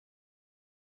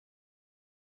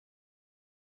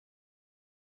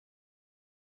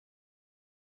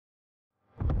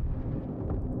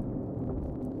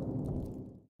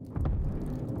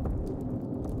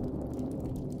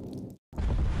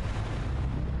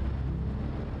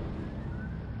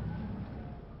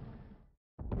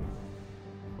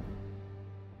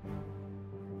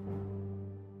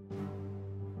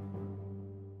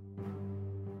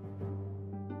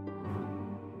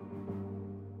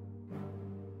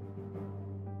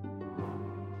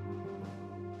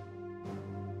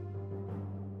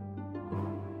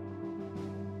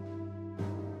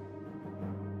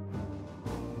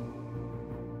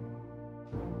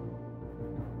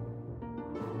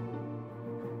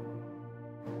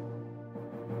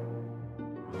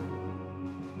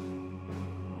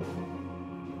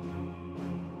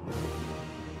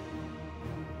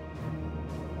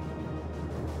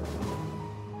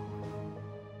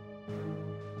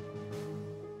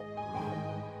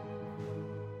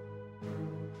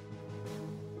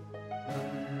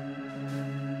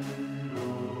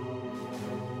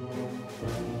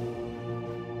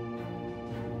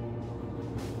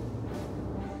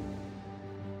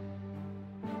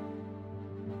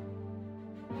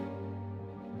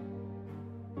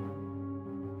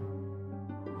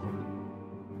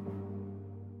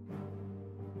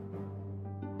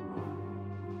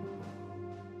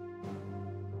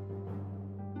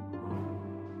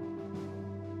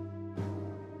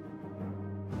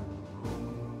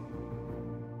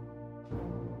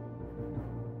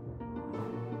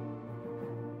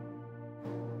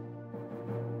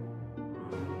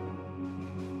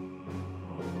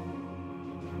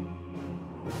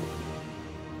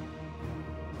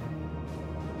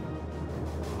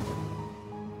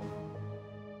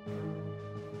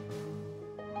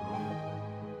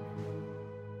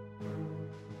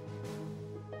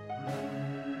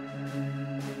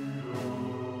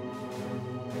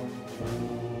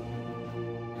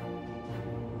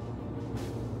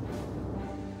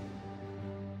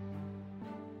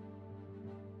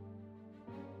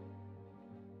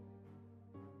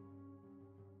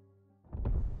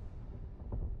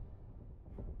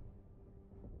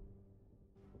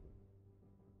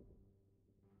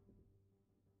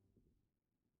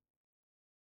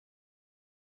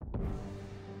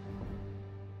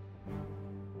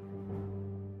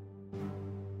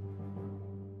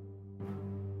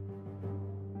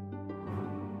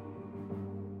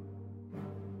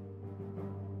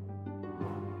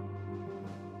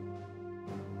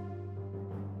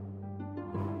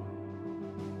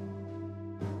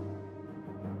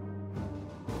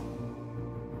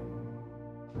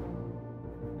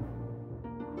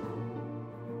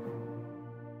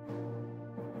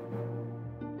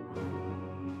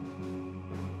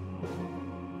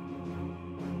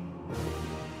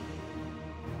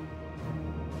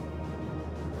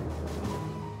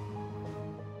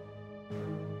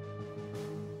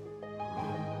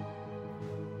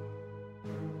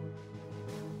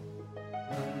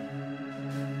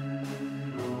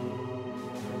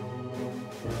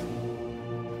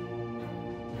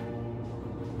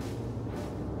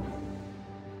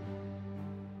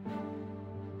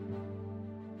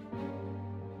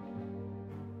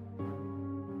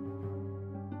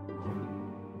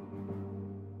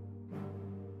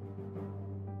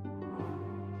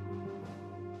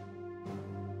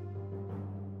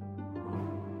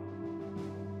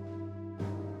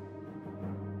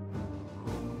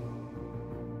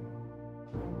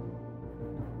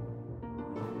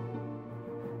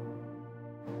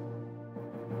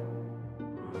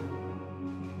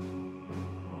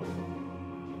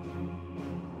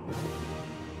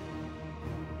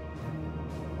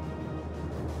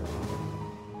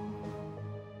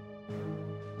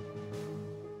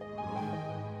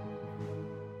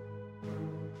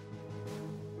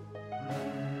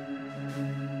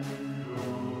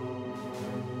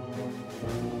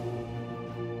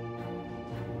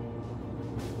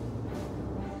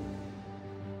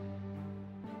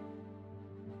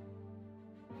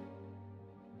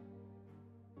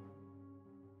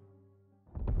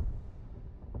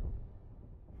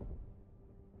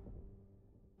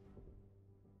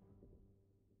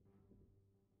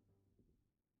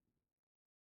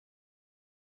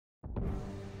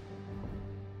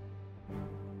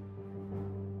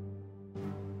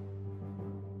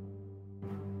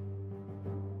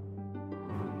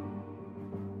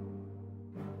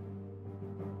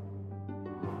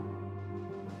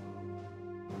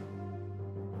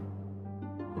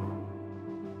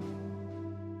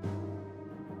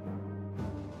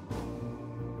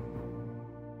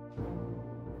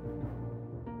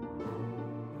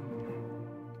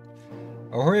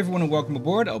Ahoy everyone and welcome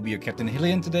aboard. I'll be your Captain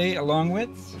Hillyan today, along with...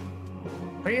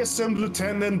 Reassumed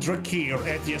Lieutenant Drakir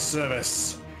at your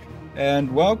service.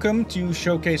 And welcome to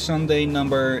Showcase Sunday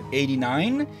number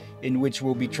 89, in which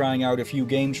we'll be trying out a few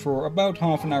games for about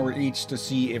half an hour each to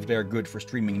see if they're good for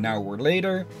streaming now or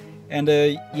later. And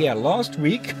yeah, last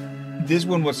week this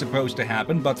one was supposed to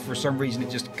happen, but for some reason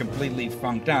it just completely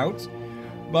funked out.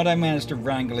 But I managed to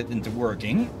wrangle it into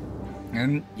working.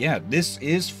 And yeah, this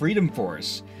is Freedom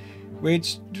Force,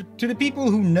 which to the people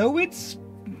who know it,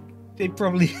 they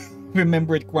probably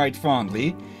remember it quite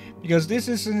fondly, because this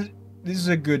is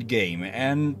a good game.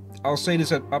 And I'll say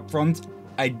this up front,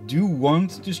 I do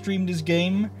want to stream this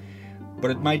game, but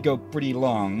it might go pretty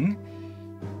long.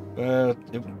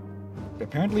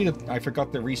 Apparently I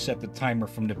forgot to reset the timer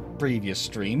from the previous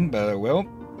stream, but well.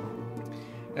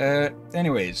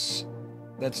 Anyways,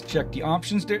 let's check the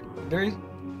options. There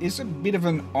is a bit of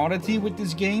an oddity with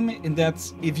this game in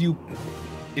that if you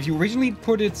originally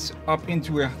put it up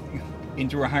into a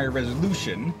higher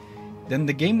resolution, then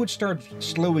the game would start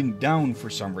slowing down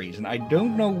for some reason. I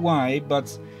don't know why,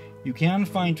 but you can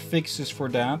find fixes for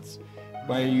that,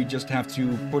 where you just have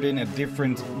to put in a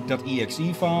different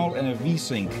 .exe file and a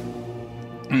vsync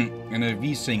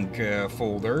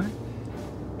folder,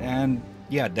 and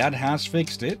yeah, that has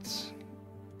fixed it.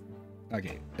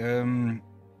 Okay.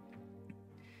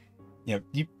 Yeah,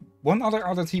 one other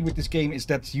oddity with this game is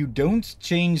that you don't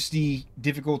change the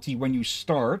difficulty when you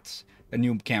start a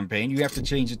new campaign. You have to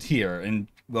change it here, and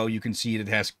well, you can see it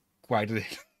has quite a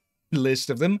list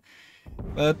of them.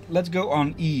 But let's go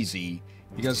on easy,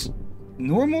 because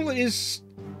normal is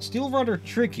still rather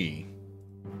tricky.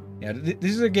 Yeah,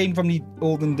 this is a game from the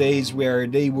olden days where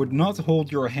they would not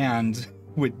hold your hand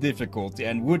with difficulty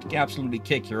and would absolutely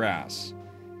kick your ass.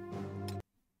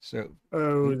 So.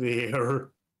 Oh dear.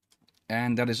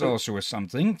 And that is also a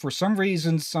something. For some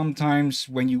reason, sometimes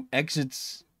when you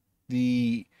exit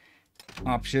the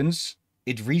options,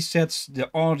 it resets the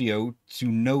audio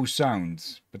to no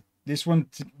sound. But this one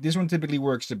typically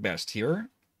works the best here.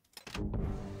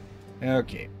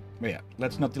 Okay, well, yeah,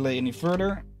 let's not delay any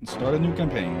further and start a new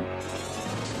campaign.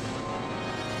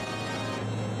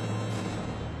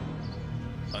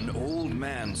 An old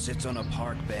man sits on a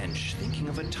park bench, thinking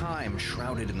of a time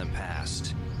shrouded in the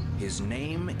past. His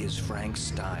name is Frank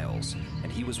Styles,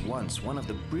 and he was once one of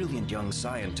the brilliant young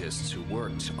scientists who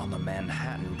worked on the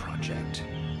Manhattan Project.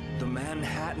 The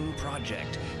Manhattan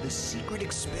Project, the secret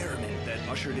experiment that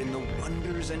ushered in the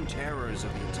wonders and terrors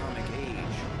of the atomic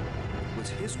age. It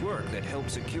was his work that helped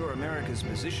secure America's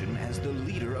position as the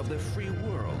leader of the free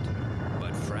world.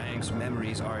 But Frank's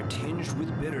memories are tinged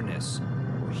with bitterness.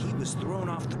 He was thrown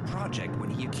off the project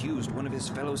when he accused one of his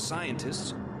fellow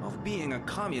scientists of being a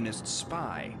communist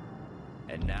spy.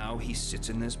 And now he sits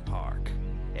in this park,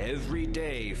 every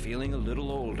day feeling a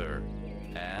little older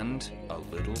and a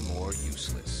little more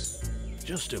useless.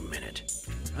 Just a minute.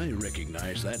 I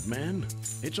recognize that man.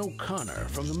 It's O'Connor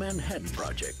from the Manhattan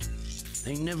Project.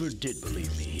 They never did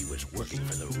believe me he was working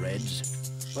for the Reds.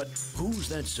 But who's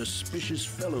that suspicious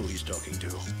fellow he's talking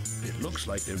to? It looks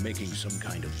like they're making some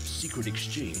kind of secret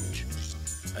exchange.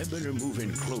 I better move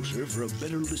in closer for a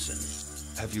better listen.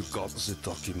 Have you got the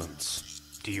documents?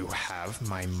 Do you have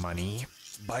my money?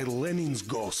 By Lenin's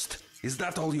ghost. Is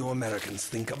that all you Americans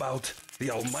think about?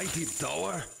 The almighty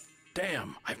dollar?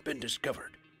 Damn, I've been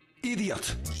discovered.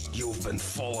 Idiot! You've been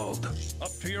followed.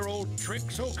 Up to your old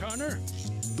tricks, O'Connor?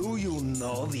 Do you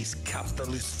know this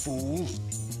capitalist fool?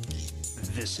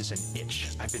 This is an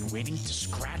itch I've been waiting to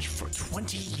scratch for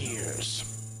 20 years.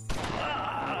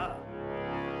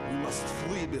 We must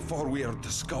flee before we are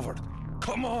discovered.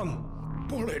 Come on!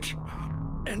 Bullet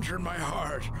entered my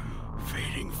heart,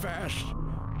 fading fast.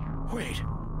 Wait,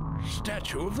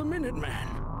 statue of the Minuteman,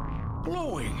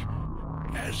 glowing,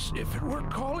 as if it were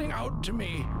calling out to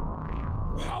me.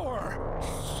 Power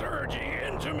surging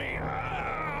into me.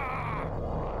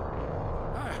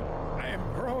 I am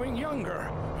growing younger,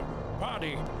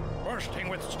 body bursting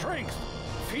with strength.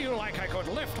 Feel like I could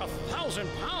lift 1,000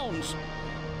 pounds.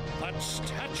 That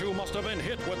statue must have been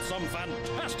hit with some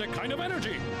fantastic kind of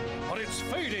energy, but it's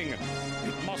fading. It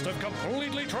must have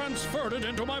completely transferred it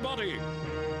into my body.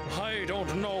 I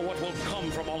don't know what will come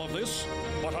from all of this,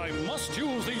 but I must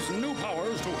use these new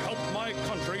powers to help my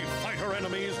country fight her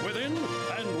enemies within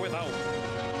and without.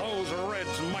 Those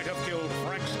Reds might have killed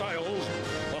Frank Styles,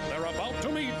 but they're about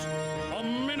to meet a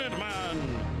Minuteman.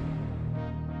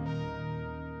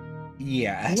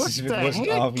 Yeah, as if it wasn't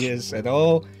obvious at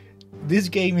all. This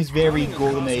game is very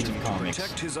golden age of comics. To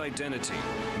protect his identity,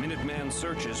 Minuteman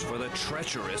searches for the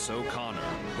treacherous O'Connor.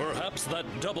 Perhaps that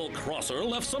double-crosser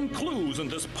left some clues in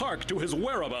this park to his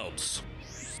whereabouts.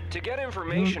 To get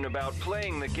information about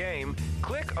playing the game,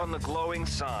 click on the glowing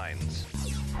signs.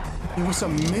 He was a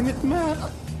Minuteman?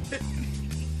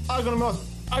 I'm gonna admit,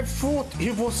 I thought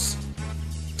he was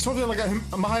something like a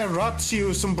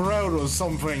Maharaji sombrero or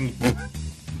something.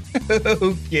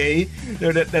 Okay,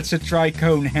 no, that's a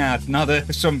tricone hat, not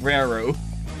a sombrero.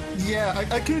 Yeah,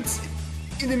 I could...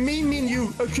 In the main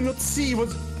menu, I could not see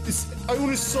what... I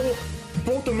only saw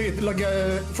bottom of it, like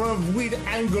from a weird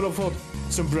angle. I thought,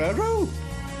 sombrero?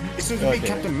 Is it to be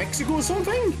Captain Mexico or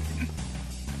something?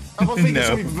 I was thinking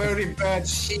something very bad,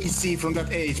 cheesy from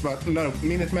that age, but no,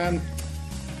 Minuteman.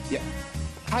 Yeah.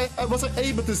 I wasn't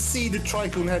able to see the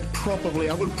tricone head properly.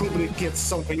 I would probably get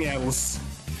something else.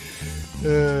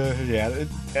 Yeah.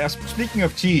 Speaking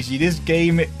of cheesy, this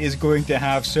game is going to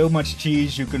have so much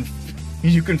cheese you can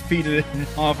feed it in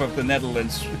half of the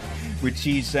Netherlands with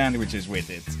cheese sandwiches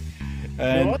with it.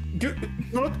 You know what? You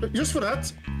know what? Just for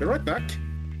that, be right back.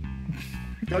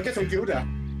 I'll get some Gouda.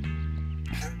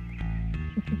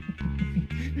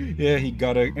 Yeah, he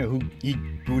gotta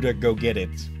go get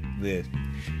it.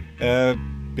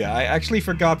 Yeah, I actually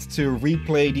forgot to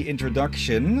replay the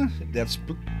introduction.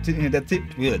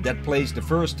 That plays the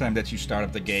first time that you start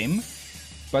up the game,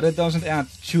 but it doesn't add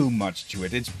too much to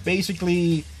it. It's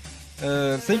basically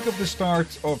think of the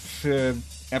start of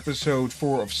episode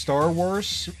 4 of Star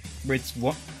Wars, with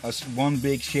one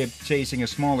big ship chasing a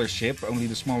smaller ship. Only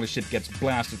the smaller ship gets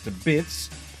blasted to bits,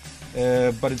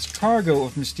 but its cargo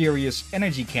of mysterious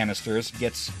energy canisters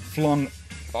gets flung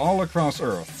all across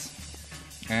Earth.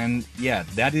 And yeah,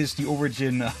 that is the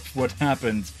origin of what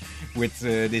happened with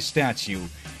this statue.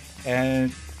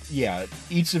 And yeah,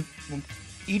 each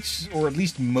or at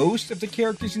least most of the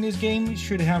characters in this game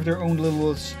should have their own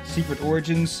little secret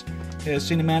origins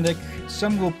cinematic.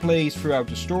 Some will play throughout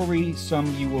the story,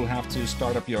 some you will have to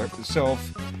start up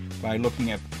yourself by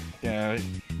looking up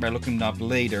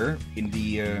later in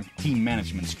the team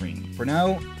management screen. For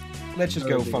now, let's just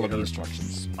go follow the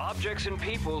instructions. Objects and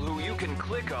people who you can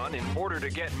click on in order to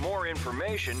get more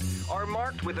information are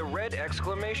marked with a red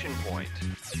exclamation point.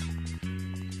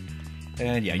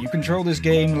 And yeah, you control this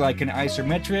game like an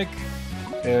isometric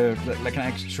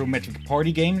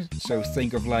party game. So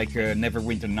think of like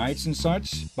Neverwinter Nights and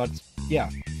such. But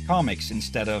yeah, comics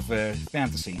instead of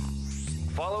fantasy.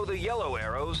 Follow the yellow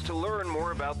arrows to learn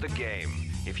more about the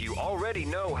game. If you already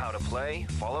know how to play,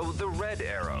 follow the red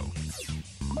arrow.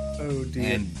 Oh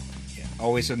dear. And yeah,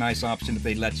 always a nice option that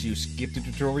they let you skip the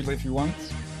tutorial if you want.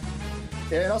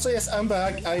 Yeah, and also, yes, I'm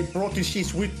back. I brought the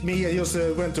cheese with me. I just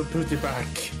went to put it back.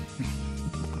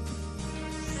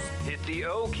 Hit the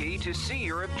O key to see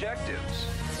your objectives.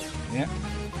 Yeah.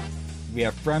 We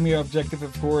have primary objective,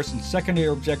 of course, and secondary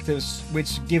objectives,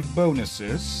 which give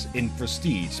bonuses in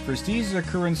prestige. Prestige is a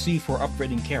currency for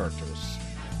upgrading characters.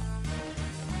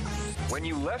 When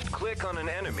you left-click on an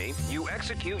enemy, you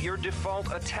execute your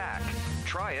default attack.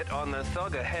 Try it on the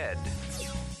thug ahead.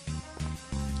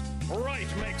 Right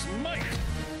makes might.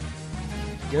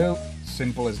 Go.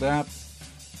 Simple as that.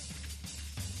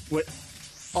 Wait.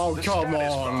 Oh, The come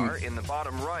status on. bar in the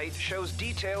bottom right shows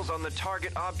details on the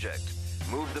target object.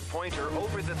 Move the pointer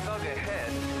over the thug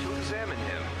ahead to examine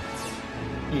him.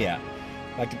 Yeah.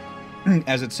 Like,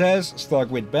 as it says,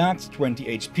 thug with bat,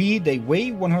 20 HP, they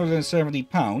weigh 170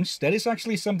 pounds. That is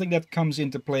actually something that comes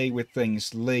into play with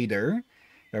things later,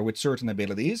 with certain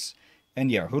abilities.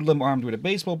 And yeah, hoodlum armed with a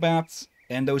baseball bat,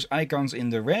 and those icons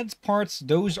in the red parts,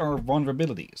 those are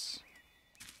vulnerabilities.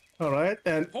 Alright,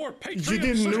 and Poor you patriot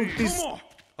didn't city, notice... come on.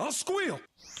 I'll squeal.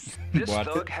 This What?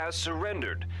 thug has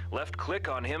surrendered. Left-click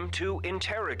on him to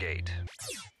interrogate.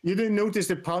 You didn't notice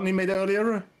the pun he made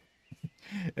earlier?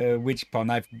 Which pun?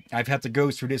 I've had to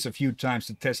go through this a few times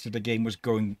to test if the game was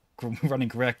running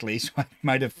correctly, so I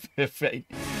might have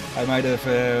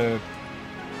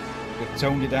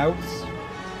toned it out.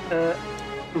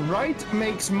 Right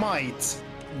makes might.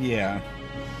 Yeah.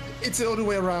 It's the other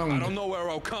way around. I don't know where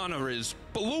O'Connor is,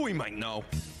 but Louis might know.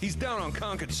 He's down on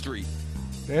Concord Street.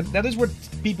 That is what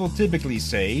people typically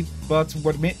say, but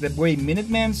the way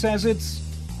Minuteman says it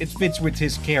fits with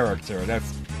his character.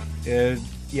 That's,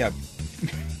 yeah,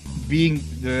 being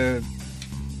the...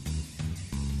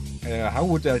 how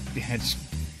would I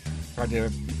try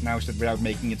to pronounce it without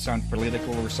making it sound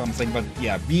political or something, but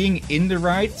yeah, being in the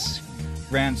right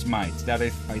grants might. That I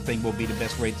think will be the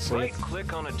best way to say it.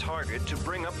 Right-click on a target to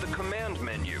bring up the command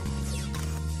menu.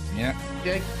 Yeah.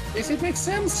 Yeah, does it make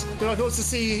sense? Do I also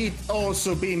see it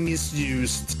also being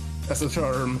misused as a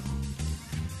term?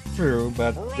 True,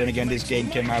 but then again, this game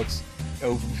came out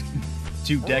over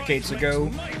 2 decades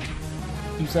ago.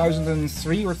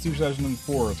 2003 or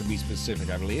 2004 to be specific,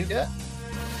 I believe. Yeah.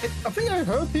 I think I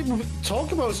heard people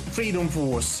talk about Freedom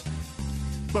Force,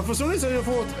 but for some reason I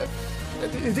thought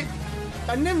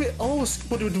I never asked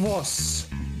what it was.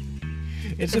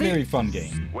 It's a very fun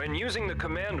game. When using the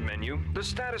command menu, the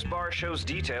status bar shows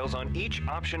details on each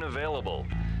option available.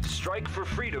 Strike for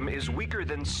Freedom is weaker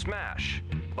than Smash,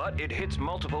 but it hits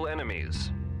multiple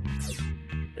enemies.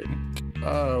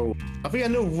 Oh, I think I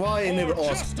know why I never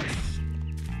asked.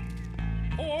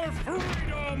 For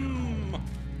freedom!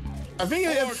 I think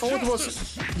I thought it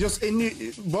was just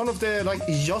one of the like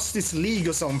Justice League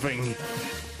or something.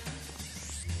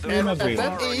 And at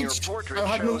that age, I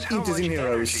had no interest in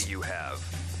heroes. You have.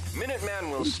 Minuteman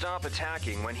will stop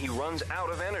attacking when he runs out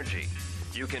of energy.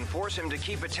 You can force him to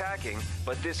keep attacking,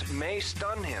 but this may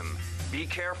stun him. Be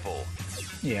careful.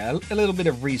 Yeah, a little bit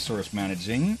of resource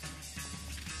managing.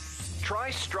 Try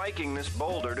striking this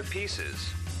boulder to pieces.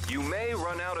 You may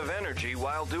run out of energy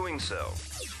while doing so.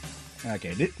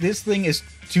 Okay, this thing is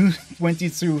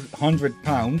 2,200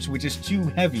 pounds, which is too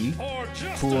heavy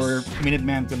for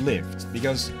Minuteman to lift.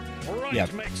 Because, yeah,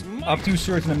 up to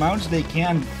certain amounts they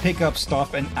can pick up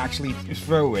stuff and actually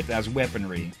throw it as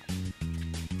weaponry.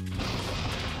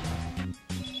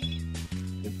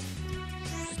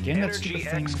 Again, that's Energy the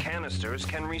thing. X canisters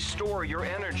can restore your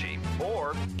energy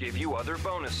or give you other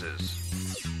bonuses.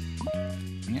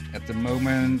 Yeah, at the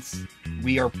moment,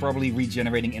 we are probably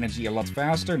regenerating energy a lot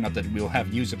faster. Not that we'll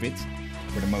have use of it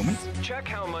for the moment. Check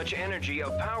how much energy a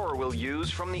power will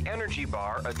use from the energy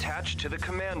bar attached to the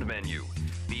command menu.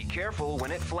 Be careful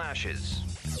when it flashes.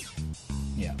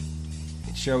 Yeah.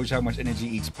 It shows how much energy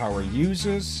each power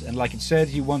uses, and like it said,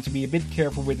 you want to be a bit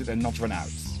careful with it and not run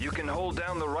out. You can hold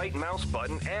down the right mouse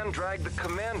button and drag the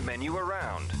command menu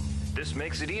around. This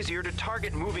makes it easier to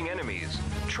target moving enemies.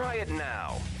 Try it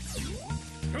now.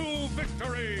 To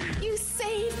victory! You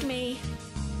saved me.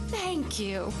 Thank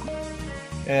you.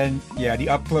 And yeah, the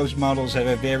up-close models have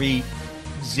a very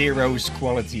Zero's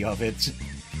quality of it.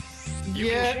 You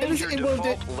Yeah, can change it your was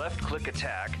default left-click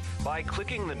attack by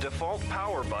clicking the default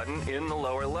power button in the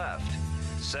lower left.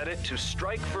 Set it to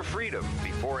strike for freedom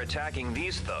before attacking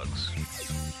these thugs.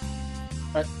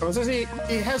 I was gonna say,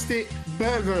 it has the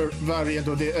burger variant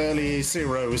of the early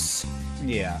Zeros.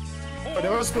 Yeah. But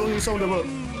there was only some that were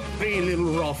really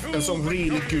rough and some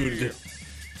really good.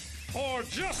 For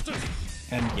justice!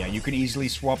 And yeah, you can easily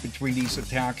swap between these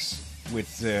attacks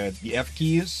with the F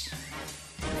keys,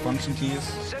 function keys.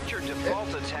 Set your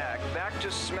default attack back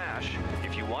to smash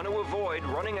if you want to avoid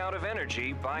running out of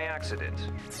energy by accident.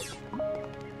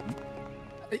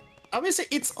 I would say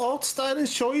its art style and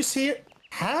choice here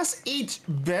has it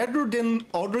better than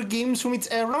other games from its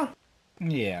era.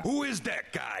 Yeah. Who is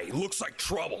that guy? Looks like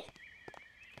trouble.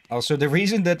 Also, the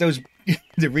reason that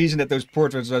those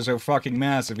portraits are so fucking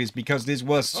massive is because this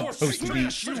was supposed to be.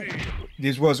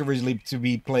 This was originally to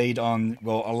be played on,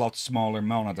 well, a lot smaller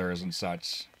monitors and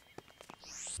such.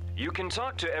 You can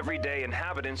talk to everyday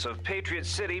inhabitants of Patriot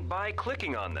City by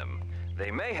clicking on them.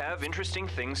 They may have interesting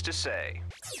things to say.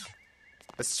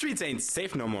 The streets ain't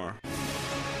safe no more.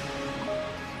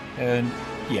 And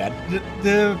yeah,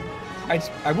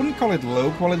 I wouldn't call it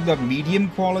low quality, but medium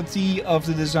quality of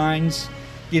the designs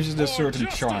gives it a certain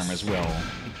charm as well.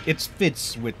 It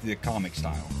fits with the comic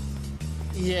style.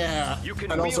 Yeah. You can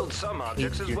and wield also, some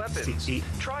objects as weapons.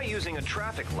 Try using a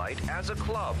traffic light as a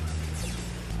club.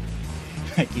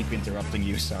 I keep interrupting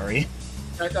you, sorry.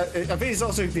 I think it's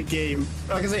also the game.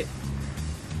 Like I say,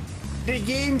 the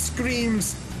game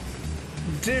screams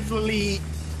definitely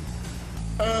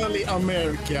early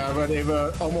America, where they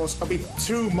were almost a bit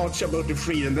too much about the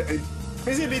freedom.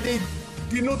 Basically, they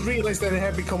did not realize that it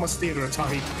had become a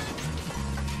stereotype.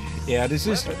 Yeah, this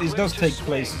does take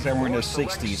place somewhere in the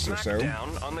 60s or so.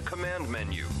 Down on the command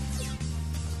menu.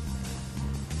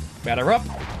 Batter up.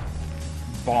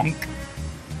 Bonk.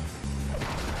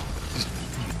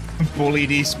 Just bully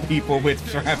these people with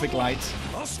traffic lights.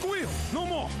 I'll squeal. No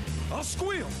more. I'll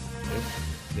squeal.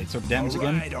 They took damage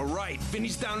again. All right.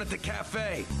 Vinny's down at the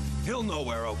cafe. He'll know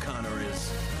where O'Connor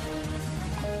is.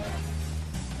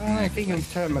 I think I'm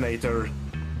Terminator.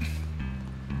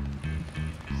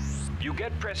 You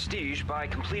get prestige by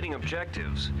completing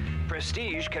objectives.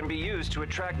 Prestige can be used to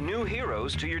attract new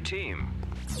heroes to your team.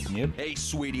 Yep. Hey,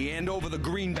 sweetie, hand over the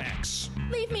greenbacks.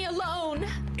 Leave me alone.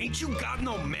 Ain't you got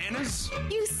no manners?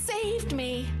 You saved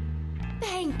me.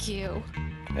 Thank you.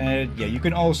 Yeah, you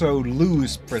can also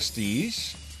lose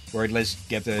prestige, or at least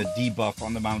get a debuff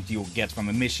on the amount you'll get from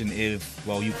a mission if,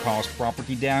 well, you cause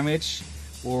property damage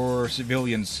or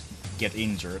civilians get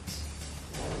injured.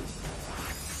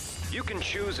 You can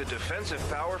choose a defensive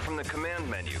power from the command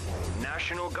menu.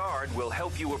 National Guard will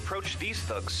help you approach these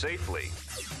thugs safely.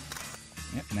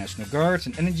 Yeah, National Guard,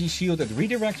 an energy shield that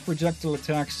redirects projectile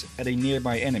attacks at a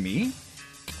nearby enemy.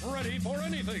 Ready for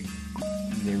anything.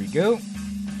 There we go.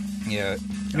 Yeah,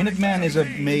 Minuteman is a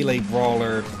melee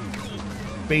brawler,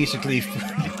 basically,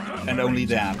 and only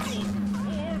that.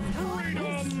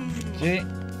 Okay.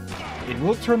 It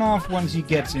will turn off once he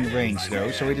gets in range,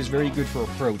 though, so it is very good for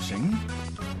approaching.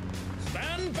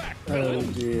 Stand back, Oh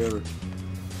dear.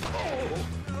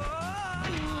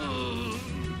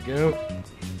 Go.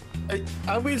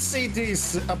 I will say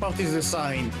this about his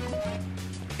design.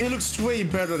 It looks way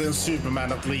better than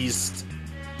Superman, at least.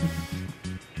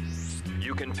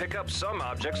 You can pick up some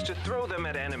objects to throw them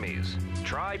at enemies.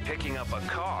 Try picking up a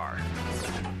car.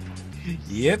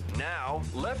 Yep. Now,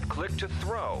 left click to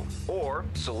throw, or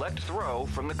select throw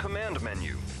from the command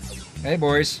menu. Hey,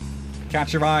 boys.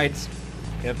 Catch a ride.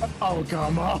 Yep. Oh,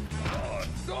 come on.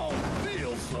 Don't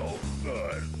feel so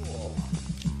good.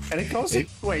 And it calls it.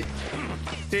 Wait.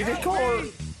 Did it call.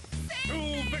 To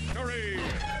victory.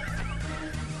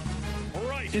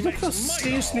 Right. Did it call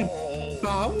seriously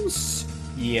bounce?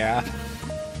 Yeah.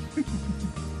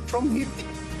 From hit.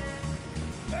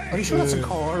 Are you sure that's a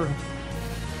car?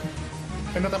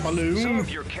 And not a balloon? Some of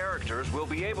your characters will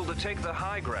be able to take the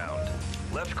high ground.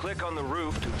 Left click on the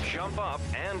roof to jump up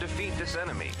and defeat this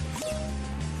enemy.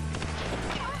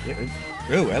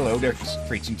 Oh, hello, they're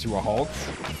screeching to a halt.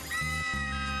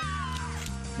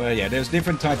 But yeah, there's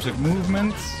different types of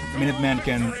movement. Minuteman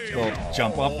can, well,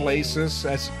 jump up places,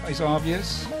 as is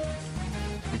obvious.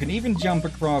 You can even jump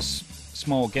across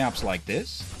small gaps like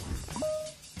this.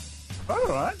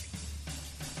 Alright.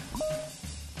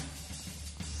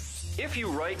 If you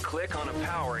right-click on a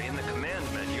power in the command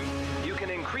menu, you can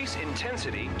increase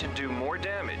intensity to do more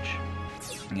damage.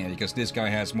 Yeah, because this guy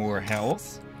has more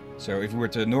health. So if we were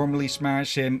to normally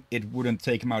smash him, it wouldn't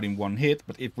take him out in one hit.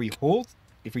 But if we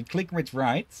click with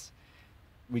right,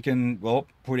 we can, well,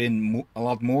 put in a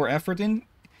lot more effort in,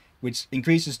 which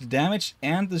increases the damage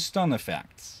and the stun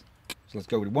effect. So let's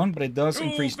go with 1, but it does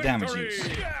increase damage use.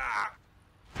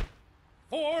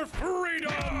 For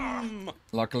freedom!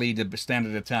 Luckily, the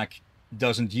standard attack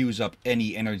doesn't use up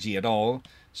any energy at all,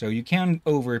 so you can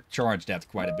overcharge that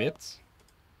quite a bit.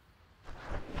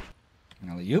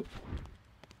 Alley-oop.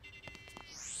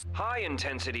 High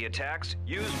intensity attacks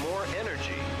use more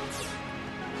energy.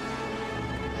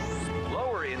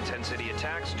 Lower intensity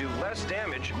attacks do less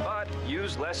damage, but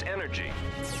use less energy.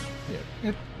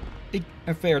 Yeah,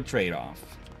 a fair trade-off.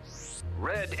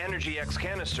 Red Energy X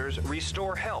canisters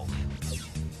restore health.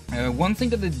 One thing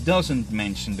that it doesn't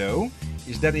mention, though,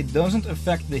 is that it doesn't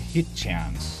affect the hit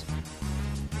chance.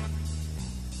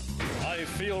 I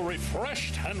feel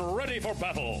refreshed and ready for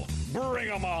battle. Bring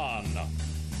 'em on!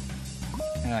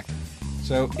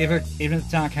 So if an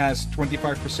attack has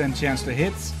 25% chance to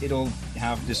hit, it'll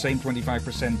have the same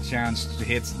 25% chance to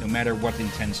hit no matter what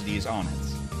intensity is on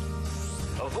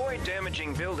it. Avoid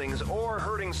damaging buildings or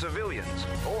hurting civilians,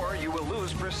 or you will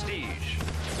lose prestige.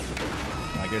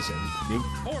 Like I said,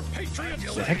 For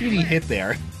patriots! the heck did he hit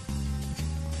there?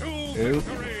 To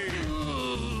victory!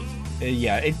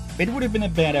 Yeah, it would have been a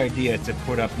bad idea to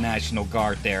put up National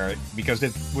Guard there, because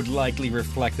it would likely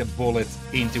reflect a bullet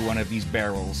into one of these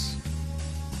barrels.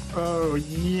 Oh,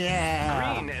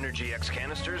 yeah. Green Energy X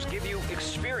canisters give you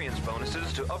experience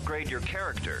bonuses to upgrade your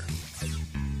character.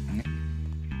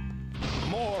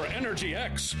 More Energy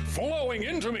X flowing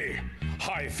into me.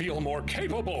 I feel more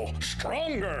capable,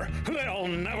 stronger. They'll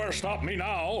never stop me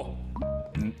now.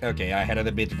 Okay, I had it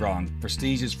a bit wrong.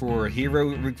 Prestige is for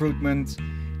hero recruitment,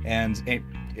 and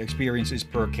experience is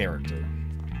per character.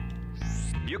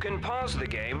 You can pause the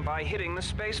game by hitting the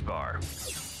spacebar.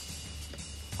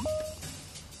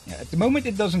 Yeah, at the moment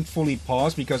it doesn't fully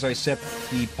pause because I set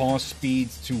the pause speed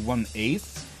to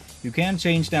 1/8. You can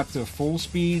change that to full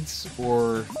speeds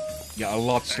or a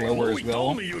lot slower as well.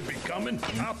 Told me you'd be coming.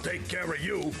 I'll take care of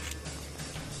you.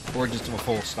 Or just to a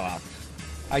full stop.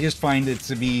 I just find it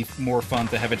to be more fun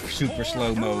to have it super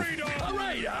slow-mo. All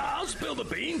right, I'll spill the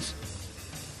beans.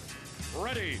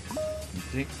 Ready.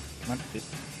 Come on.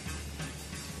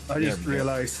 I just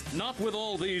realized. Not with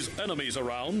all these enemies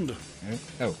around.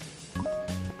 Oh.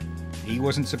 He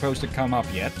wasn't supposed to come up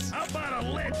yet. How about a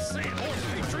lead sail or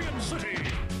Patriot City?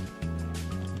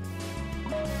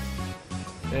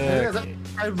 Okay.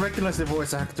 I recognize the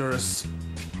voice actors.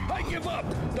 I give up.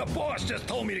 The boss just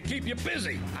told me to keep you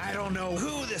busy. I don't know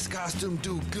who this costume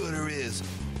do-gooder is,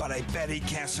 but I bet he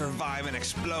can't survive an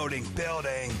exploding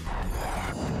building.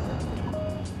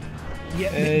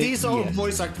 Yeah, these are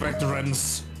voice act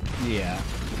veterans. Yeah.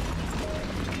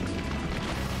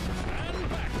 And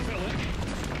back,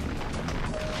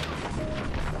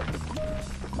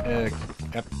 Philip.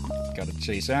 Yep. Gotta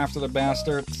chase after the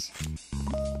bastards.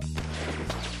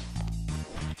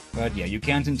 But yeah, you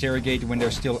can't interrogate when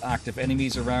there's still active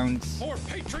enemies around. For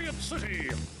Patriot City!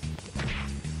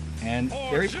 And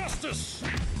For justice!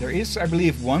 there is, I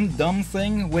believe, one dumb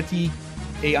thing with the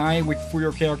AI for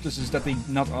your characters is that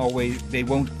they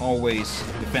won't always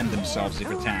defend themselves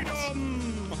if attacked.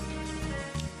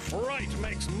 Right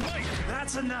makes might!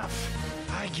 That's enough.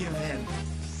 I give in.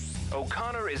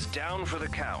 O'Connor is down for the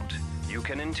count. You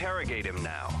can interrogate him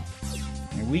now.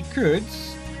 And we could,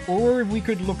 or we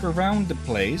could look around the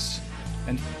place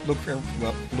and look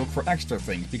for extra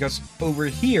things. Because over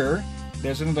here,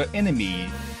 there's another enemy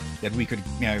that we could,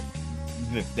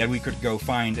 that we could go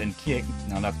find and kick.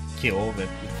 No, not kill, but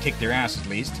kick their ass at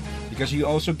least. Because you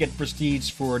also get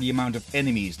prestige for the amount of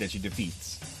enemies that you defeat.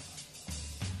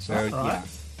 So yeah,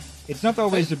 it's not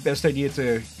always the best idea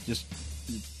to just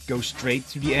go straight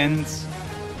to the end.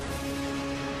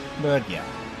 But yeah,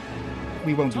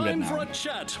 we won't do that now. Time for a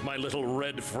chat, my little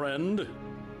red friend.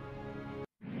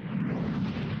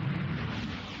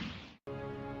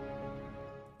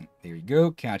 There you go,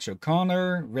 catch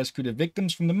O'Connor, rescue the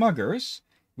victims from the muggers.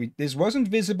 This wasn't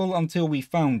visible until we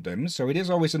found them, so it is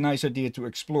always a nice idea to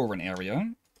explore an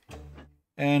area.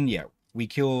 And yeah, we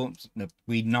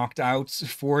knocked out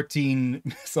 14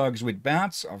 thugs with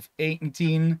bats of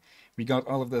 18. We got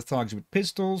all of the thugs with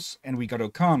pistols, and we got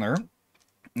O'Connor.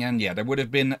 And yeah, there would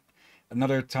have been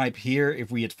another type here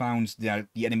if we had found the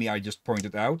enemy I just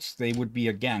pointed out. They would be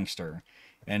a gangster.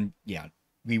 And yeah,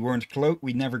 we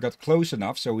never got close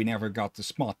enough, so we never got to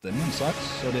spot them and such,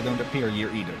 so they don't appear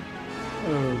here either.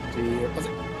 Oh dear.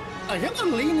 I get a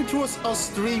leaning towards us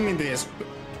streaming this.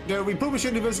 We probably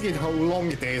should investigate how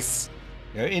long it is.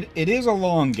 Yeah, it is a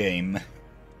long game.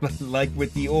 But like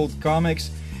with the old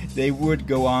comics, they would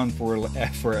go on for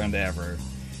ever and ever.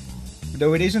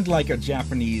 Though it isn't like a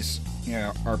Japanese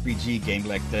RPG game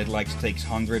that takes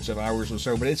hundreds of hours or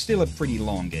so, but it's still a pretty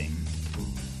long game.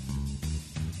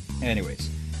 Anyways,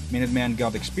 Minuteman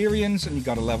got experience, and he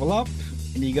got a level up,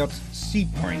 and he got C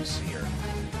points here.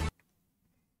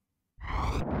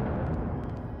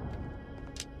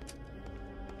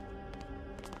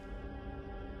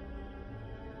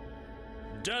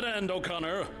 Dead end,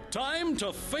 O'Connor. Time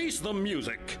to face the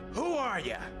music. Who are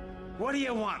you? What do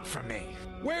you want from me?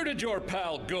 Where did your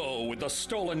pal go with the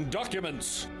stolen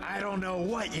documents? I don't know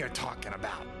what you're talking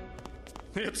about.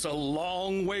 It's a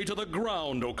long way to the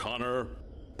ground, O'Connor.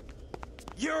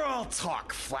 You're all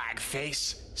talk, flag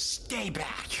face. Stay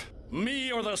back.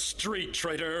 Me or the street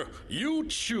trader? You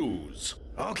choose.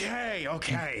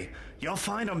 Okay. You'll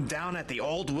find them down at the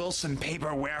old Wilson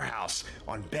Paper Warehouse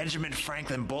on Benjamin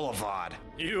Franklin Boulevard.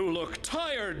 You look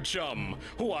tired, chum.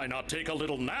 Why not take a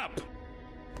little nap?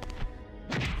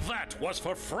 That was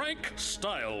for Frank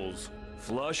Styles.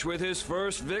 Flush with his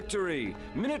first victory,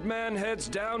 Minuteman heads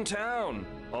downtown,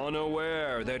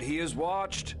 unaware that he is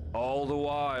watched all the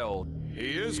while.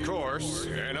 He is coarse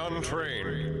and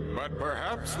untrained, but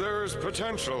perhaps there is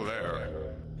potential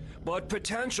there. But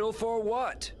potential for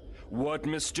what? What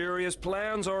mysterious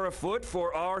plans are afoot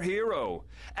for our hero?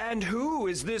 And who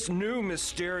is this new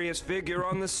mysterious figure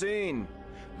on the scene?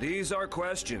 These are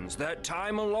questions that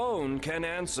time alone can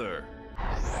answer.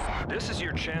 This is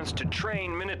your chance to train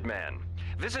Minuteman.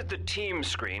 Visit the team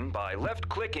screen by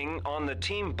left-clicking on the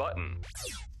team button.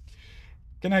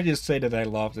 Can I just say that I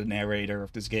love the narrator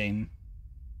of this game?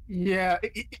 Yeah.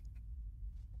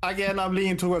 Again, I'm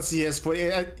leaning towards yes,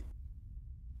 but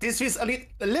this is a little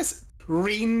less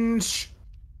cringe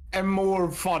and more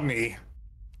funny.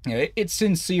 Yeah, it's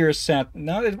sincere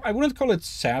no, I wouldn't call it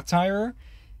satire.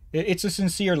 It's a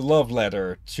sincere love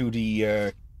letter to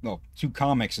the to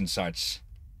comics and such.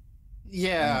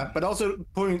 Yeah, but also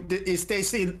point is they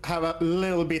still have a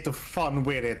little bit of fun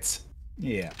with it.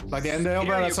 Yeah. Like the end of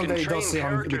Here you it, can train does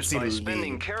characters by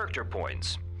spending character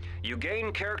points. You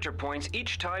gain character points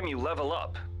each time you level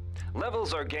up.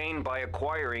 Levels are gained by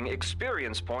acquiring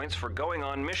experience points for going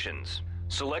on missions.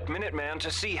 Select Minuteman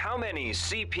to see how many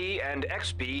CP and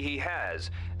XP he has.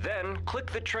 Then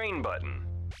click the train button.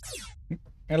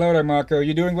 Hello there, Marco.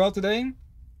 You doing well today?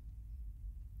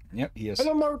 Yep, he has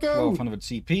Hello, Marco. 1200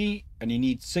 CP, and he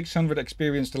needs 600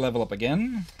 experience to level up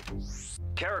again.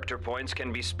 Character points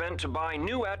can be spent to buy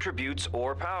new attributes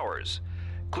or powers.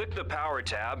 Click the Power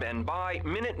tab and buy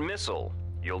Minute Missile.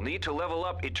 You'll need to level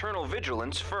up Eternal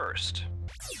Vigilance first.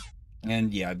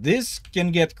 And yeah, this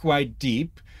can get quite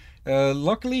deep.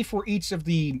 Luckily for each of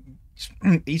the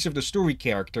story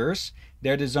characters,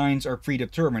 their designs are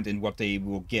predetermined in what they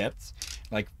will get.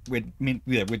 Like with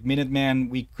Minuteman,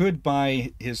 we could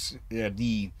buy his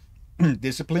the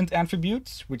disciplined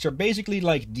attributes, which are basically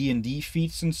like D&D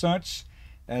feats and such.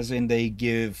 as in they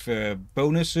give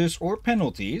bonuses or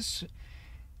penalties.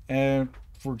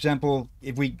 For example,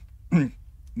 if we...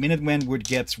 Minutemen would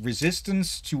get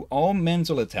resistance to all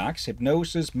mental attacks,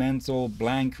 hypnosis, mental,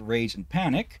 blank, rage, and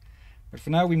panic. But for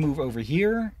now we move over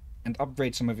here and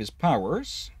upgrade some of his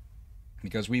powers.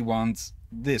 Because we want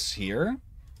this here.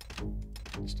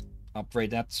 Just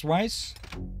upgrade that twice.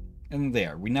 And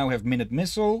there, we now have Minute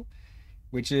Missile,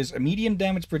 which is a medium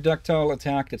damage projectile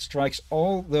attack that strikes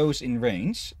all those in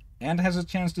range and has a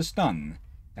chance to stun,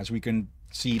 as we can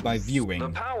see by viewing. The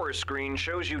power screen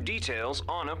shows you details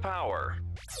on a power.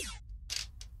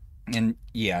 And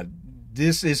yeah,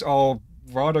 this is all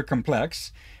rather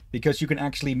complex, because you can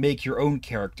actually make your own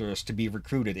characters to be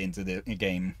recruited into the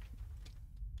game.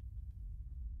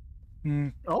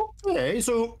 Okay,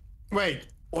 so wait,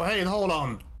 hold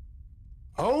on.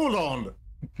 Hold on.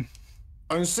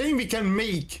 I'm saying we can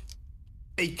make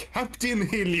a Captain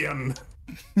Hillyan.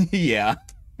 Yeah.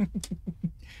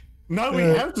 Now we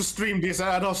have to stream this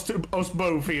at us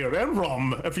both here, and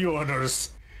Rom, a few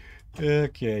others.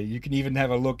 Okay, you can even have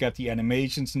a look at the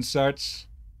animations and such.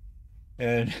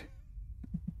 And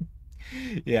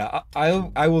yeah,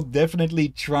 I will definitely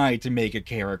try to make a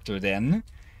character then.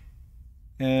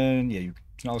 And yeah, you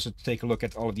can also take a look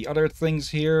at all of the other things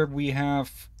here. We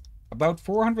have about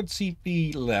 400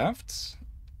 CP left.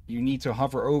 You need to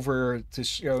hover over to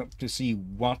see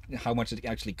how much it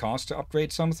actually costs to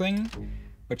upgrade something.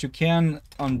 But you can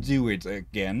undo it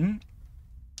again.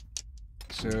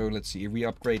 So let's see, if we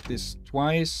upgrade this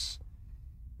twice,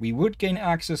 we would gain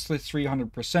access to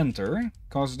 300%er,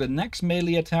 causes the next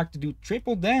melee attack to do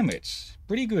triple damage.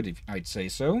 Pretty good, if I'd say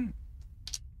so.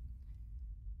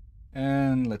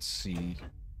 And let's see,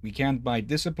 we can't buy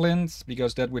Disciplined,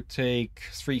 because that would take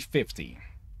 350.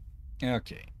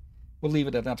 Okay, we'll leave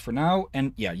it at that for now.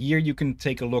 And yeah, here you can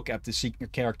take a look at the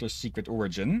character's secret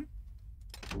origin.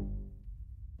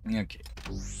 Okay.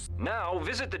 Now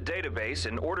visit the database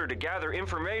in order to gather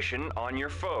information on your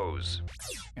foes.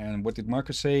 And what did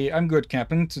Marcus say? I'm good,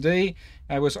 Captain. Today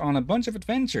I was on a bunch of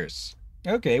adventures.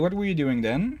 Okay, what were you doing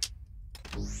then?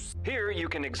 Here you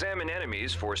can examine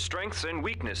enemies for strengths and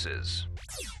weaknesses.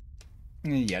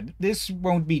 Yeah, this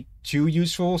won't be too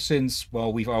useful since,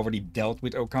 well, we've already dealt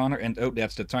with O'Connor and oh,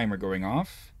 that's the timer going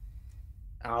off.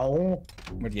 Ow.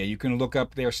 But yeah, you can look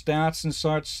up their stats and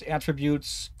such,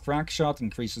 attributes. Crackshot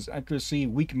increases accuracy.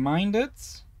 Weak-minded,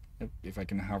 if I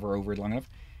can hover over it long enough.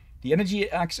 The Energy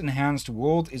Axe Enhanced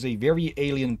World is a very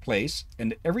alien place,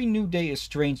 and every new day is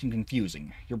strange and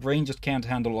confusing. Your brain just can't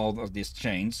handle all of this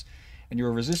change, and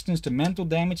your resistance to mental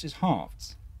damage is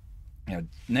halved. Yeah,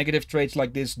 negative traits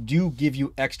like this do give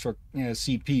you extra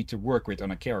CP to work with on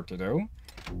a character, though.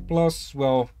 Plus,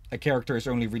 well, a character is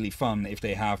only really fun if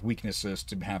they have weaknesses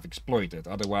to have exploited.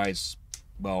 Otherwise,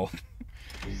 well...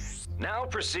 Now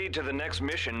proceed to the next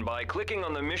mission by clicking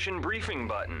on the mission briefing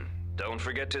button. Don't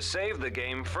forget to save the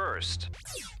game first.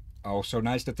 Also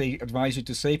nice that they advise you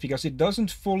to save, because it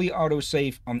doesn't fully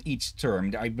autosave on each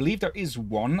turn. I believe there is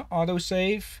one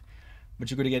autosave, but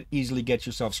you're going to easily get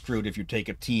yourself screwed if you take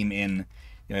a team in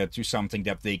to something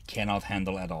that they cannot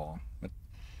handle at all. But,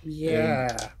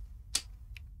 yeah.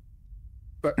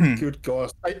 But good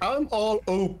God, I'm all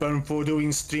open for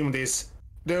doing stream this.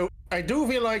 Though I do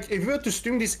feel like if we were to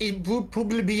stream this, it would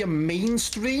probably be a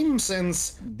mainstream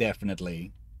since...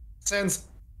 Definitely. Since,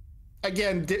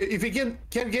 again, if we can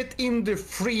get in the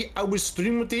 3-hour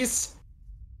stream with this,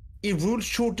 it would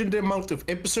shorten the amount of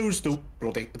episodes, though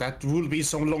that will be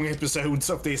some long episodes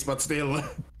of this, but still.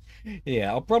 Yeah,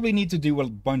 I'll probably need to do a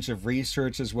bunch of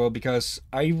research as well, because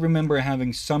I remember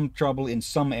having some trouble in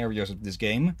some areas of this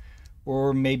game.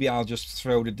 Or maybe I'll just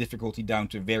throw the difficulty down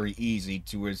to very easy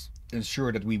to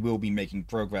ensure that we will be making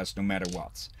progress no matter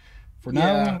what. For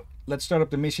now, let's start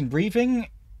up the mission briefing,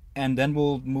 and then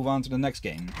we'll move on to the next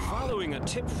game. Following a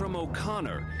tip from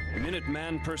O'Connor,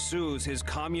 Minuteman pursues his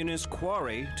communist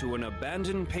quarry to an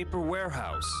abandoned paper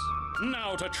warehouse.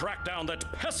 Now to track down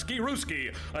that pesky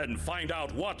Ruski and find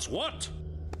out what's what.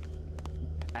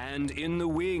 And in the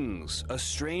wings, a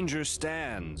stranger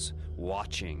stands,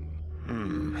 watching.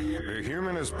 The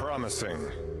human is promising.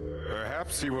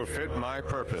 Perhaps he will fit my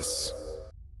purpose.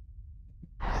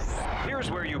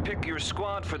 Here's where you pick your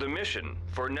squad for the mission.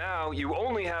 For now, you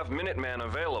only have Minuteman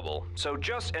available, so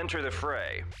just enter the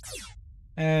fray.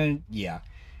 And yeah,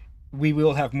 we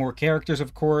will have more characters,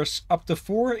 of course, up to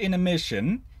 4 in a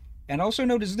mission. And also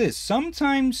notice this,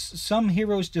 sometimes some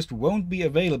heroes just won't be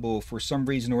available for some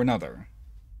reason or another.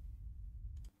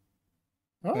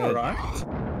 Alright.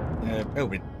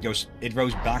 Oh, it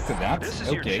rose back to that. This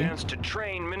is your chance to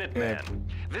train Minuteman.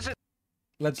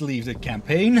 Let's leave the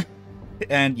campaign.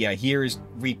 And yeah, here is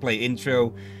replay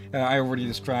intro. I already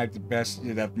described the best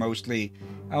that mostly.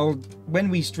 When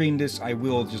we stream this, I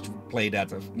will just play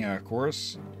that, of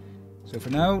course. So for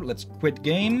now, let's quit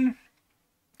game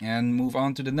and move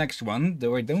on to the next one.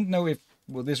 Though I don't know if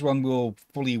this one will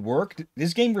fully work.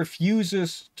 This game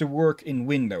refuses to work in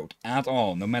Windows at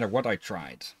all, no matter what I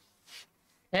tried.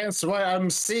 That's why I'm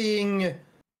seeing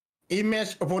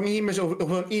image upon image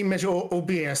upon image of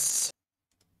OBS.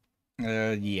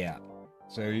 Yeah.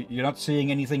 So you're not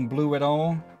seeing anything blue at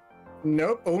all?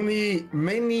 Nope, only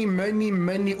many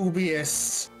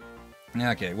OBS.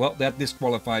 Okay, well, that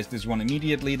disqualifies this one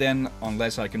immediately then,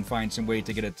 unless I can find some way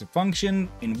to get it to function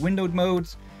in windowed mode,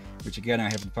 which again I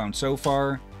haven't found so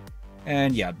far.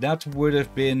 And yeah, that would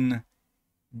have been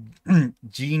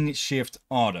Gene Shift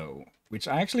Auto, which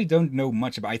I actually don't know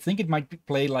much about. I think it might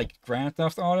play like Grand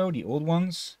Theft Auto, the old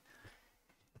ones.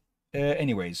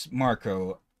 Anyways,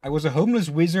 Marco. I was a homeless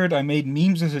wizard. I made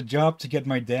memes as a job to get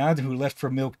my dad, who left for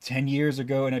milk 10 years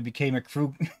ago, and I became a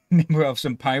crew member of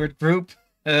some pirate group.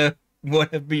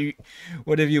 What have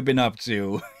you been up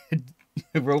to?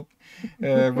 Roll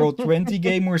 20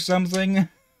 game or something?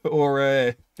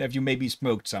 Or have you maybe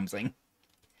smoked something?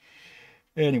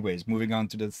 Anyways, moving on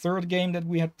to the third game that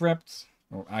we had prepped,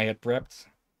 or I had prepped.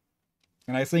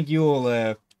 And I think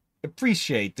you'll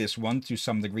appreciate this one to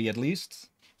some degree at least.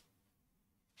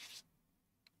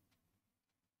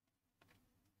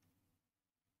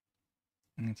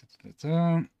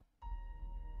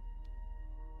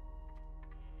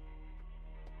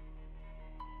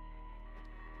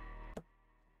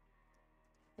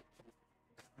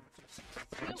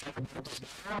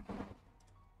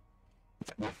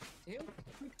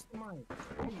 Fix the mic,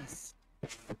 please.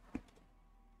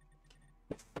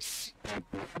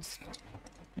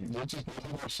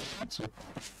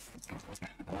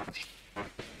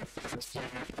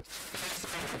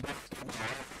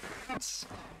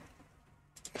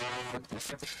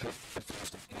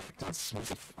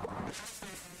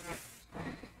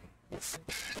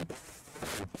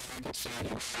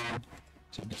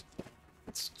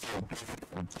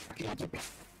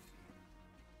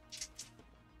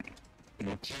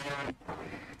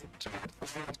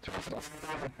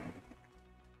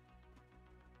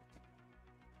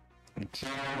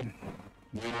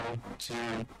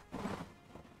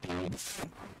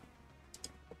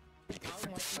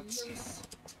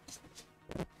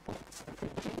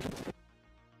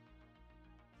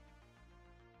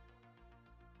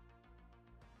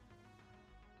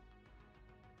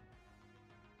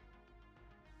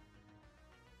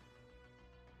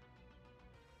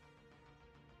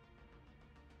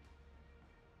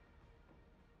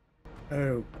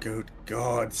 Oh, good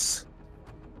gods.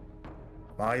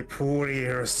 My poor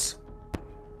ears.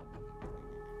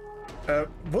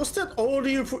 Was that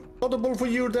audible for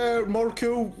you there,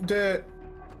 Marco? The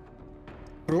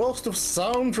blast of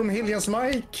sound from Hillyan's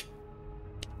mic?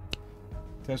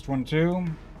 Test 1, 2.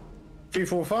 3,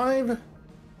 4, 5.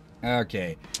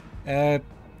 Okay.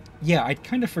 Yeah, I'd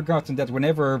kind of forgotten that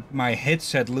whenever my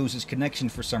headset loses connection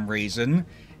for some reason,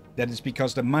 that is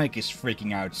because the mic is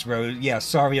freaking out. So yeah,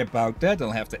 sorry about that.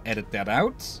 I'll have to edit that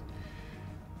out.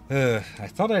 I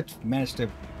thought I'd managed to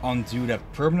undo that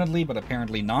permanently, but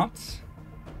apparently not.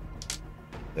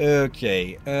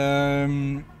 Okay.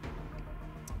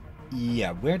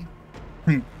 Yeah, where...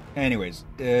 Anyways,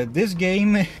 this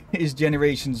game is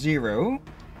Generation 0.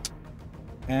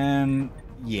 And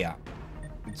yeah.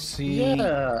 Let's see...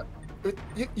 Yeah.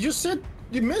 You said...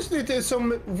 You mentioned it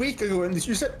some week ago, and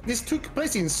you said this took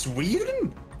place in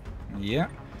Sweden? Yeah.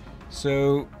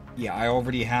 So, yeah, I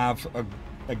already have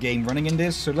a game running in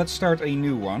this, so let's start a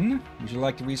new one. Would you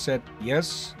like to reset?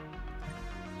 Yes.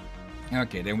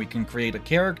 Okay, then we can create a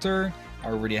character. I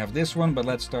already have this one, but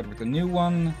let's start with a new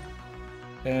one.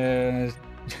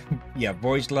 Yeah,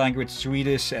 voice language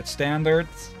Swedish at standard.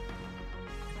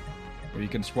 Or you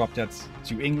can swap that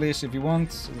to English if you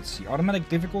want. Let's see, automatic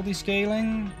difficulty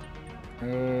scaling.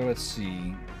 Let's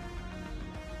see.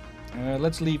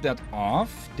 Let's leave that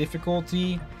off.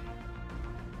 Difficulty.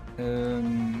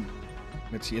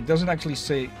 Let's see. It doesn't actually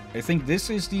say. I think this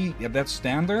is the. Yeah, that's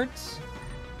standard.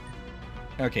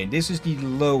 Okay, this is the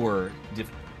lower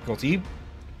difficulty,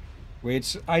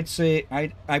 which I'd say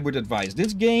I would advise.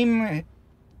 This game,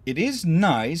 it is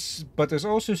nice, but there's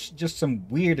also just some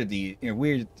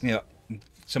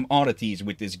some oddities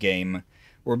with this game.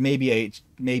 Or maybe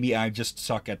I just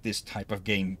suck at this type of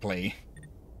gameplay.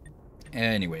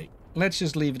 Anyway, let's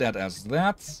just leave that as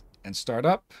that and start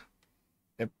up.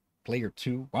 Player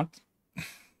 2, what?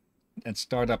 And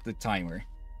start up the timer.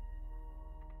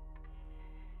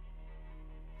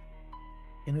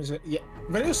 Yeah.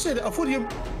 When you said, I thought you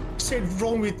said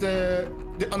wrong with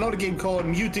another game called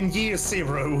Mutant Year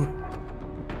Zero.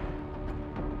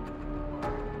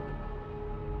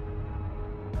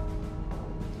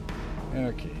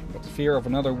 Okay, but the fear of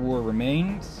another war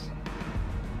remains.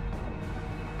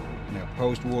 Now,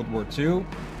 post-World War II,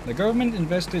 the government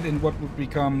invested in what would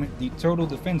become the Total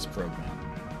Defense Program.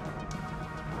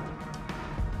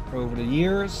 Over the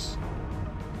years,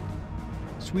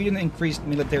 Sweden increased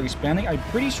military spending. I'm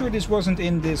pretty sure this wasn't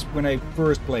in this when I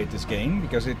first played this game,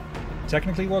 because it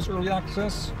technically was early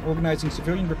access, organizing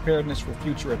civilian preparedness for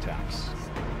future attacks.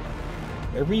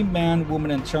 Every man,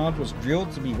 woman and child was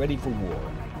drilled to be ready for war.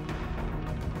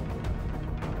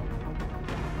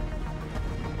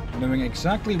 Knowing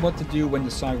exactly what to do when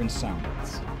the siren sounded.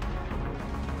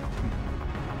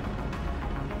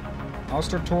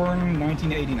 Ostertorn,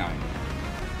 1989.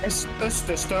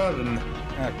 Österstören.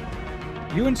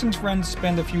 You and some friends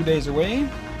spend a few days away,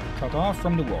 cut off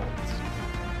from the world.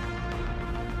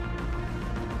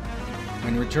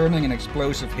 When returning, an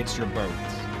explosive hits your boat.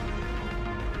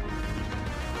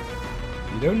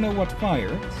 You don't know what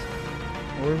fired,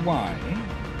 or why.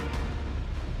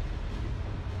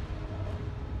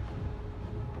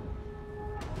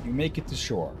 You make it to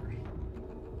shore.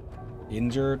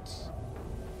 Injured,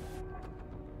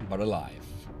 but alive.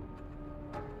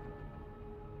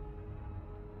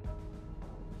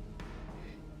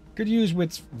 Could use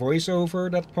with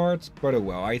voiceover that part, but oh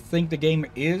well. I think the game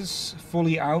is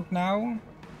fully out now.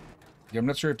 I'm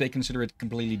not sure if they consider it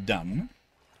completely done.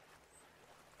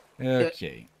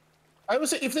 Okay. I would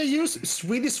say if they use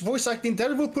Swedish voice acting,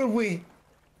 that would probably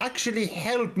actually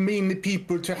help many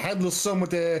people to handle some of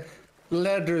the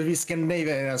leather we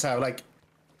Scandinavians have. Like,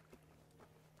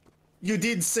 you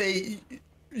did say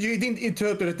you didn't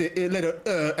interpret the letter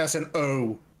as an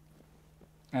O.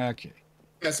 Okay.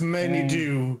 As many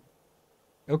do.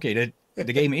 Okay,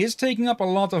 the game is taking up a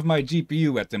lot of my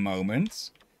GPU at the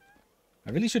moment. I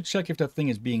really should check if that thing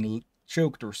is being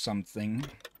choked or something.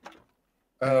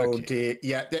 Oh dear,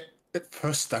 yeah, the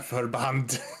första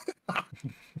förband.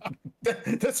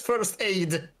 That's first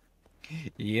aid.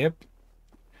 Yep.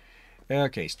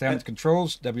 Okay, standard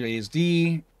controls,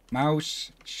 WASD,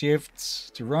 mouse,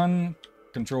 shift to run,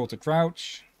 control to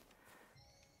crouch.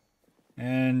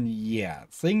 And yeah,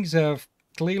 things have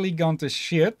clearly gone to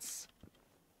shit.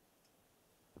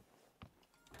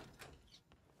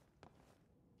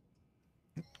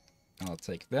 I'll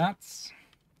take that.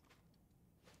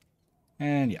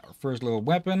 And yeah, our first little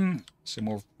weapon, some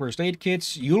more first aid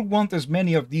kits. You'll want as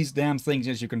many of these damn things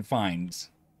as you can find.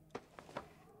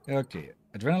 Okay,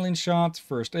 adrenaline shot,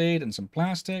 first aid, and some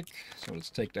plastic. So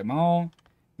let's take them all.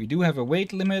 We do have a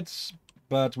weight limit,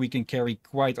 but we can carry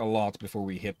quite a lot before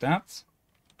we hit that.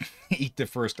 Eat the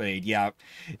first aid, yeah.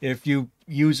 If you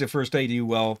use a first aid, you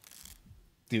will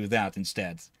do that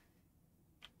instead.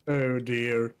 Oh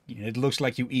dear. It looks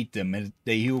like you eat them, and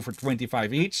they heal for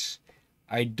 25 each.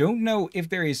 I don't know if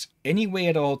there is any way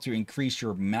at all to increase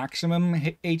your maximum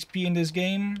HP in this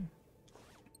game.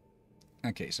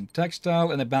 Okay, some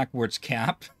textile and a backwards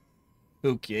cap.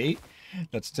 Okay,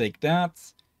 let's take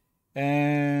that.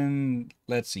 And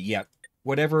let's see, yeah.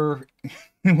 Whatever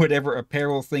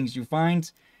apparel things you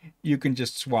find, you can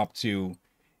just swap to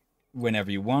whenever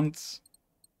you want.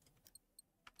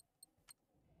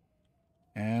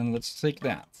 And let's take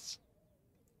that.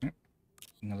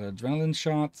 Another adrenaline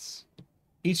shot.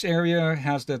 Each area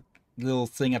has that little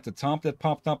thing at the top that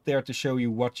popped up there to show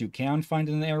you what you can find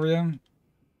in an area.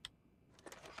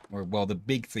 Or, well, the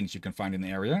big things you can find in the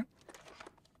area.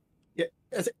 Yeah,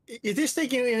 is this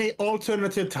taking any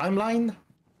alternative timeline?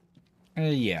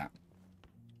 Yeah.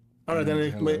 Alright,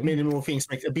 then many more things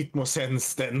make a bit more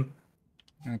sense then.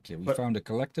 Okay, we found a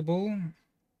collectible.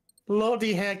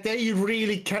 Bloody heck, they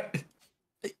really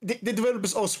the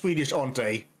developers are Swedish, aren't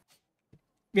they?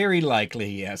 Very likely,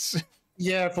 yes.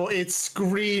 Yeah, for it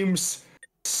screams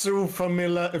so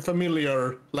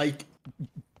familiar. Like,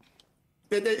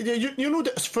 you know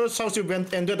the first house you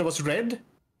went and that was red?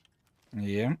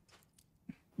 Yeah.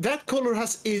 That color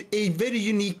has a very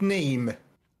unique name.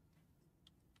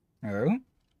 Oh?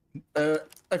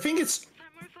 I think it's...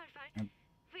 Farmor och farfar,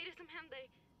 vad är det som händer?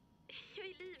 Jag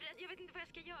är livrädd, jag vet inte vad jag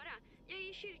ska göra. Jag är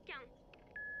i kyrkan.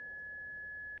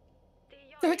 Det är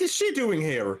jag. What the heck is she doing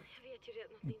here? Jag vet ju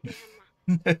redan att ni inte är hemma.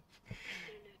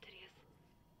 Nu, Therese.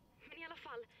 Men i alla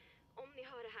fall, om ni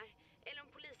hör det här, eller om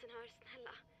polisen hör,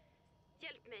 snälla.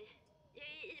 Hjälp mig. Jag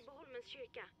är i Boholmens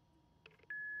kyrka.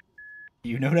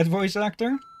 You know that voice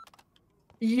actor?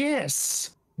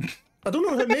 Yes. I don't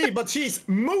know her name, but she's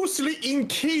mostly in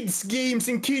kids' games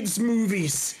and kids'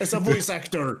 movies as a voice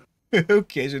actor.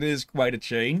 Okay, so it is quite a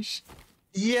change.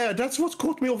 Yeah, that's what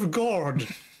caught me off guard.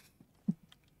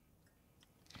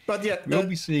 But yeah, We'll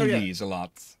be seeing these a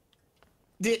lot.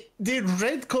 The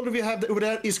red color we have over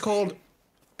there is called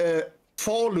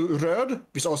Faluröd,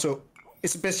 which also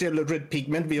is a special red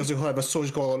pigment. We also have a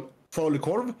source called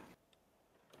Falukorv.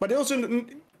 But they're also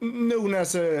known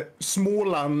as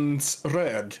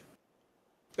Smålandsröd.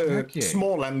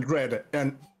 Småland red.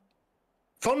 And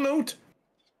fun note,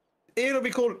 area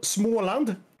we call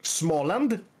Småland,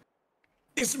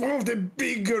 is one of the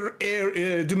bigger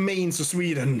domains of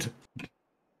Sweden.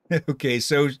 Okay,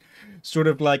 so sort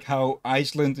of like how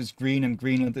Iceland is green and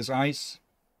Greenland is ice?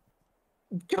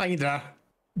 Kinda.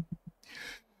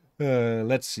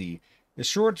 Let's see. A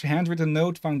short handwritten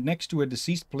note found next to a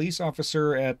deceased police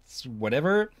officer at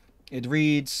whatever. It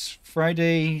reads,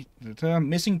 Friday,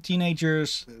 missing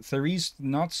teenagers, Therese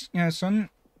Notson,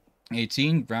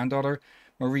 18, granddaughter,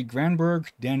 Marie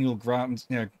Granberg, Daniel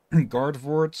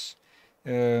Gardvorts,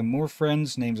 more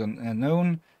friends, names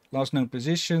unknown, last known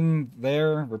position,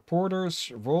 there,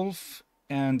 reporters, Rolf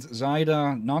and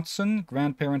Zaida Notson,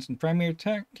 grandparents and primary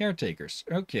caretakers.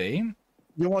 Okay.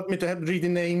 You want me to read the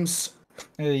names?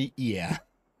 Yeah.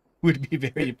 Would be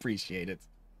very appreciated.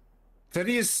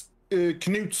 Therese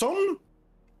Knutsson,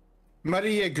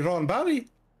 Maria Granberg,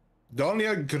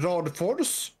 Daniel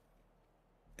Gradfors,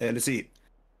 let's see,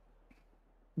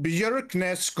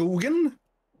 Björknässkogen,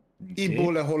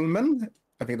 Iboleholmen,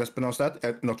 I think that's pronounced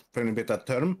that, not familiar with that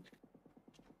term,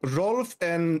 Rolf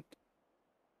and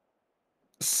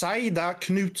Saida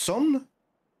Knutsson,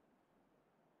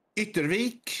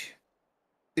 Yttervik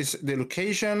is the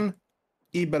location,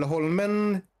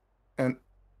 Ibelholmen and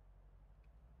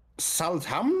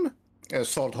Salthamn,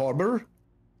 Salt Harbor.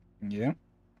 Yeah.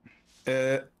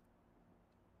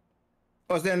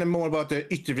 Och then more about the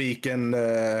Yttervik and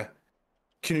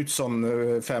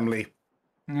Knutsson family.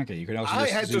 Okay, you can also I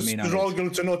just had to zoom in on struggle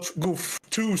to not go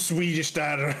too Swedish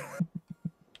there.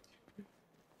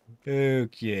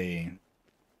 Okay.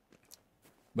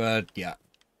 But yeah.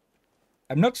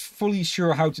 I'm not fully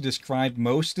sure how to describe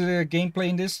most of the gameplay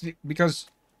in this, because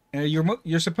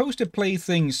you're supposed to play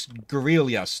things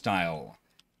guerrilla style.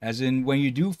 As in, when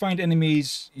you do find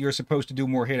enemies, you're supposed to do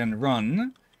more hit and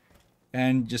run.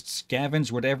 And just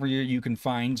scavenge whatever you can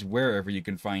find, wherever you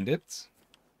can find it.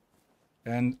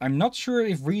 And I'm not sure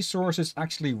if resources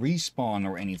actually respawn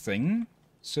or anything.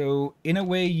 So, in a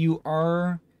way, you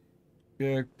are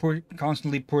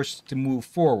constantly pushed to move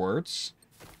forwards.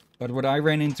 But what I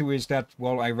ran into is that,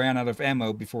 well, I ran out of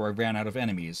ammo before I ran out of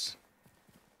enemies.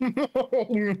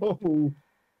 No.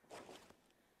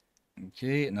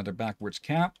 Okay, another backwards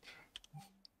cap.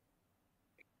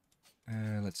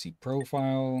 Let's see,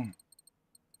 profile.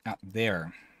 Ah,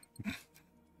 there.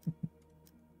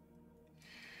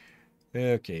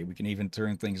 Okay, we can even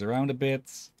turn things around a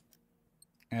bit.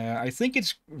 I think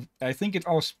it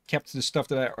also kept the stuff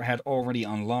that I had already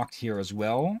unlocked here as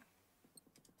well.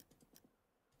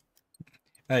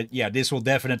 Yeah, this will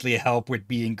definitely help with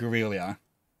being guerrilla.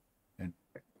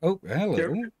 Oh,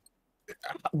 hello.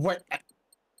 What?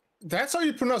 That's how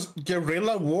you pronounce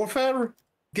guerrilla warfare?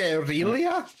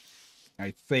 Guerrilla?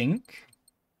 I think.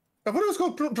 I thought it was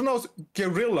called pronounced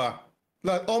guerrilla.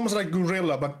 Like, almost like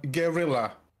gorilla, but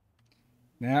guerrilla.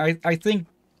 Yeah, I think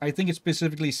it's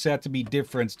specifically said to be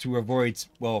different to avoid,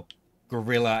 well,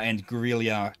 gorilla and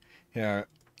guerrilla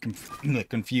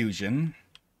confusion.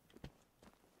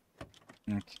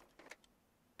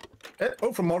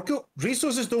 Oh, from Marco,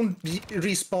 resources don't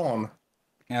respawn.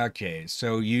 Okay,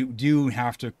 so you do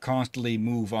have to constantly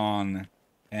move on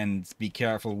and be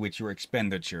careful with your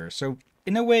expenditure. So,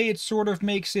 in a way, it sort of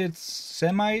makes it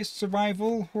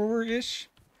semi-survival horror-ish.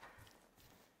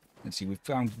 Let's see, we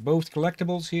found both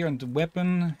collectibles here and the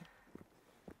weapon.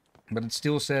 But it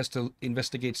still says to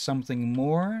investigate something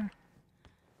more.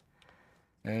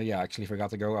 Yeah, I actually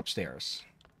forgot to go upstairs.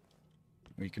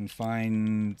 We can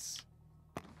find...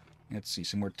 Let's see,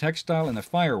 some more textile and a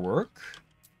firework.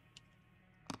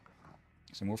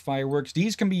 Some more fireworks.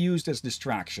 These can be used as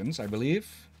distractions, I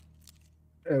believe.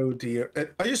 Oh dear.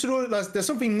 I just realized there's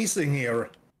something missing here.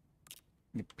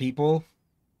 People?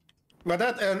 But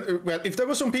that, well, if there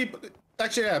were some people...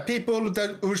 Actually, yeah, people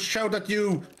that who shout at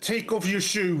you, take off your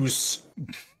shoes.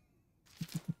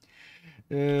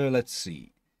 Let's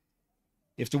see.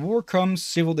 If the War Comes,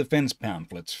 Civil Defense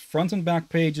Pamphlet. Front and back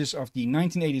pages of the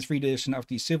 1983 edition of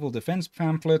the Civil Defense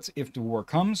Pamphlet, If the War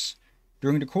Comes.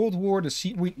 During the Cold War, the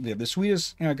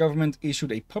Swedish government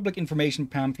issued a public information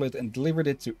pamphlet and delivered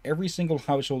it to every single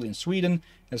household in Sweden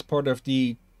as part of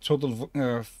the Total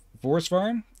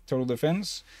Försvar, Total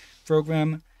Defense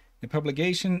program. The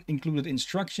publication included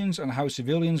instructions on how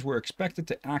civilians were expected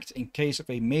to act in case of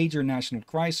a major national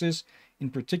crisis, in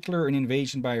particular an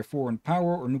invasion by a foreign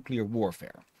power or nuclear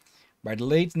warfare. By the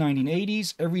late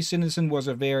 1980s, every citizen was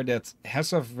aware that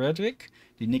Hessa Frederick,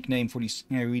 the nickname for the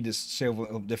Swedish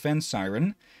civil defense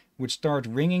siren, would start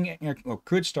ringing, or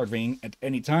could start ringing at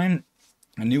any time,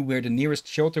 and knew where the nearest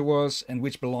shelter was and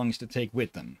which belongings to take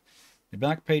with them. The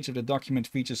back page of the document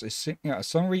features a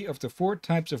summary of the 4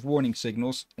 types of warning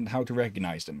signals and how to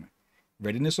recognize them.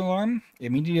 Readiness alarm,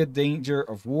 immediate danger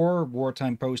of war,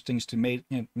 wartime postings to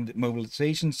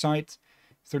mobilization site,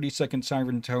 30-second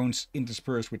siren tones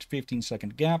interspersed with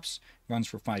 15-second gaps, runs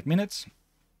for 5 minutes.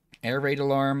 Air raid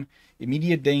alarm,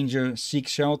 immediate danger, seek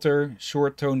shelter,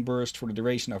 short tone burst for the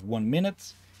duration of 1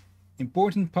 minute.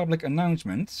 Important public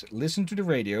announcement, listen to the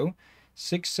radio,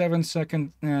 6-7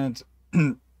 second and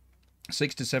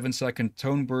 6 to 7 second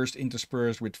tone burst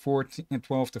interspersed with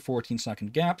 12 to 14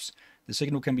 second gaps. The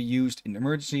signal can be used in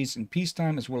emergencies in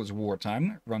peacetime as well as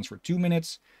wartime. Runs for 2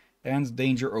 minutes. And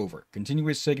danger over.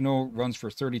 Continuous signal runs for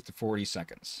 30 to 40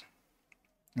 seconds.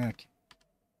 Okay.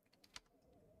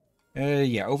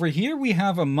 Yeah, over here we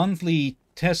have a monthly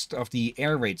test of the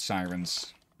air raid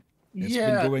sirens. It's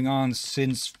been going on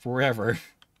since forever.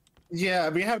 Yeah,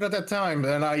 we have that at time,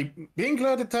 and I'm being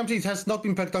glad at times it has not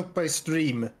been picked up by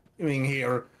stream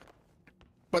here.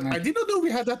 But I did not know we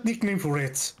had that nickname for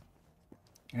it.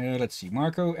 Let's see,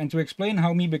 Marco. And to explain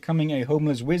how me becoming a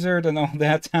homeless wizard and all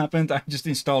that happened, I just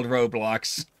installed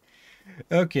Roblox.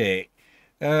 Okay.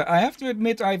 I have to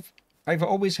admit I've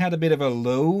always had a bit of a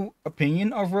low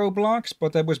opinion of Roblox,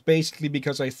 but that was basically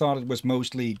because I thought it was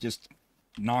mostly just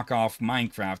knockoff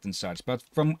Minecraft and such. But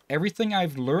from everything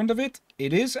I've learned of it,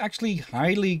 it is actually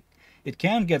highly... It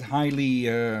can get highly...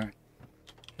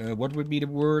 what would be the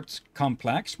word?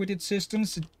 Complex with its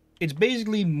systems. It's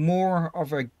basically more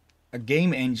of a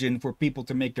game engine for people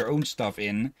to make their own stuff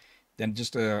in than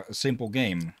just a simple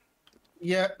game.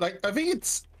 Yeah, like, I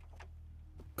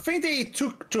think they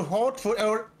took to heart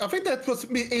I think that was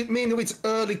mainly its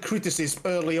early criticism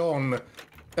early on.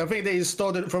 I think they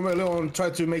started from early on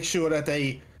trying to make sure that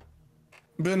they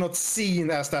were not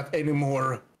seen as that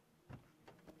anymore.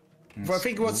 But I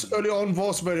think what's early on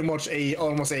was very much had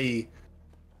a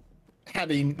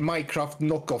Minecraft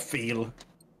knockoff feel.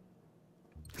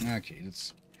 Okay,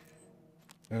 let's...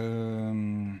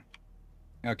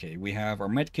 okay, we have our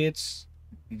medkits.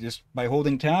 Just by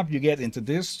holding tab, you get into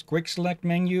this quick select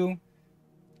menu.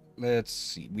 Let's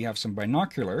see, we have some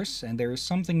binoculars, and there is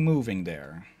something moving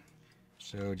there.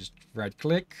 So just right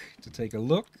click to take a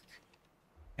look.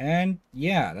 And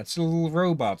yeah, that's a little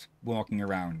robot walking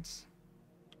around.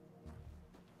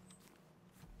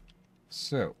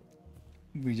 So,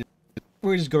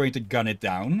 we're just going to gun it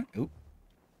down. Oop.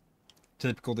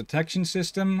 Typical detection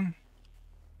system.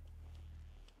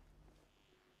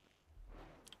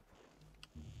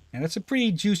 And that's a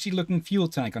pretty juicy looking fuel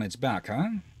tank on its back, huh?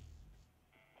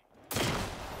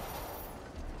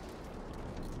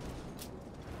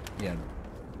 Yeah.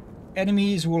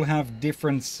 Enemies will have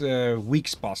different weak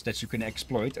spots that you can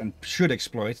exploit and should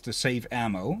exploit to save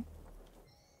ammo.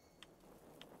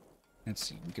 Let's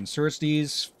see, we can search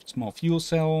these. Small fuel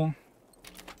cell.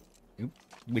 Oop,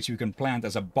 which you can plant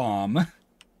as a bomb.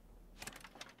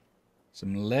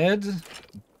 Some lead.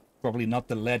 Probably not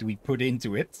the lead we put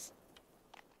into it.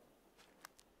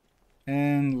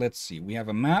 And let's see, we have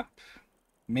a map.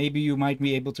 Maybe you might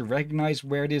be able to recognize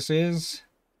where this is.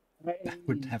 That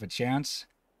would have a chance.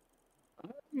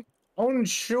 I'm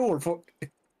unsure.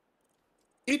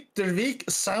 Yttervik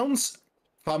sounds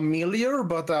familiar,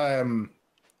 but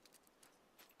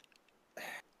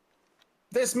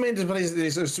there's many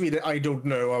places in Sweden I don't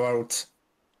know about.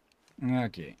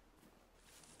 Okay.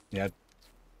 Yeah.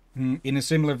 In a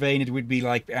similar vein, it would be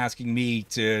like asking me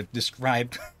to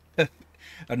describe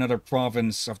another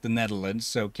province of the Netherlands,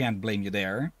 so can't blame you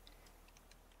there.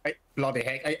 Bloody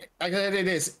heck. I said it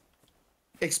is.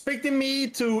 Expecting me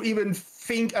to even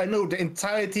think I know the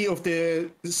entirety of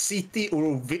the city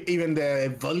or even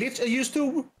the village I used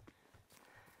to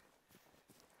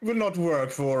will not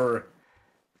work for...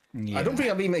 Yeah. I don't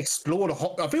think I've even explored...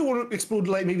 I think I will explore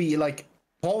like maybe like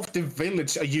half the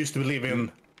village I used to live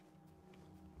in.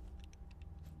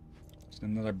 There's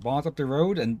another bot up the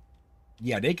road, and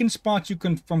yeah, they can spot you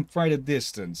from quite a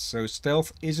distance, so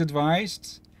stealth is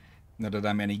advised. Not that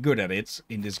I'm any good at it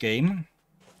in this game.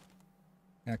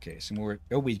 Okay, some more...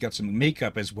 Oh, we got some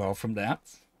makeup as well from that.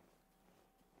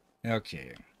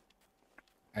 Okay.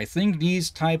 I think these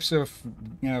types of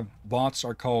bots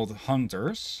are called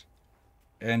hunters.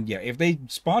 And yeah, if they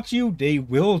spot you, they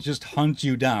will just hunt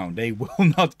you down. They will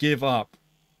not give up.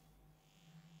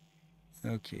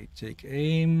 Okay, take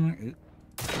aim.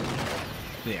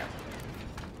 There.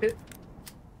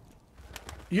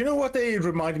 You know what they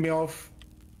remind me of?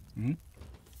 Hmm?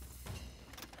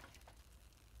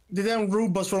 The damn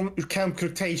robots from Camp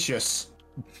Cretaceous.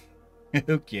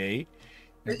 Okay.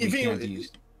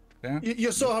 If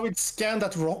you saw how it scanned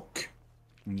that rock?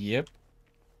 Yep.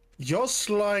 Just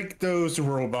like those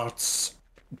robots.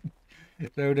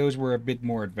 So those were a bit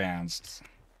more advanced.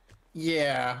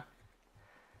 Yeah.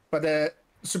 But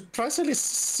surprisingly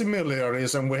similar in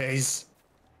some ways.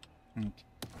 Okay.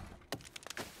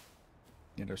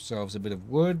 Get ourselves a bit of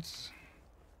wood.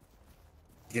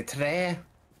 The tree.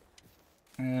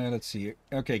 Let's see.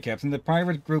 Okay, Captain. The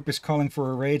pirate group is calling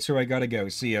for a raid, so I gotta go.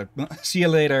 See ya. See you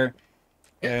later.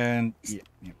 And yeah.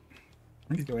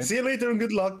 Go ahead. See you later and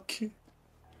good luck.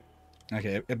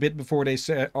 Okay, a bit before they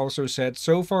also said,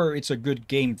 so far it's a good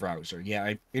game browser.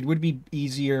 Yeah, it would be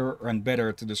easier and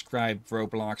better to describe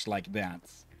Roblox like that.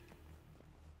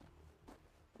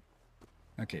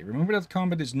 Okay, remember that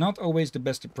combat is not always the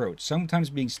best approach. Sometimes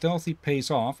being stealthy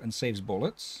pays off and saves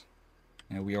bullets.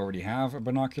 And we already have a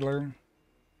binocular.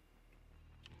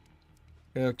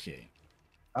 Okay.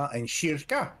 En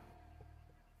kyrka.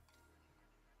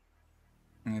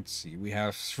 Let's see, we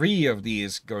have 3 of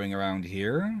these going around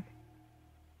here.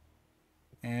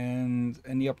 And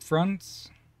any up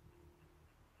front?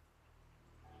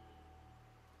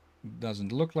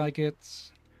 Doesn't look like it.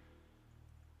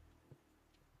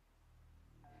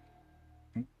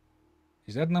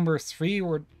 Is that number 3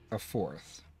 or a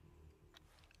 4th?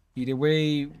 Either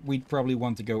way, we'd probably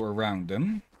want to go around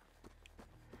them.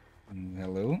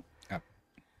 Hello. Up.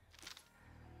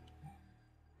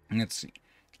 Let's see.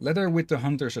 Letter with the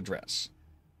hunter's address.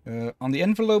 On the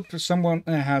envelope, someone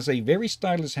has a very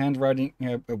stylish handwriting,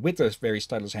 with a very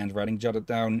stylish handwriting, jotted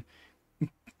down.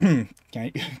 Can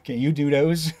you do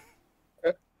those?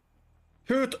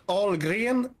 Kurt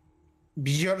Ahlgren,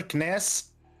 Björknäs.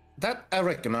 That I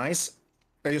recognize.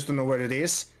 I used to know where it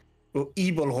is.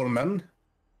 Ibelholmen.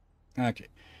 Okay.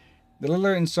 The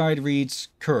letter inside reads,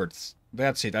 Kurt.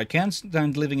 That's it. I can't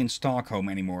stand living in Stockholm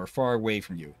anymore, far away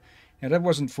from you. Now, that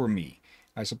wasn't for me,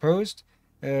 I supposed.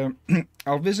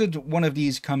 I'll visit one of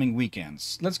these coming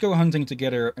weekends. Let's go hunting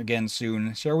together again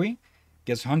soon, shall we?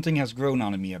 Guess hunting has grown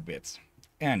on me a bit.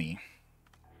 Annie.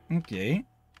 Okay.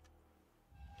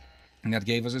 And that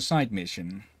gave us a side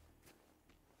mission.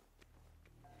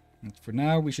 And for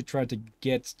now, we should try to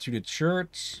get to the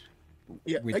church.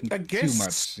 Yeah, with I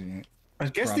guess. Too much. I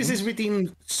guess this is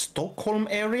within Stockholm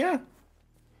area.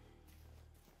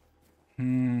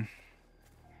 Could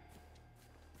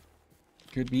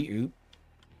be. Oop.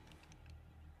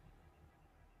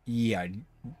 Yeah.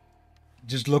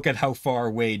 Just look at how far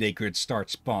away they could start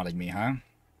spotting me, huh?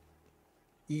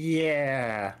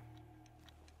 Yeah.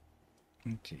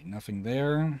 Okay, nothing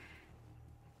there.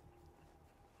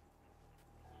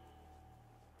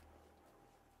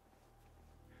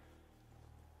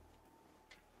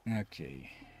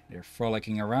 Okay, they're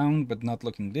frolicking around, but not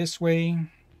looking this way.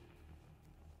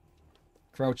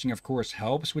 Crouching, of course,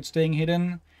 helps with staying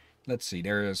hidden. Let's see,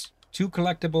 there's 2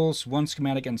 collectibles, 1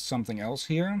 schematic, and something else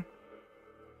here.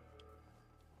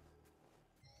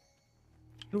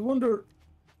 I wonder,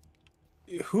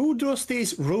 who does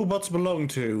these robots belong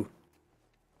to?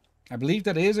 I believe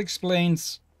that is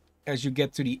explained as you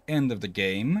get to the end of the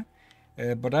game,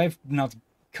 but I've not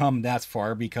come that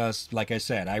far because, like I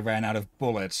said, I ran out of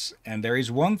bullets, and there is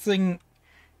one thing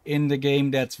in the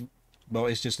game that's, well,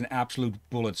 it's just an absolute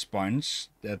bullet sponge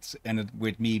that ended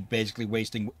with me basically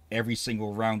wasting every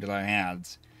single round that I had,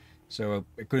 so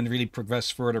I couldn't really progress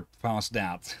further past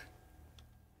that.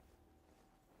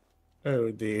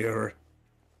 Oh dear.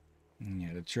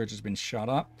 Yeah, the church has been shot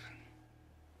up.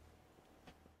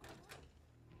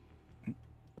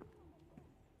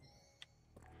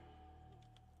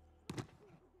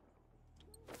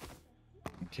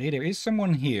 Okay, there is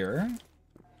someone here.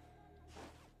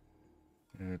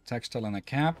 A textile and a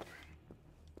cap.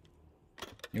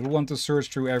 You'll want to search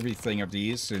through everything of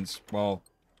these, since, well,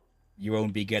 you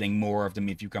won't be getting more of them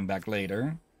if you come back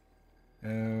later.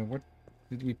 What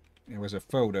did we... There was a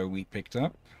photo we picked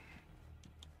up.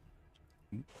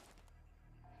 Some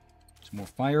more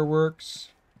fireworks.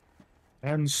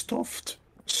 And stuffed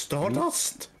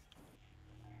stardust.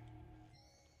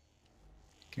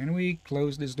 Can we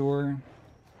close this door?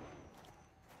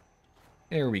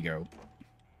 There we go.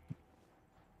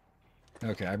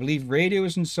 Okay, I believe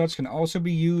radios and such can also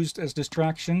be used as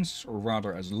distractions, or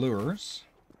rather as lures.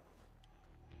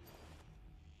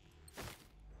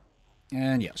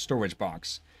 And yeah, storage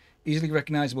box. Easily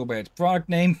recognizable by its product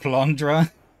name,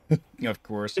 Plundra. Of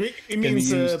course. It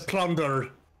means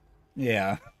plunder.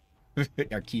 Yeah.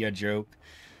 IKEA joke.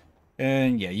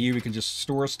 And yeah, here we can just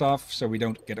store stuff so we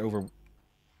don't get over...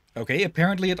 Okay,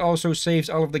 apparently it also saves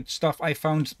all of the stuff I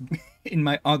found in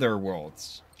my other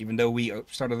worlds. Even though we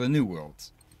started a new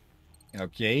world.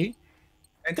 Okay.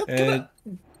 And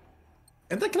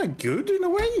that kind of good in a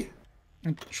way?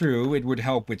 True, it would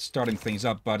help with starting things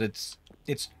up, but it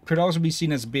could also be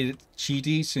seen as a bit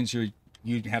cheaty since you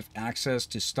have access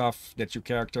to stuff that your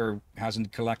character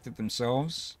hasn't collected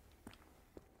themselves.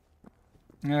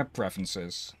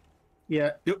 Preferences.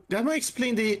 Yeah, that might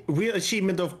explain the real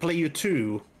achievement of Player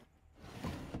 2.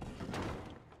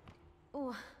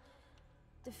 Åh,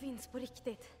 det finns på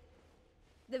riktigt.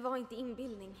 Det var inte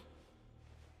inbildning.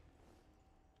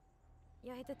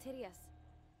 Jag heter Therese.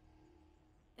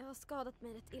 Jag har skadat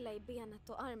mig rätt illa i benet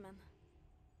och armen.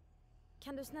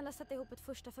 Kan du snälla sätta ihop ett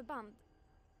första förband?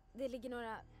 Det ligger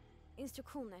några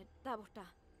instruktioner där borta.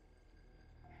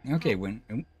 Okej,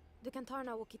 when... Du kan ta den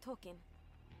här walkie-talkien.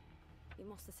 Vi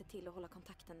måste se till att hålla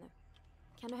kontakten nu.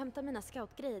 Kan du hämta mina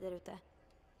scoutgrejer där ute?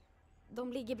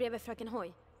 De ligger bredvid fröken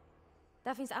Hoy.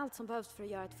 Där finns allt som behövs för att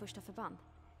göra ett första förband.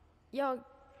 Jag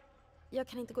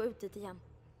kan inte gå ut dit igen.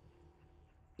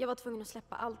 Jag var tvungen att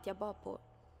släppa allt jag bar på.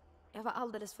 Jag var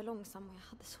alldeles för långsam och jag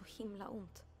hade så himla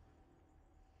ont.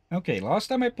 Okay, last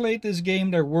time I played this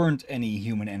game there weren't any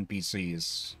human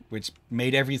NPCs, which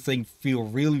made everything feel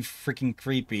really freaking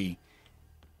creepy.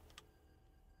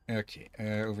 Okay,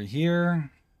 over here,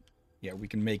 yeah, we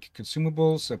can make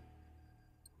consumables.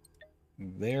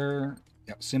 There,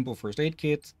 yeah, simple first aid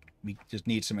kit. We just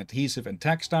need some adhesive and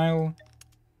textile.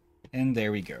 And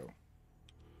there we go.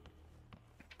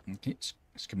 Okay,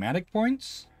 schematic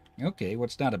points. Okay,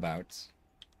 what's that about?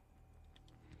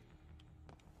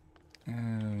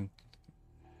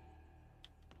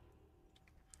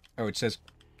 Oh, it says,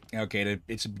 okay, that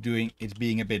it's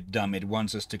being a bit dumb. It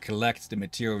wants us to collect the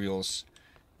materials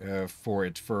for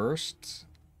it first.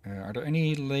 Are there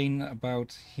any lane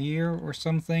about here or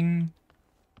something?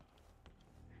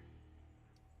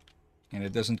 And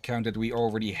it doesn't count that we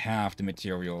already have the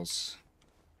materials.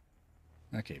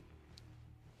 Okay.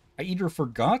 I either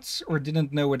forgot or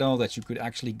didn't know at all that you could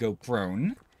actually go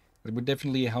prone. That would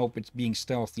definitely help with being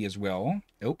stealthy as well.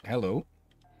 Oh, hello.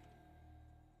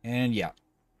 And yeah,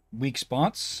 weak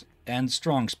spots and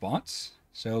strong spots.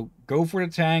 So go for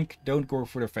the tank, don't go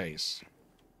for the face.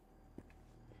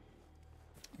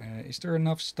 Is there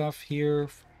enough stuff here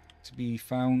to be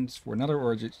found for another,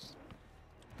 or just...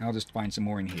 I'll just find some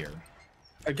more in here.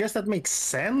 I guess that makes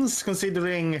sense,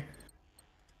 considering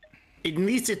it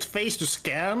needs its face to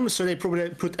scan, so they probably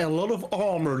put a lot of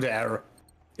armor there.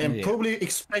 And probably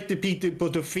expect the people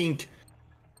to think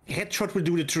headshot will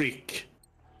do the trick.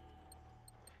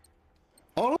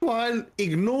 All while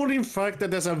ignoring the fact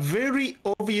that there's a very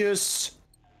obvious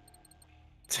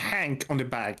tank on the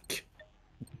back.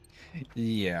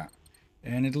 Yeah.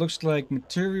 And it looks like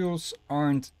materials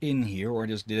aren't in here, or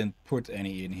just didn't put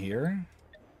any in here.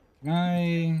 Can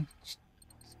I...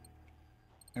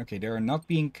 Okay, they are not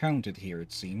being counted here,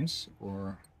 it seems.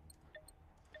 Or...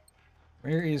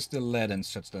 Where is the lead and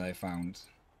such that I found?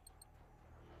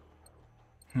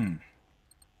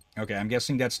 Okay, I'm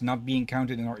guessing that's not being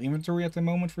counted in our inventory at the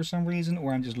moment for some reason,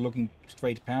 or I'm just looking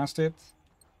straight past it.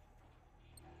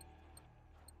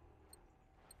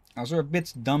 Also a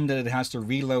bit dumb that it has to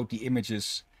reload the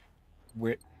images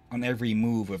on every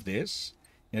move of this.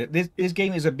 This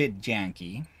game is a bit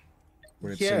janky.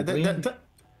 Yeah,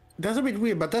 that's a bit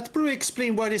weird, but that probably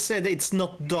explains why they said it's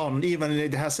not done, even if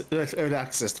it has early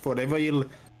access for it.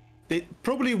 They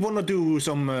probably want to do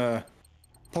some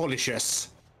polishes.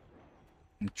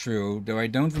 True, though I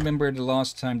don't remember the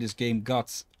last time this game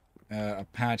got a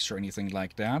patch or anything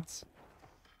like that.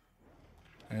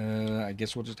 I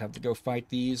guess we'll just have to go fight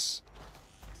these.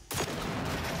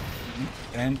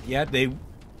 And yeah,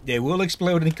 they will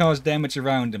explode and cause damage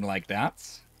around them like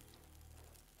that.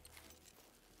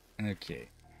 Okay.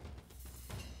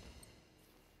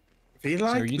 I feel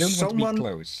like so you don't want to be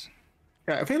close.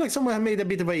 Yeah, I feel like someone made a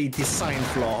bit of a design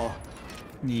flaw.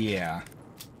 Yeah.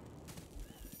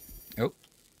 Oh,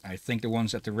 I think the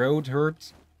ones at the road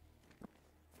hurt.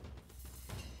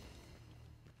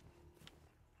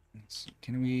 Let's see,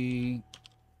 can we...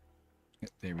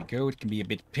 There we go, it can be a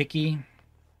bit picky.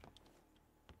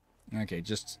 Okay,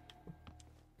 just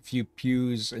a few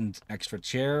pews and extra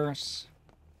chairs.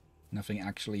 Nothing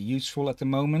actually useful at the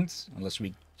moment, unless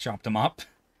we chop them up.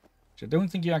 Which I don't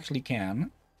think you actually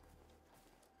can.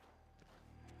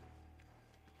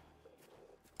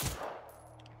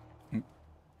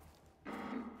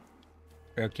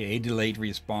 Okay, delayed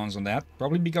respawns on that.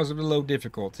 Probably because of the low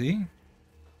difficulty.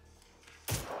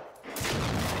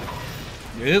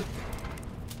 Yep.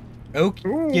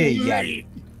 Okay, yeah.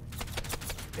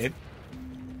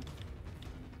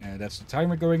 That's the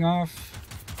timer going off.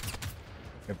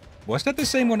 Was that the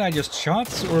same one I just shot,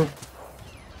 or?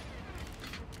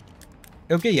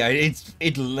 Okay, yeah,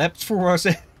 it leapt for us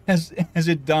as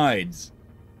it died.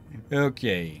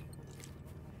 Okay.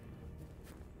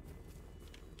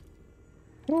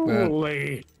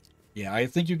 Holy. Yeah, I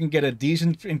think you can get a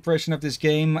decent impression of this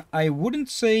game. I wouldn't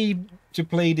say to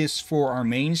play this for our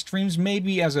main streams,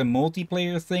 maybe as a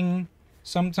multiplayer thing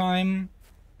sometime.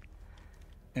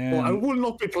 Well, I will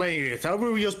not be playing it. I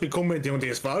will just be commenting on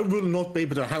this, but I will not be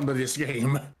able to handle this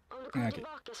game. Okay.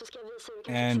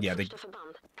 And yeah,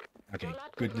 okay,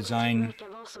 good design.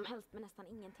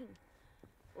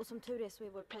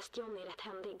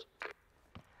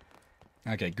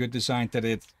 Okay, good design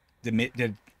that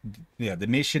the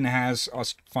mission has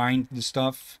us find the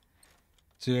stuff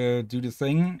to do the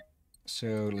thing.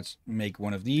 So let's make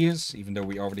one of these, even though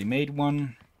we already made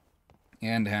one,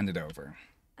 and hand it over.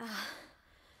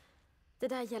 Det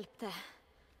där hjälpte.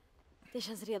 Det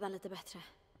känns redan lite bättre.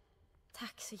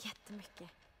 Tack så jättemycket.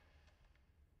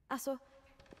 Alltså,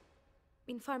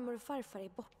 min farmor och farfar är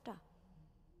borta.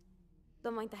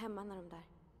 De var inte hemma när de där.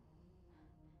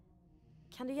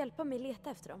 Kan du hjälpa mig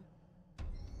leta efter dem?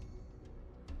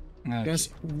 Okay.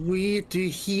 It's weird to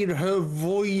hear her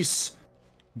voice.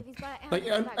 Det finns bara en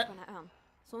väg på den här ön.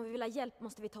 Så om vi vill ha hjälp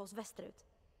måste vi ta oss västerut.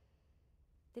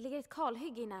 Det ligger ett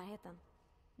kalhygge i närheten.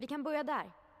 Vi kan börja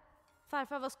där.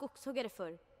 Farfar var skogshuggare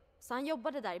förr, så han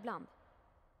jobbade där ibland.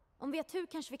 Om vi har tur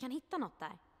kanske vi kan hitta något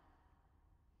där.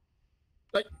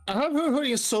 Like, I have heard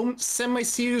in some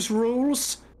semi-serious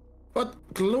roles, but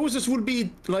closest would be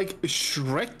like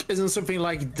Shrek, isn't something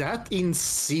like that in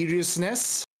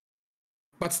seriousness,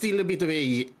 but still a bit of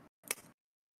a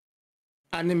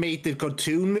animated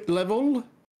cartoon level.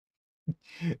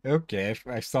 Okay,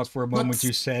 I thought for a moment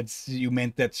you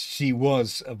meant that she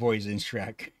was a voice in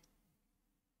Shrek.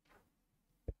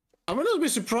 I would not be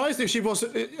surprised if she was.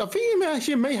 I think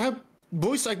she may have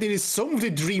voice acted in some of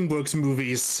the DreamWorks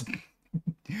movies.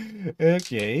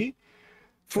 Okay.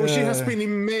 For she has been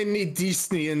in many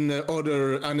Disney and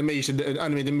other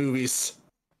animated movies.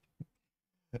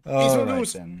 It's one of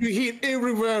those you hear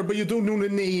everywhere, but you don't know the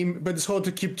name, but it's hard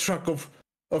to keep track of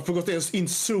because there's in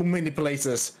so many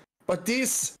places. But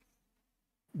this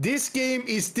game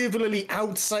is definitely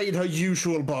outside her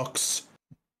usual box.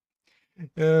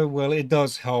 Well, it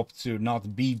does help to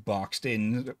not be boxed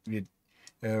in,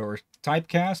 or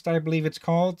typecast, I believe it's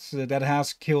called. That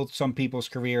has killed some people's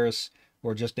careers,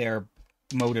 or just their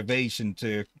motivation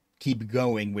to keep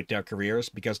going with their careers,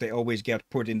 because they always get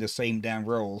put in the same damn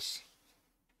roles.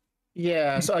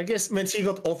 Yeah, so I guess when she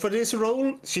got offered this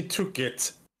role, she took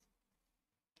it.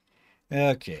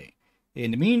 Okay.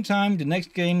 In the meantime, the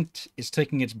next game is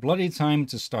taking its bloody time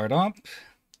to start up.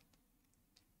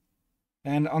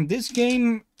 And on this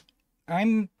game,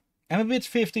 I'm a bit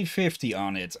 50-50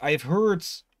 on it. I've heard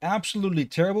absolutely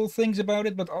terrible things about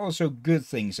it, but also good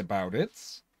things about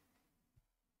it.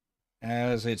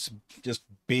 As it's just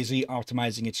busy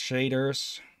optimizing its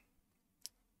shaders.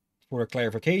 For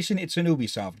clarification, it's an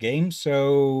Ubisoft game,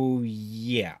 so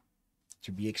yeah,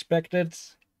 to be expected.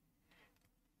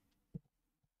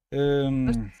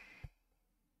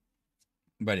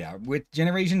 But yeah, with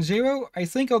Generation Zero, I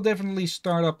think I'll definitely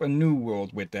start up a new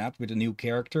world with that, with a new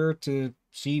character, to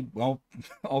see, well,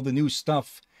 all the new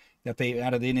stuff that they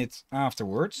added in it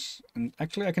afterwards. And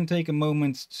actually, I can take a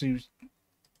moment to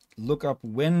look up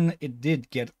when it did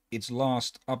get its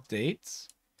last update.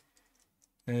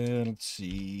 Let's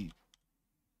see.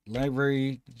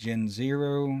 Library, Gen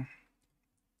Zero.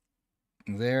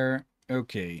 There.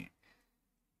 Okay.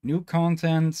 New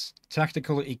content,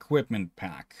 tactical equipment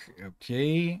pack.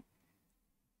 Okay.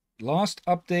 Last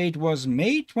update was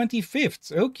May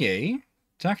 25th. Okay.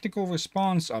 Tactical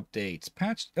response update.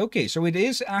 Patch. Okay, so it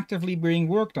is actively being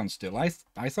worked on still. I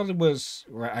thought it was,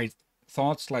 or I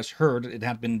thought / heard it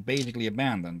had been basically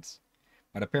abandoned.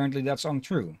 But apparently that's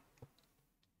untrue.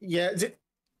 Yeah,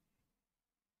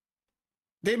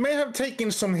 they may have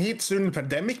taken some hits during the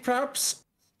pandemic, perhaps.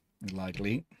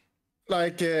 Likely.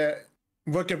 Like,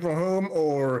 working from home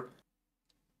or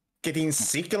getting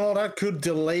sick and all that could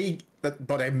delay that,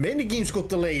 but many games got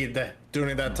delayed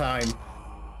during that time.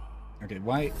 Okay,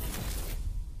 why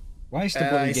is the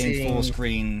bloody game full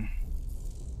screen?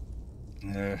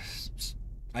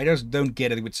 I just don't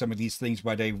get it with some of these things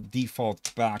why they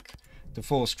default back to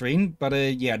full screen. But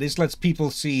yeah, this lets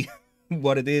people see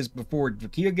what it is before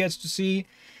Vakir gets to see.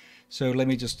 So let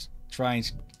me just try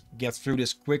and get through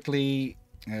this quickly.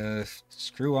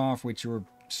 Screw off with your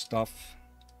stuff.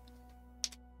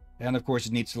 And of course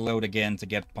it needs to load again to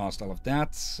get past all of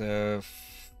that.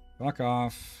 Fuck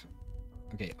off.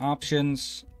 Okay,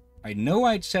 options. I know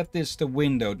I'd set this to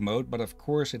windowed mode, but of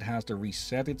course it has to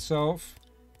reset itself.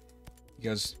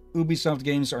 Because Ubisoft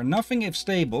games are nothing if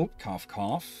stable. Cough,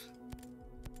 cough.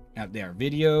 Add there,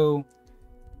 video.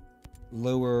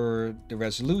 Lower the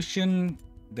resolution.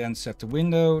 Then set to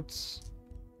windowed.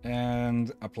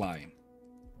 And apply.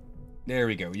 There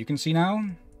we go. You can see now?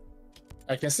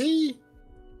 I can see.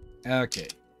 Okay.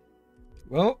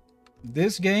 Well,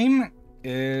 this game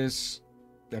is...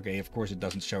 Okay, of course it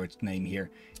doesn't show its name here.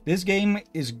 This game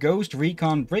is Ghost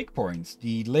Recon Breakpoint,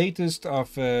 the latest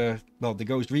of, well, the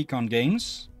Ghost Recon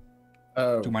games.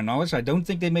 Oh. To my knowledge, I don't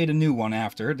think they made a new one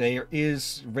after. There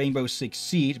is Rainbow Six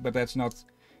Siege, but that's not...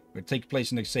 It takes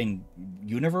place in the same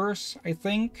universe, I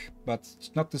think. But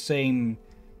it's not the same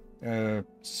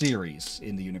series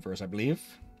in the universe, I believe.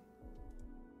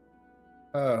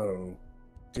 Oh.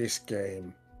 This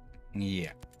game.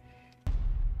 Yeah.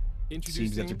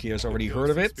 Introducing Seems that Takia's already the heard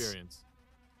of Ghost it. Experience.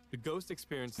 The Ghost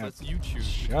Experience lets you choose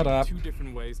Shut up. 2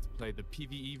 different ways to play the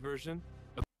PvE version.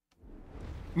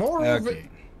 More of it. Okay.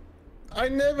 I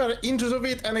never into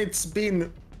it, and it's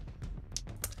been...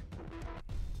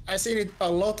 I seen it a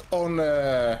lot on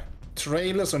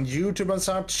trailers on YouTube and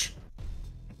such.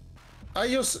 I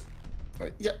just...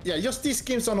 Yeah, just these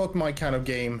games are not my kind of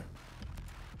game.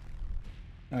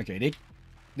 Okay,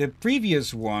 the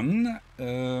previous one,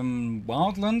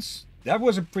 Wildlands, that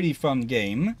was a pretty fun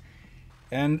game.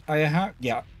 And I have,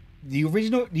 yeah, the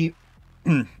original,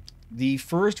 the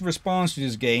first response to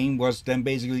this game was then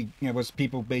basically, was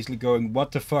people basically going,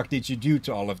 what the fuck did you do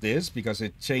to all of this? Because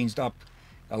it changed up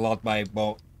a lot by,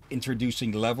 well,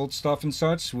 introducing leveled stuff and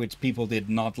such, which people did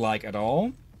not like at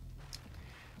all.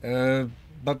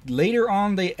 But later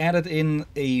on they added in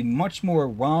a much more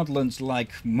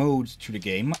Wildlands-like mode to the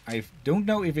game. I don't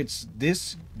know if it's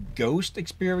this Ghost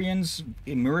experience,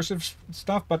 immersive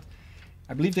stuff, but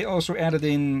I believe they also added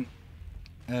in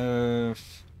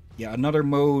another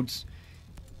mode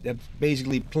that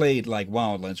basically played like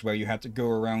Wildlands, where you had to go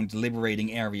around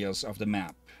liberating areas of the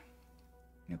map.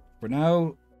 Yeah, for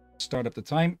now, start up the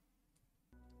time.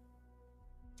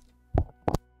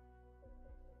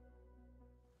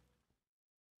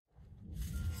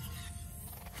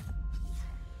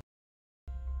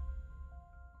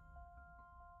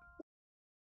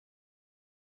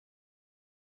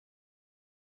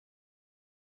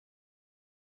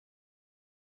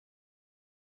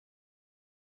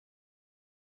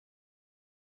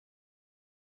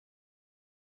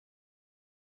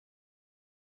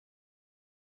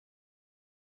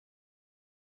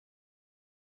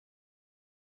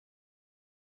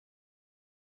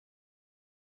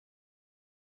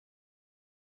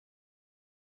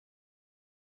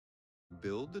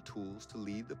 Build the tools to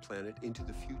lead the planet into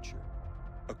the future.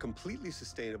 A completely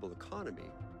sustainable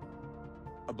economy,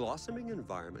 a blossoming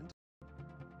environment,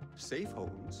 safe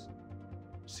homes,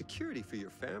 security for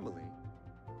your family,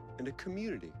 and a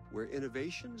community where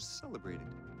innovation is celebrated.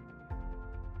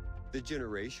 The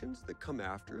generations that come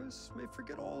after us may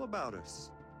forget all about us,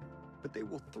 but they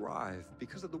will thrive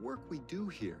because of the work we do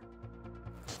here.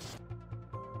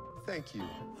 Thank you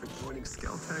for joining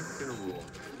Skeltag in a rule.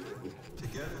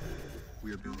 Together,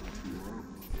 we are building tomorrow.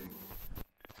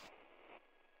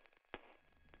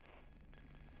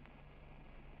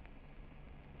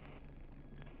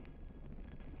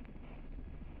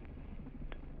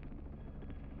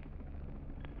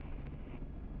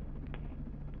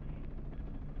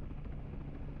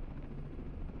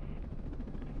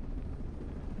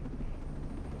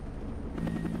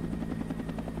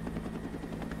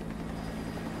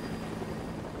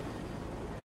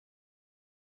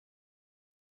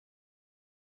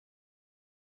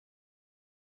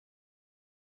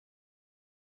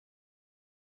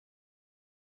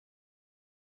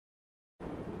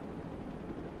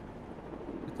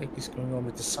 What the heck is going on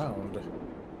with the sound?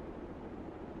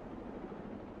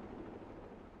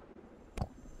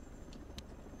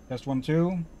 Test 1,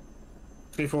 2.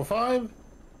 3, 4, 5.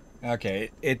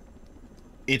 Okay,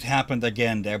 it happened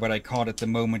again there, but I caught it the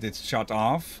moment it shut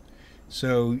off.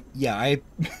 So yeah, I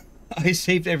I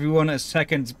saved everyone a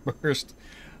second burst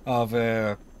of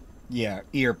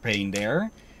ear pain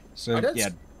there. So yeah.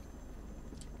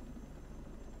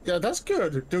 Yeah, that's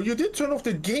good. Though you did turn off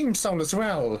the game sound as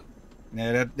well.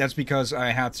 Yeah, that's because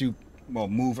I had to, well,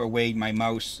 move away my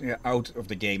mouse out of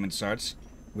the game and such,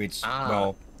 which,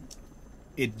 well,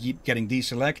 it keep getting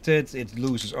deselected, it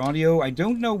loses audio. I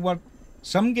don't know what...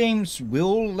 Some games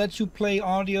will let you play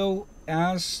audio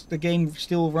as the game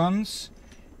still runs,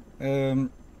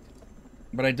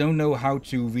 but I don't know how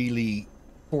to really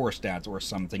force that or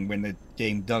something when the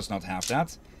game does not have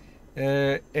that.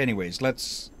 Anyways,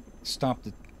 let's stop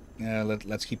the...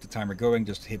 let's keep the timer going.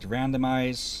 Just hit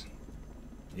randomize.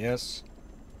 Yes.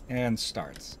 And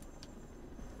start.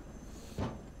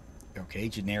 Okay,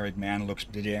 generic man looks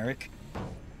generic.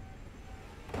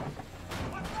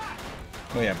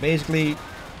 Oh yeah, basically,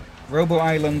 Robo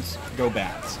Island, go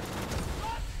bad.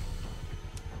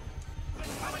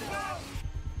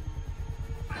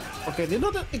 Okay, they're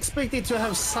not expected to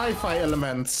have sci-fi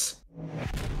elements.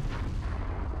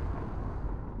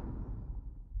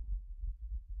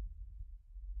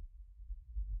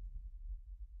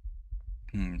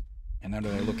 And now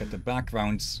that I look at the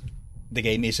backgrounds, the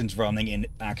game isn't running in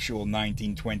actual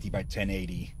 1920 by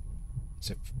 1080.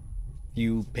 It's a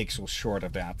few pixels short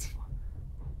of that.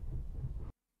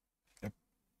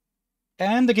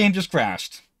 And the game just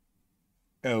crashed.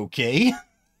 Okay.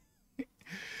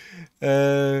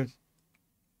 Well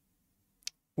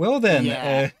then,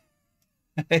 yeah.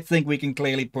 I think we can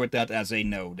clearly put that as a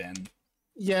no then.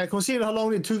 Yeah, consider how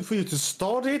long it took for you to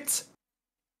start it.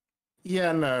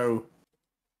 Yeah, no.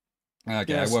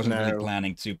 Okay, yes, I wasn't no. really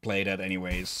planning to play that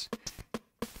anyways.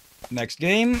 Next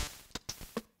game.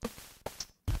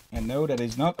 And no, that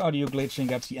is not audio glitching,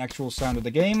 that's the actual sound of the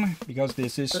game, because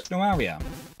this is Gnomoria.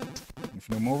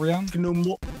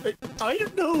 Gnomoria? I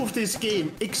don't know of this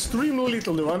game. Extremely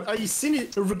little though. I seen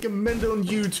it recommended on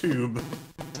YouTube.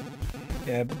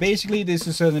 Yeah, basically this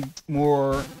is a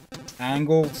more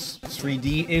angled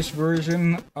 3D-ish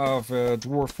version of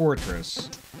Dwarf Fortress.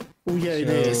 Oh yeah, it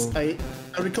is. I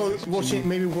recall watching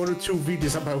maybe 1 or 2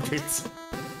 videos about it.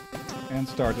 And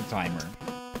start the timer.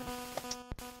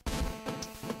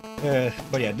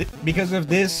 But yeah, because of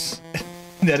this,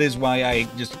 that is why I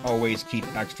just always keep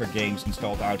extra games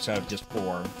installed outside of just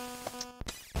 4.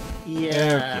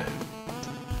 Yeah. Okay.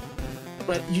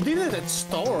 But you did it at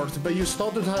start, but you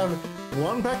started to have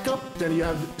 1 backup, then you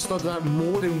started to have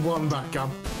more than 1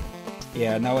 backup.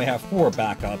 Yeah, now I have 4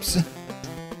 backups.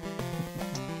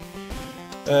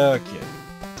 Okay.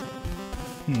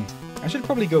 I should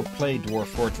probably go play Dwarf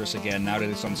Fortress again now that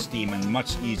it's on Steam and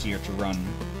much easier to run.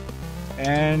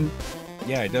 And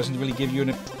yeah, it doesn't really give you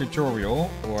a tutorial,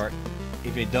 or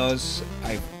if it does,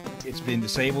 it's been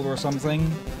disabled or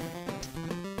something.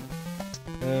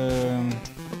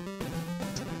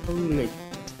 Holy...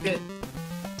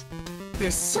 The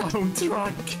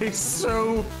soundtrack is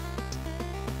so...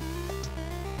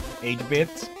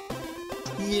 8-bit?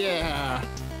 Yeah.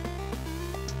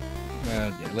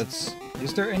 Yeah, let's...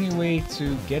 Is there any way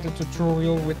to get a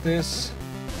tutorial with this?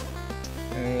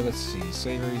 Let's see.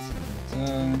 Save everything.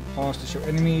 Pause to show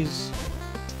enemies.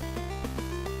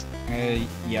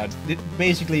 Yeah,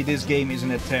 basically this game is an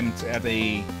attempt at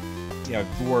a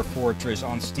Dwarf Fortress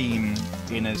on Steam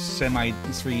in a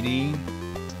semi-3D.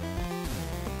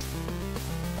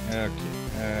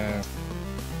 Okay.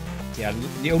 Yeah,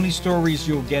 the only stories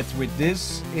you'll get with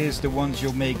this is the ones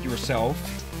you'll make yourself.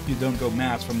 You don't go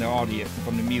mad from the audio,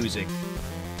 from the music.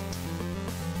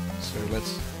 So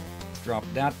let's drop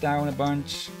that down a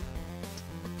bunch.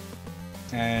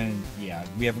 And yeah,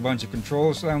 we have a bunch of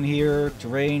controls down here.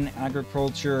 Terrain,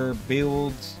 agriculture,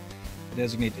 build,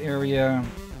 designate area.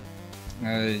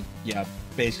 Yeah,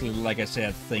 basically, like I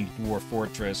said, think Dwarf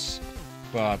Fortress,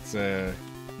 but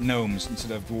gnomes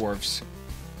instead of dwarves.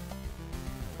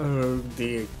 Oh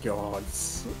dear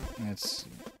gods. Let's see.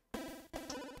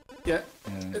 Yeah.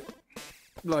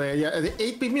 Yeah, the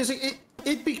 8-bit music.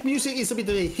 8-bit music is a bit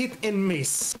of a hit and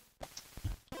miss.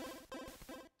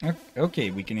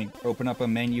 Okay, we can open up a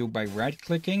menu by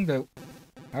right-clicking. Though,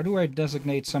 how do I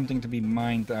designate something to be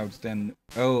mined out then?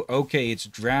 Oh, okay, it's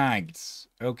dragged.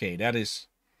 Okay, that is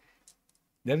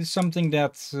something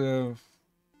that.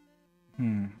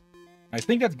 I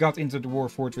think that got into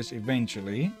Dwarf Fortress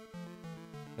eventually.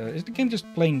 Is the game just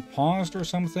plain paused or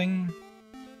something?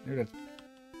 No, that.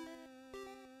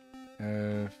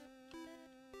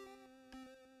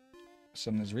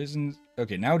 Sun has risen.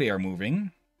 Okay, now they are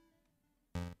moving.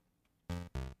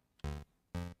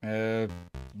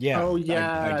 Yeah. Oh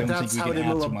yeah, I don't that's think how we they can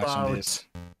add move too much in about. this.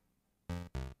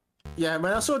 Yeah,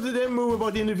 when I saw them move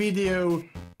about in the video,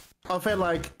 I felt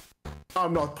like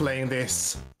I'm not playing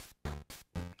this.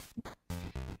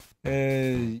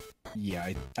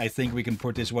 Yeah, I think we can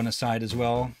put this one aside as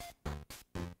well.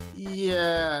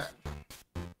 Yeah.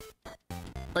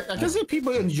 Like, I can see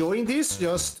people enjoying this,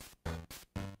 just...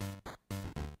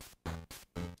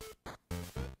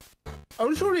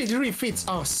 I'm sure it really fits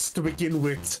us to begin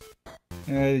with.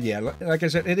 Yeah, like I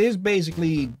said, it is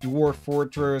basically Dwarf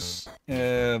Fortress,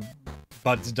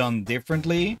 but done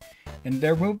differently. And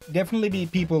there will definitely be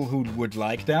people who would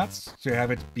like that, to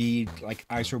have it be like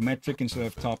isometric instead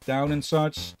of top-down and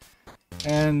such.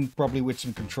 And probably with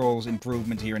some controls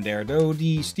improvement here and there. Though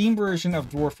the Steam version of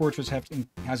Dwarf Fortress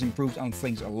has improved on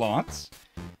things a lot.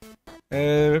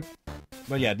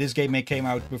 But yeah, this game came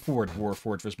out before Dwarf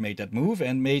Fortress made that move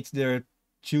and made the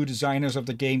two designers of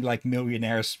the game like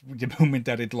millionaires the moment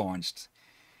that it launched.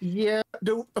 Yeah,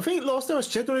 I think last time I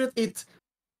checked on it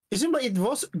seemed like it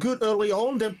was good early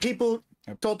on. Then people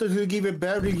thought it would give a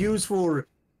bad reviews for.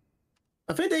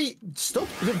 I think they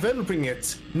stopped developing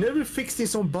it. Never fixing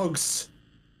some bugs,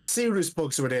 serious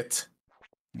bugs with it.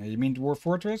 You mean Dwarf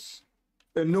Fortress?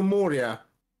 Gnomoria.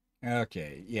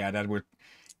 Okay, yeah, that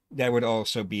would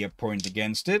also be a point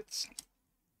against it.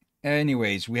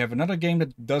 Anyways, we have another game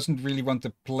that doesn't really want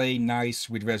to play nice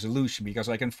with resolution, because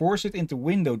I can force it into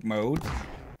windowed mode,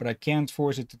 but I can't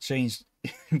force it to change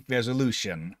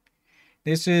resolution.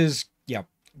 This is, yeah,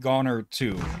 Gonner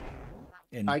 2.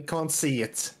 And I can't see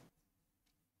it.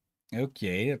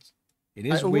 Okay, it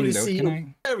is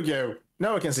windowed. There we go.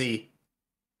 Now I can see.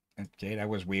 Okay, that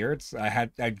was weird. I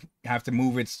have to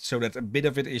move it so that a bit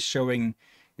of it is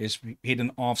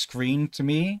hidden off screen to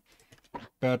me.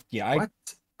 But yeah,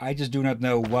 I just do not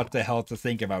know what the hell to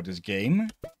think about this game.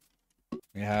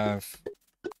 We have,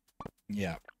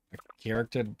 yeah, a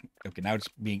character. Okay, now it's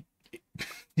being.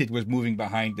 It was moving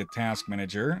behind the task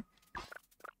manager.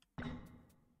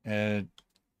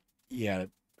 Yeah,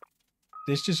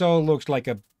 this just all looks like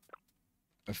a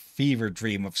fever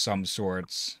dream of some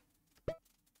sorts.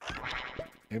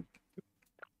 Yep.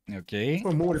 Okay.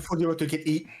 For more than to get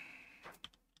eat.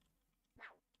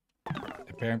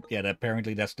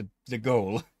 Apparently that's the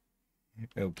goal.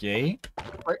 Okay.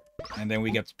 And then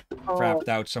we get trapped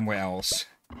out somewhere else.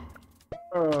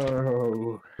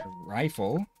 Oh. A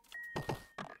rifle.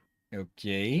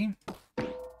 Okay.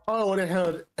 Oh, I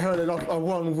heard a lot of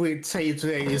one weird tale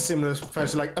today in similar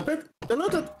fashion. Like, I bet a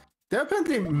lot of there are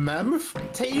apparently mammoth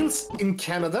tales in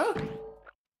Canada.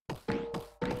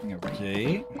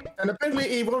 Okay. And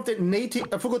apparently one of the native,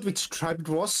 I forgot which tribe it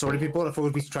was. Sorry, people, I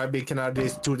forgot which tribe in Canada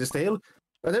is to this tale.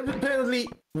 But then apparently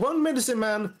one medicine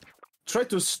man tried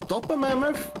to stop a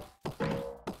mammoth,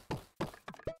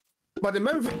 but the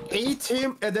mammoth ate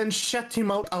him and then shot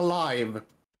him out alive.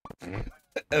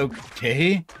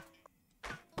 Okay.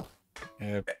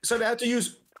 So they had to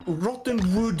use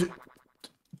rotten wood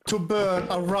to burn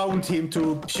around him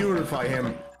to purify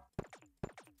him.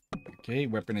 Okay,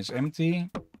 weapon is empty.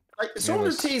 Like, some of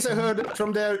the tales I heard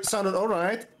from there sounded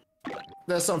alright.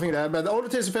 There's something there, but all the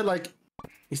tales felt like,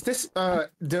 is this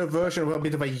their version of a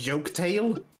bit of a yoke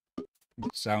tale?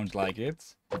 Sounds like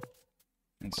it.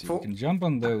 Let's see, we can jump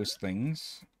on those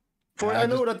things. I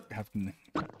know that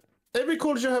every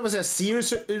culture has a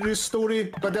serious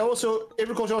story, but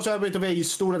every culture also has a bit of a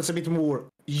story that's a bit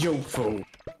more yokeful.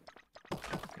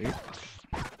 Okay.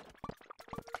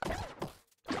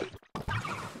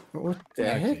 What the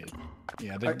heck?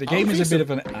 Yeah, the game is a bit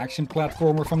of an action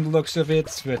platformer from the looks of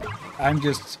it, but I'm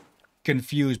just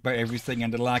confused by everything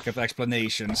and the lack of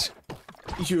explanations.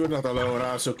 You're not alone,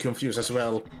 I'm so confused as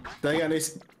well. Then again,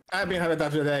 I've been having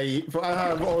that today. I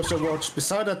have also watched,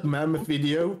 beside that mammoth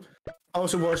video, I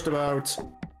also watched about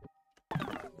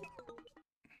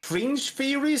fringe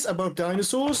theories about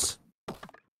dinosaurs.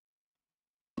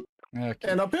 Okay.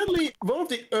 And apparently, one of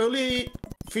the early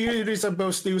theories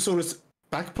about Stegosaurus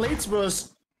backplates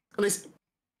was, at least,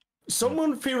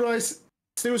 someone theorized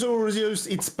Stegosaurus used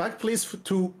its backplates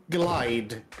to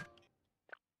glide.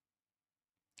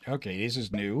 Okay, this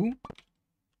is new.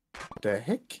 The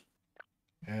heck?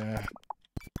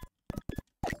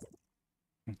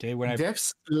 Okay, when I...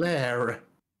 Death's Lair.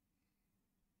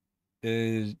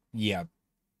 Yeah.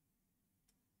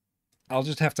 I'll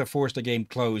just have to force the game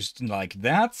closed like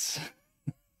that.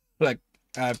 Like,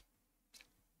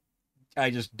 I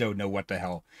just don't know what the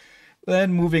hell.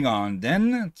 Then moving on,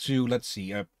 then to, let's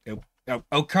see,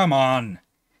 oh, come on!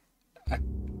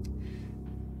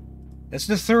 That's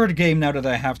the third game now that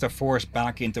I have to force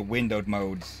back into windowed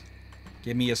mode.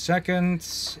 Give me a second.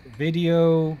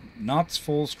 Video, not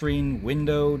full screen,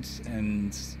 windowed,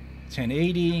 and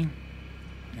 1080.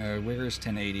 Where is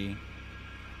 1080?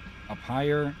 Up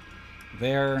higher.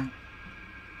 There.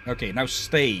 Okay, now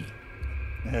stay.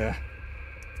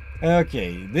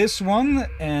 Okay, this one,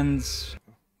 and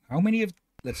how many of...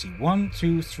 Let's see, 1,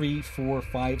 2, 3, 4,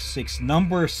 5, 6.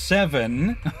 Number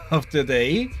 7 of the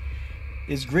day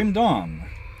is Grim Dawn.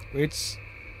 It's...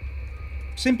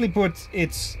 Simply put,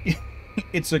 it's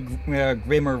a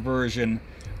grimmer version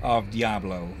of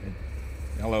Diablo.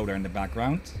 Hello there in the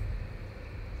background.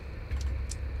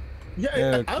 Yeah,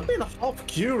 Okay. I've been half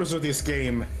curious of this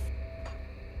game.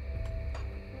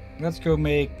 Let's go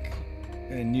make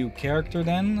a new character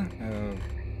then.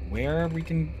 Where we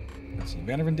can... Let's see,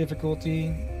 veteran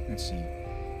difficulty. Let's see.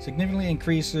 Significantly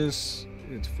increases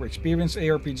it for experienced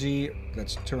ARPG.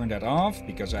 Let's turn that off,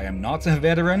 because I am not a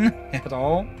veteran at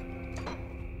all.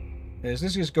 Is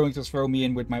this is going to throw me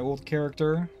in with my old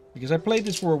character? Because I played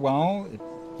this for a while.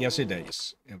 Yes, it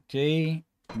is. Okay.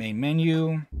 Main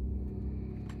menu.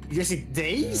 Yes, it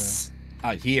does?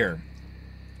 Here.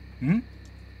 Hmm?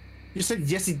 You said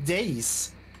yes, it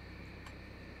does.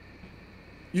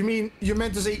 You mean you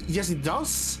meant to say yes, it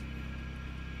does?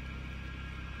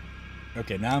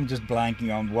 Okay, now I'm just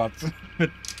blanking on what.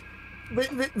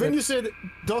 when you said,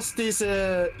 does this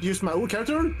use my old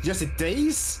character? Yes, it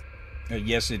does?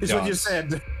 Yes, it does. Is what you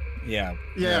said. Yeah.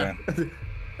 Yeah.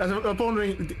 I'm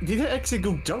wondering, did I actually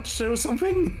go Dutch or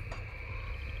something?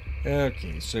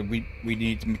 Okay, so we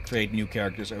need to create new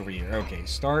characters over here. Okay,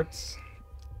 start.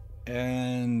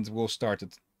 And we'll start the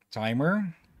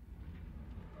timer.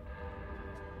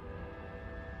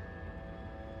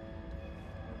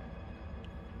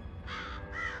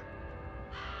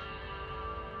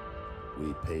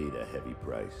 We paid a heavy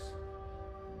price,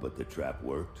 but the trap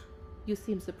worked. You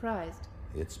seem surprised.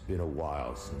 It's been a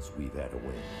while since we've had a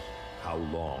win. How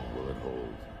long will it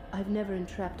hold? I've never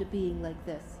entrapped a being like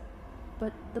this,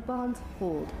 but the bonds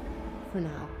hold, for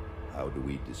now. How do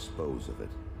we dispose of it?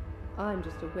 I'm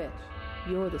just a witch.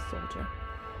 You're the soldier.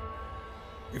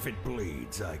 If it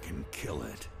bleeds, I can kill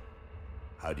it.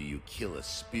 How do you kill a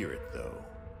spirit, though?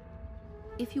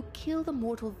 If you kill the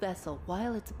mortal vessel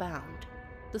while it's bound,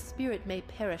 the spirit may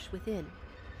perish within.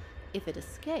 If it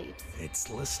escapes... It's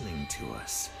listening to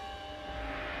us.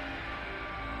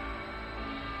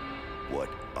 What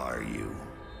are you?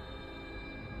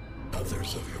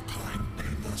 Others of your kind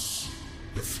name us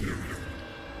Ethereal.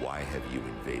 Why have you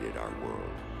invaded our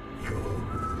world? Your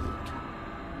world.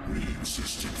 We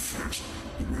existed first,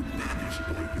 but were managed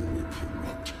by your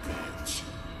corrupt gods.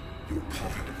 Your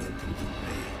part opened the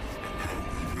way, and now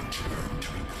we return to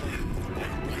reclaim what by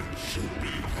right should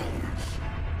be ours.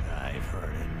 I've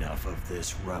heard enough of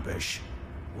this rubbish.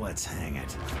 Let's hang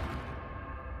it.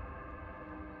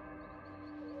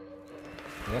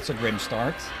 That's a grim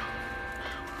start.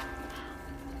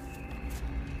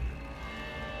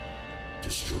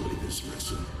 Destroy this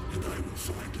vessel, and I will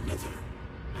find another.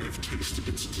 I have tasted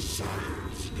its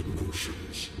desires and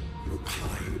emotions. Your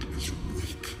kind is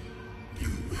weak. You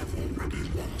have already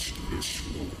lost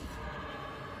this war.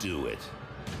 Do it.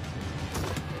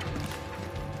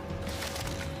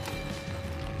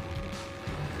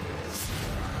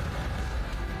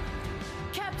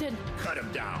 Captain! Cut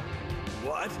him down.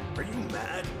 What? Are you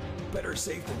mad? Better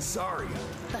safe than sorry.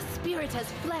 The spirit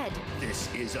has fled.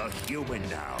 This is a human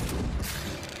now.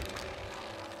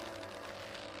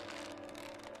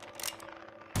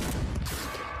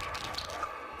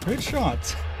 Good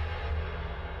shot.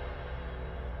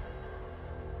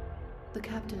 The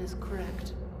captain is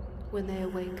correct. When they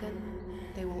awaken,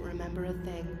 they won't remember a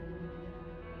thing.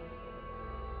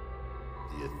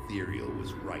 The Ethereal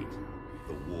was right.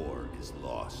 The war is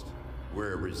lost.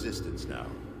 We're a resistance now,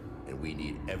 and we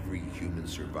need every human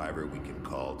survivor we can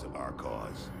call to our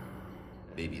cause.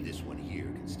 Maybe this one here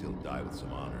can still die with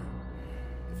some honor.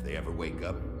 If they ever wake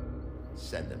up,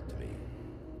 send them to me.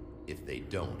 If they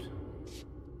don't,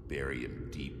 bury him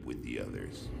deep with the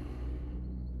others.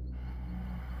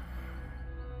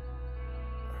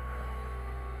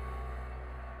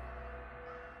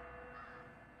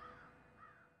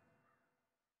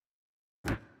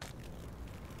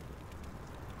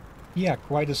 Yeah,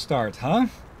 quite a start, huh?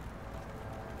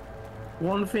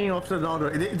 One thing after another.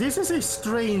 This is a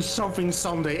strange something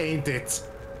Sunday, ain't it?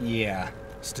 Yeah.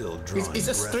 Still drawing It's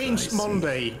a breath, strange I see.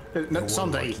 Monday. You're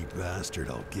Sunday. one lucky bastard,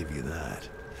 I'll give you that.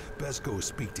 Best go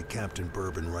speak to Captain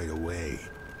Bourbon right away.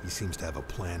 He seems to have a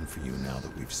plan for you now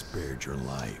that we've spared your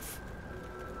life.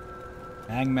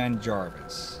 Hangman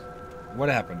Jarvis. What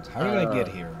happened? How did I get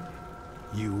here?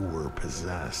 You were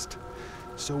possessed.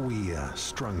 So we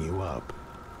strung you up.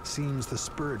 Seems the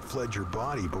spirit fled your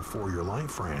body before your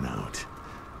life ran out.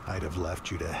 I'd have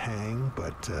left you to hang,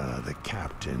 but the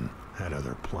captain had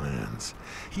other plans.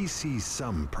 He sees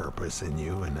some purpose in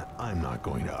you, and I'm not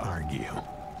going to argue.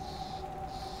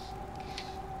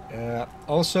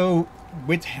 Also,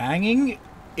 with hanging,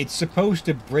 it's supposed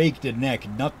to break the neck,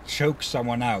 not choke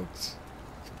someone out.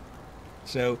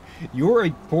 So, you're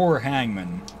a poor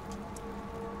hangman.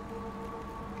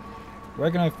 Where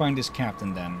can I find this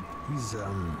captain then? He's,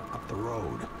 up the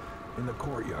road, in the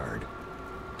courtyard.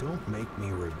 Don't make me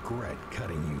regret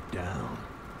cutting you down.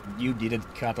 You didn't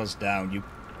cut us down, you...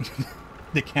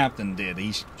 The captain did.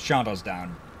 He shot us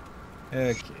down.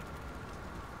 Okay.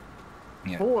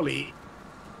 Yeah. Holy.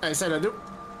 I said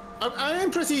I'm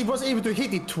impressed he was able to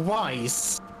hit it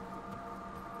twice.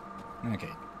 Okay.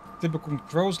 Typical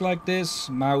controls like this.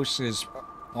 Mouse is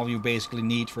all you basically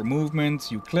need for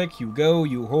movement. You click, you go,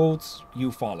 you hold,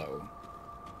 you follow.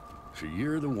 So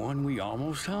you're the one we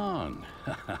almost hung.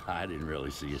 I didn't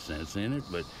really see a sense in it,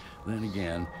 but then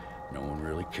again, no one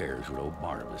really cares what old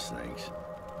Barnabas thinks.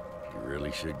 You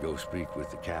really should go speak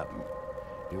with the captain.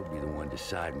 He'll be the one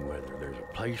deciding whether there's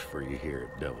a place for you here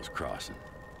at Devil's Crossing.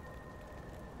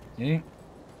 Yeah.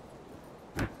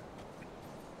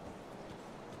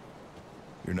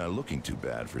 You're not looking too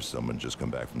bad for someone just come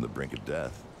back from the brink of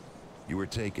death. You were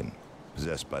taken,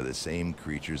 possessed by the same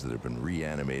creatures that have been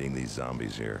reanimating these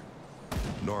zombies here.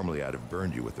 Normally I'd have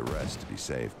burned you with the rest to be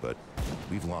safe, but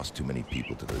we've lost too many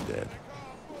people to the dead.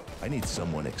 I need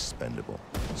someone expendable,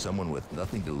 someone with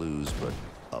nothing to lose but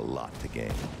a lot to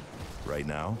gain. Right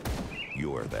now,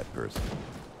 you're that person.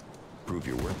 Prove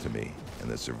your worth to me, and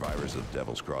the survivors of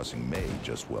Devil's Crossing may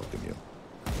just welcome you.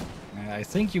 I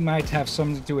think you might have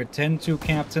something to attend to,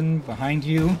 Captain, behind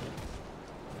you.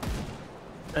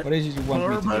 What is it you want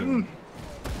me to do?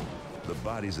 The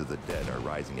bodies of the dead are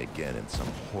rising again in some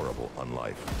horrible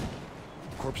unlife.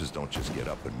 Corpses don't just get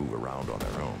up and move around on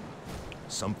their own.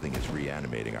 Something is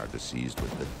reanimating our deceased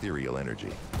with ethereal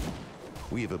energy.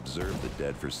 We have observed the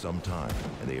dead for some time,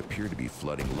 and they appear to be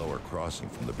flooding Lower Crossing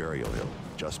from the burial hill,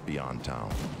 just beyond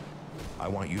town. I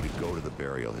want you to go to the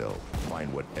burial hill,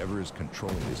 find whatever is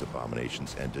controlling these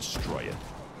abominations, and destroy it.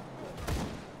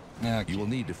 Okay. You will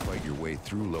need to fight your way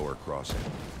through Lower Crossing.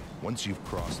 Once you've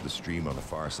crossed the stream on the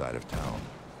far side of town,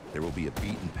 there will be a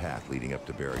beaten path leading up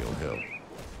to Burial Hill.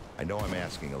 I know I'm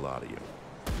asking a lot of you,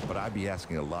 but I'd be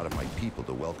asking a lot of my people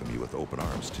to welcome you with open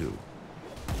arms, too.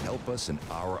 Help us in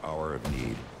our hour of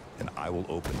need, and I will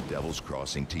open Devil's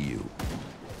Crossing to you.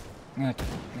 Okay,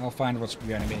 I'll find what's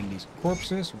reanimating these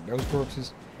corpses, those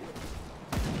corpses.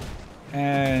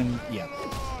 And, yeah.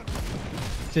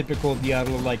 Typical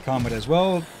Diablo-like combat as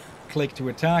well. Click to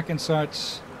attack and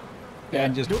such. Yeah,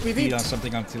 and just beat on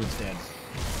something until it's dead.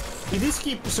 We did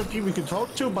keep some people we could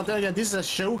talk to, but yeah, this is a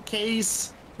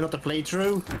showcase, not a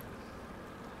playthrough.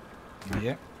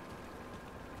 Yeah.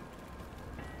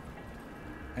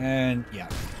 And yeah,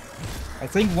 I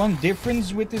think one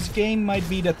difference with this game might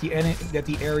be that the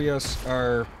areas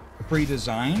are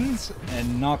pre-designed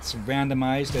and not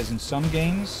randomized as in some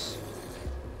games.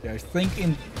 Yeah, I think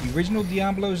in the original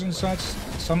Diablos and such,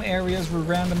 some areas were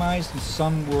randomized and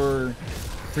some were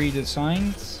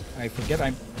pre-designed. I forget.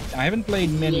 I haven't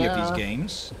played many of these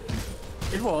games.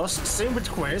 It was same with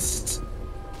Quest,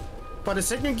 but the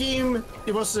second game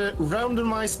it was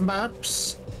randomized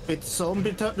maps with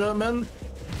zombie determined,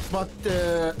 but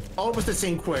always the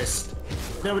same quest.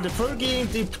 Now with the third game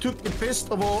they took the best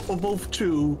of both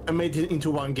two and made it into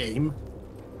one game.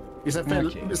 Because I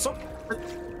felt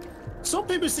some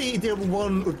people say there were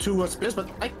one or two was best, but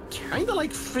I kind of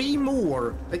like three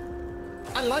more.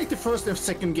 I like the first and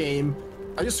second game.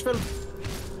 I just felt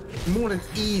more at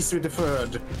ease with the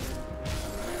third.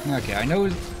 Okay, I know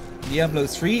Diablo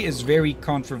 3 is very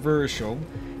controversial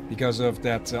because of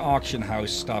that auction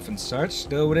house stuff and such,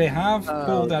 though they have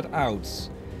pulled that out,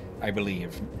 I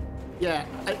believe. Yeah,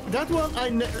 that one I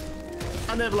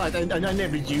never liked, and I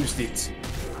never used it.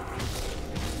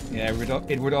 Yeah,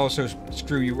 it would also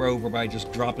screw you over by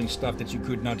just dropping stuff that you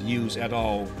could not use at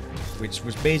all, which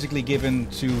was basically given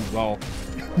to, well,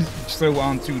 throw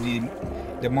onto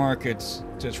the market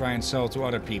to try and sell to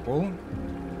other people.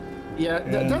 Yeah,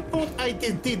 that part I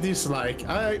did dislike.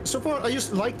 So far, I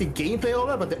just like the gameplay of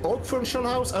it, but the auction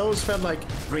house, I always felt like,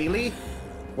 really?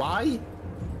 Why?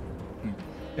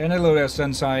 And hello there,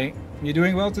 Sensei. You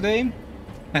doing well today?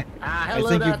 Hello I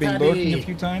think you've been lurking a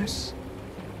few times.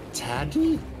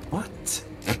 Taddy? What?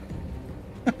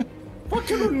 What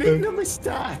kind of nickname is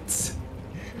that?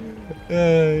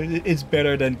 It's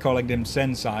better than calling them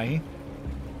Sensei.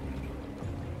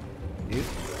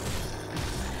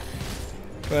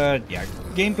 But yeah,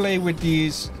 gameplay with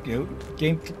these,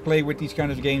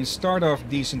 kind of games start off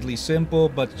decently simple,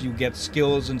 but you get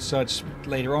skills and such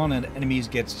later on, and enemies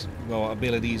get, well,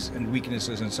 abilities and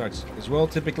weaknesses and such as well,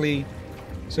 typically.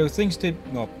 So things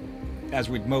well, as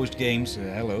with most games,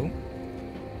 hello.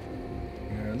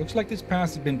 Looks like this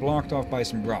path has been blocked off by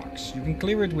some rocks. You can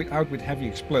clear it out with heavy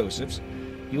explosives.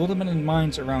 The ultimate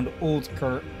mines around Old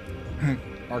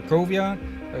Arkovia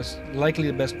is likely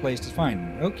the best place to find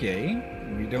them. Okay.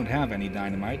 We don't have any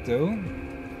dynamite though.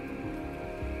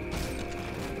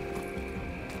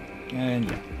 And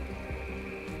yeah.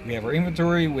 We have our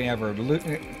inventory, we have our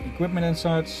equipment and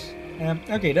such.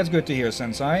 Okay, that's good to hear,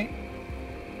 Sensei.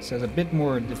 It says a bit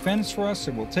more defense for us,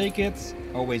 so we'll take it.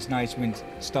 Always nice when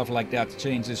stuff like that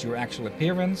changes your actual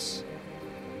appearance.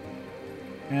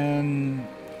 And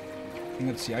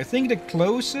let's see, I think the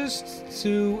closest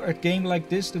to a game like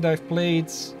this that I've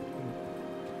played,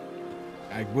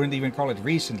 I wouldn't even call it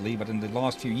recently, but in the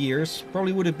last few years,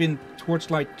 probably would have been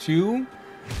Torchlight 2.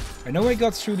 I know I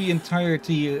got through the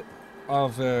entirety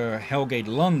of Hellgate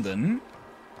London.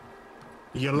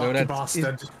 You lucky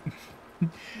bastard.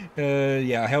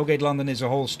 Yeah, Hellgate London is a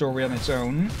whole story on its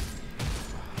own.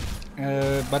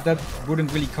 But that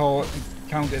wouldn't really count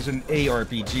as an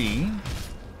ARPG.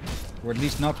 Or at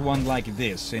least not one like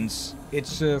this, since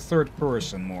it's third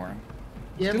person more.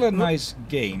 Yeah, Still a nice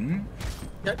game.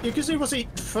 Yeah, you can say it was a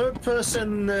third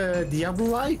person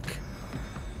Diablo-like.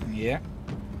 Yeah.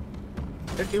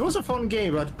 It was a fun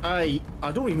game, but I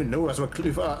don't even know if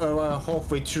we're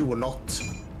halfway through or not.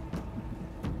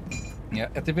 Yeah,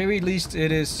 at the very least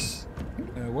it is...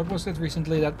 what was that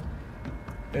recently? That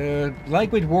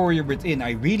like with Warrior Within,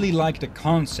 I really like the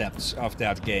concepts of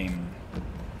that game.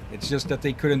 It's just that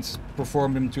they couldn't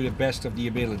perform them to the best of the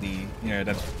ability. Yeah,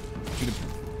 that's to the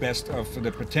best of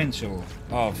the potential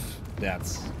of that.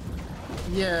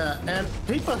 Yeah, and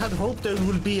people had hoped there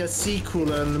would be a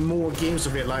sequel and more games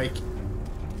of it, like...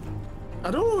 I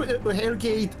don't know if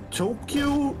Hellgate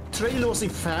Tokyo trailer was a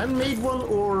fan-made one,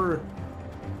 or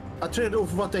a trailer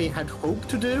of what they had hoped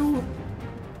to do.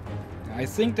 I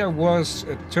think there was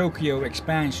a Tokyo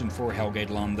expansion for Hellgate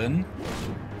London.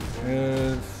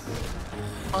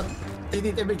 But did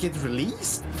it ever get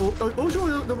released?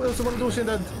 Also, there was one of those things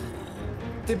that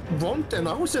they want and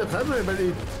I was a family, but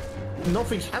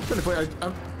nothing happened for it.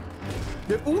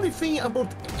 The only thing about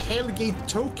Hellgate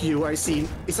Tokyo I've seen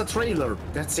is a trailer.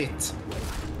 That's it.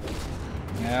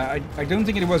 Yeah, I don't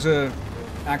think it was a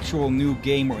actual new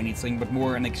game or anything, but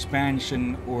more an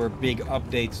expansion or big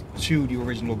update to the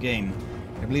original game.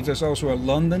 I believe there's also a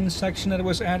London section that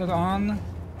was added on.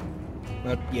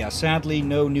 But yeah, sadly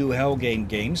no new Hellgate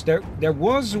games. There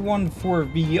was one for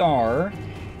VR,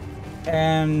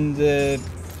 and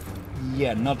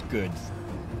yeah, not good.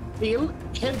 Still,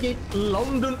 Hellgate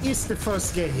London is the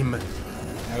first game.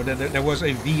 No, there was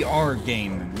a VR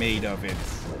game made of it.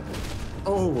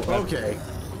 Oh, okay.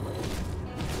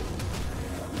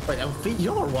 Wait, a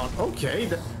VR one? Okay.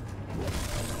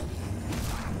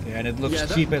 Yeah, and it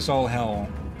looks cheap as all hell.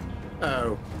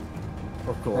 Oh,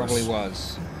 of course. Probably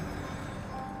was.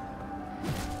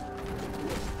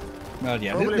 Well,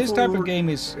 yeah, this type of game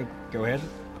is... go ahead.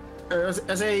 I was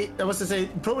to say,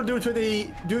 probably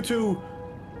due to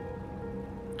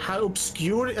how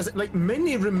obscure, like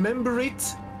many remember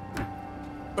it,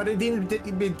 but it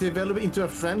didn't be developed into a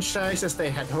franchise as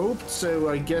they had hoped. So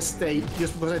I guess they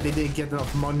just because they didn't get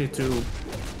enough money to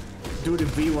do the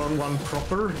VR one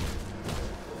proper.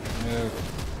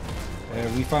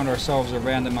 We found ourselves a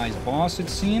randomized boss, it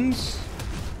seems.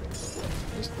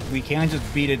 We can't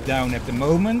just beat it down at the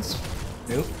moment.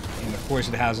 Nope. And of course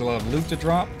it has a lot of loot to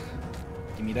drop.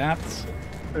 Give me that.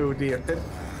 Oh dear.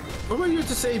 What were you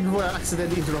to say before I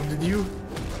accidentally interrupted you?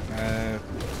 I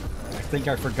think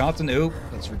I've forgotten. Oh,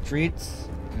 let's retreat.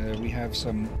 We have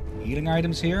some healing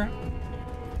items here.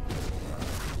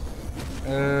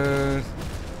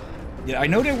 Yeah, I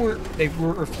know there were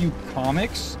a few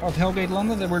comics of Hellgate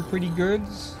London that were pretty good.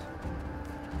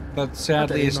 But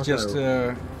sadly it's just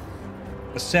a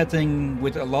setting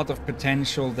with a lot of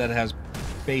potential that has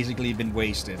basically been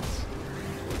wasted.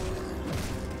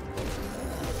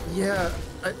 Yeah,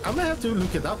 I'm gonna have to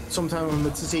look it up sometime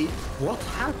to see what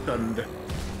happened.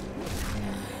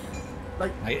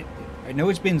 Like, I know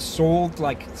it's been sold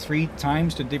like 3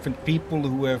 times to different people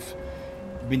who have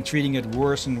been treating it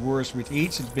worse and worse with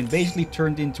each. It's been basically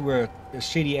turned into a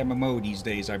shitty MMO these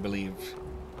days, I believe.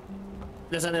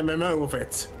 There's an MMO of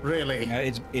it, really?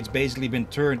 It's basically been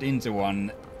turned into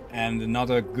one, and not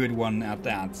a good one at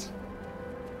that.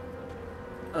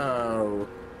 Oh.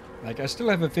 Like, I still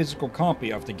have a physical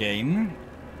copy of the game,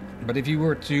 but if you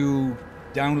were to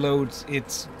download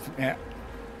it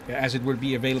as it would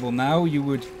be available now, you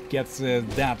would get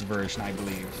that version, I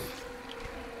believe.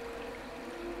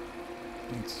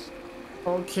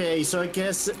 Okay, so I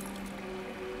guess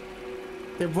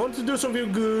they want to do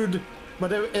something good, but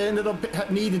they ended up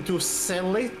needing to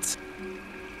sell it.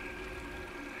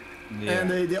 Yeah.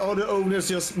 And the other owners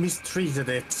just mistreated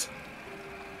it.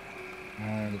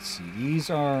 Let's see, these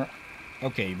are...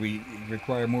 Okay, we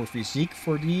require more physique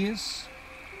for these.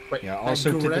 Wait, yeah,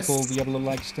 also typical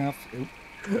Diablo-like stuff.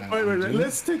 Wait,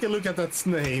 let's take a look at that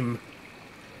name.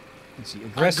 Let's see,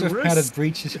 aggressive padded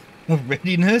breaches of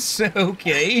readiness,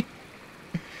 okay.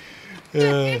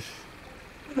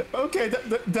 Okay,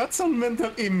 that's a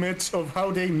mental image of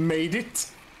how they made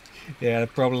it. Yeah,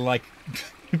 probably like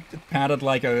padded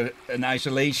like an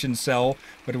isolation cell,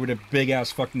 but with a big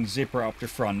ass fucking zipper up the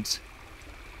front.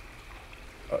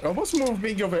 I was more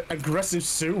thinking of an aggressive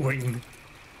sewing.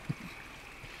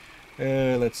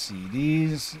 Let's see,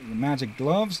 these magic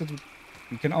gloves that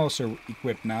we can also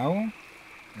equip now.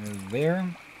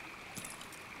 There.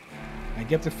 I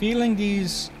get the feeling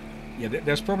these... Yeah,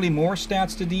 there's probably more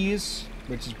stats to these,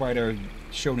 which is why they're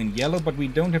shown in yellow, but we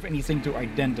don't have anything to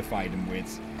identify them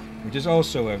with. Which is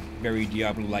also a very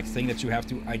Diablo-like thing, that you have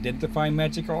to identify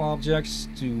magical objects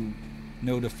to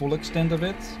know the full extent of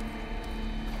it.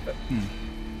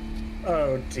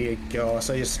 Oh dear gosh,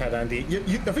 I just had an idea.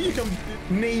 I think you can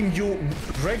name your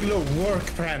regular work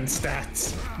friend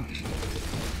stats.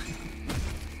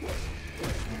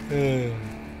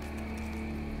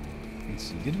 Let's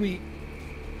see, did we...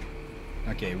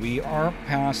 Okay, we are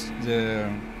past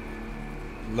the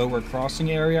lower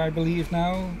crossing area, I believe,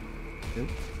 now.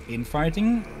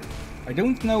 Infighting. I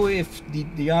don't know if the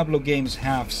Diablo games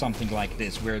have something like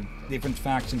this, where different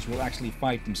factions will actually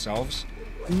fight themselves.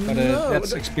 But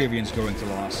that's experience going to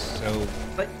loss, so...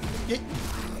 Like,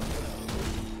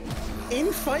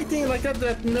 infighting like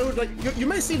that, no, like, you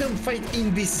may see them fight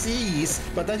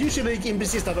NPCs, but that's usually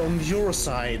NPCs that are on your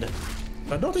side.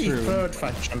 But not a third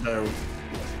faction, though.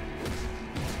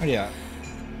 Oh, yeah.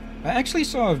 I actually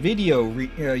saw a video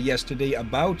yesterday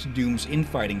about Doom's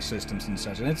infighting systems and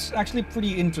such, and it's actually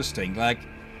pretty interesting. Like,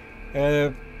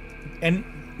 enemies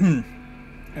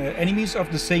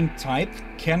of the same type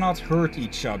cannot hurt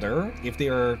each other if they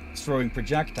are throwing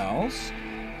projectiles.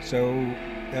 So,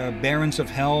 Barons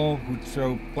of Hell who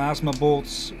throw plasma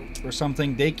bolts or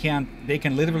something, they can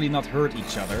literally not hurt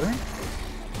each other.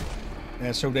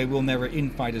 So they will never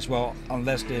infight as well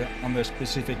unless they're under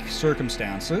specific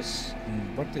circumstances.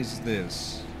 And what is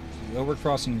this? Lower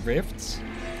crossing rifts?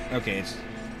 Okay, it's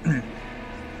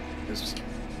this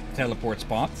teleport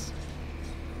spot.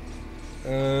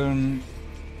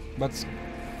 But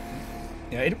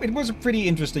yeah, it was a pretty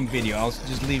interesting video. I'll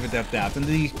just leave it at that. And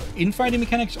the infighting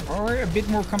mechanics are a bit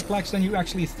more complex than you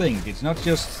actually think. It's not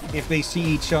just if they see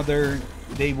each other,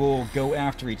 they will go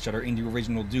after each other in the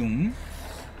original Doom.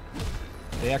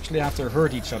 They actually have to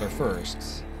hurt each other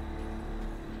first.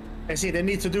 I see, they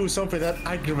need to do something that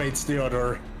aggravates the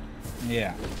other.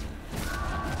 Yeah.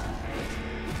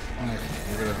 Okay,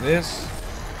 get rid of this.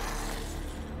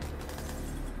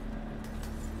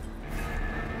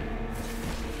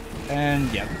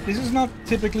 And yeah, this is not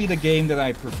typically the game that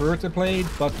I prefer to play,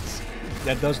 but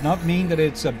that does not mean that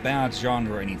it's a bad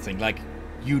genre or anything. Like,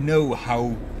 you know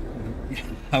how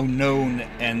known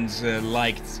and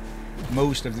liked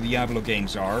most of the Diablo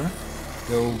games are,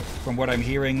 though from what I'm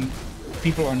hearing,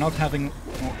 people are not holding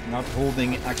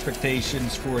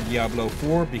expectations for Diablo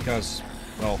 4 because,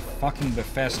 well, fucking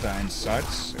Bethesda and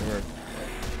such, or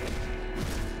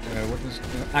what was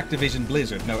Activision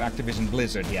Blizzard? No, Activision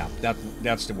Blizzard. Yeah,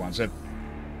 that's the ones.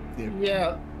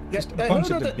 Yeah, just a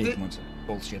bunch of the big ones.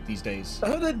 Bullshit these days. I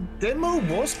heard the demo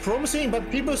was promising,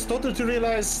 but people started to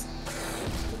realize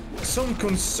some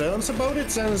concerns about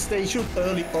it since they shoot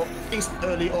early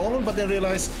on, but then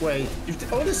realize, wait,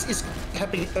 if all this is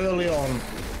happening early on,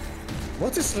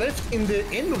 what is left in the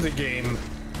end of the game?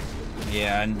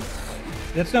 Yeah, and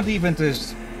that's not even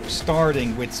just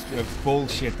starting with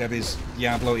bullshit that is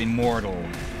Diablo Immortal.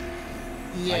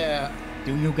 Yeah. Like,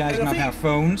 do you guys not have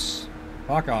phones?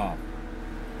 Fuck off.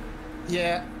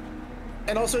 Yeah.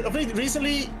 And also, I think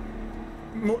recently,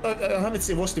 I haven't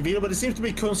seen watched the video, but it seems to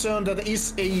be concerned that there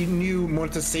is a new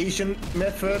monetization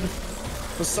method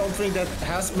for something that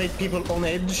has made people on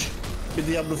edge with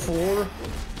Diablo 4.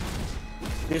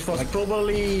 It was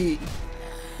probably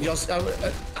just...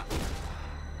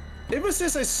 ever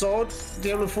since I saw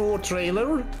Diablo 4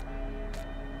 trailer,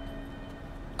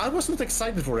 I was not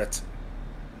excited for it.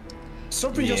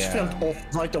 Something just felt off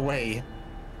right away.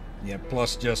 Yeah,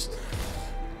 plus just...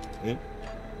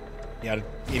 yeah,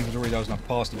 the inventory does not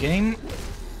pause the game.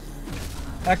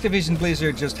 Activision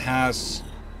Blizzard just has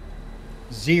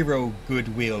zero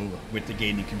goodwill with the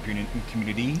gaming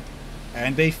community,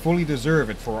 and they fully deserve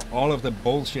it for all of the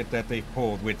bullshit that they've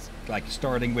pulled, with, like,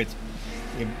 starting with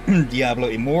Diablo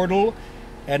Immortal,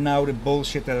 and now the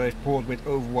bullshit that they've pulled with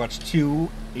Overwatch 2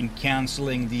 in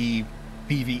cancelling the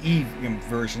PvE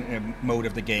version mode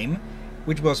of the game,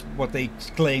 which was what they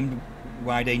claimed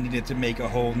why they needed to make a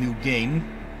whole new game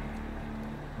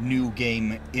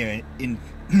in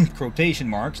quotation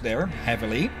marks there,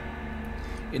 heavily,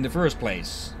 in the first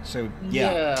place. So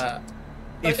yeah.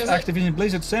 If Activision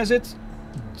Blizzard says it,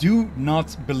 do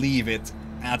not believe it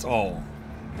at all.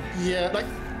 Yeah, like,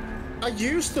 I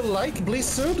used to like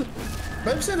Blizzard,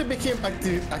 but ever since it became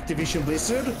Activision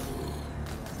Blizzard,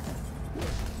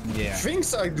 yeah,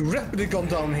 things are rapidly gone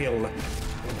downhill.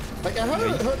 Like, I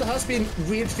heard there has been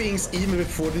weird things even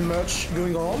before the merge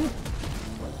going on,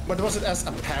 but it wasn't as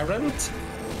apparent.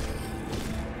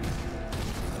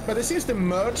 But it seems the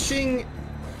merging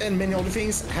and many other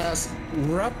things has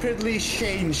rapidly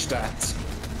changed that.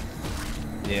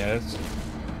 Yes.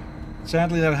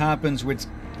 Sadly, that happens with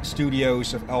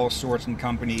studios of all sorts and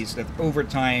companies, that over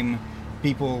time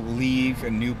people leave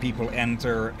and new people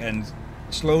enter, and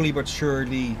slowly but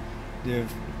surely the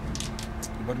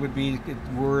what would be the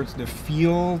word, the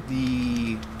feel,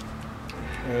 the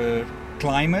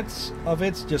climate of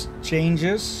it just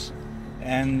changes,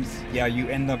 and yeah, you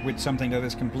end up with something that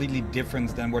is completely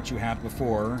different than what you had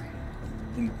before,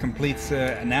 in complete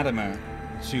anathema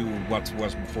to what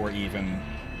was before even.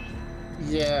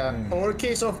 Yeah, or a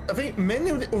case of, I think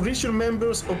many of the original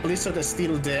members of Blizzard are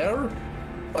still there,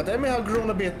 but they may have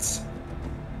grown a bit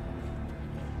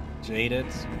jaded.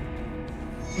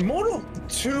 More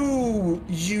too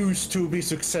used to be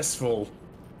successful.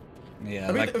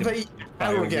 Yeah, a like bit the of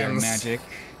arrogance. magic.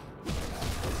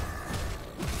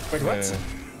 Wait, what?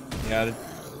 Yeah.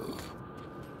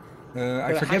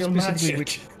 I forget specifically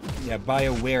which. Yeah,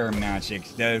 BioWare magic.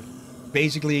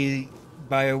 Basically,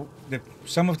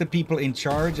 some of the people in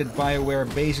charge at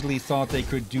BioWare basically thought they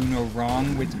could do no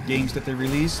wrong with the games that they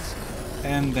released,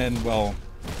 and then, well,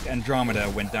 Andromeda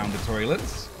went down the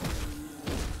toilets.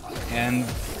 And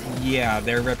yeah,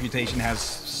 their reputation has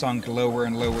sunk lower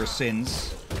and lower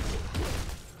since.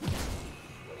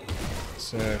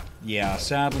 So yeah,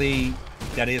 sadly,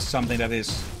 that is something that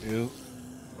is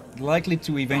likely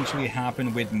to eventually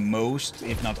happen with most,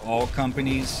 if not all,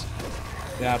 companies.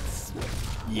 That,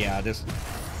 yeah,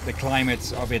 the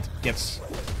climate of it gets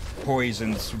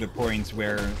poisoned to the point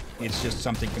where it's just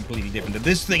something completely different.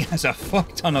 This thing has a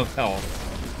fuck ton of health.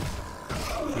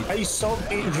 I saw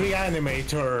a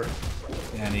reanimator.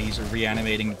 And he's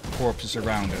reanimating corpses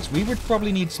around us. We would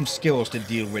probably need some skills to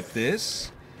deal with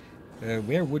this.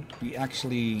 Where would we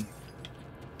actually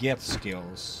get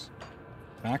skills?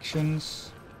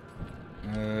 Actions.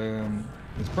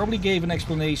 It probably gave an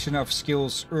explanation of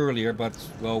skills earlier, but,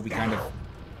 well, we kind of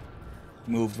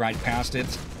moved right past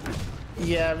it.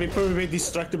 Yeah, we probably were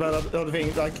distracted by other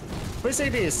things. Like, let's say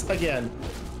this again.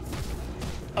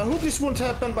 I hope this won't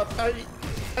happen, but I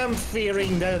am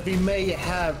fearing that we may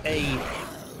have a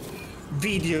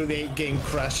video game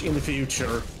crash in the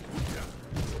future.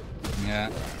 Yeah.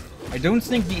 I don't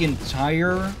think the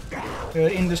entire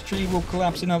industry will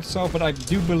collapse in itself, but I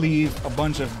do believe a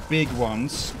bunch of big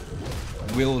ones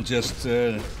will just,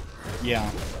 yeah,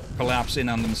 collapse in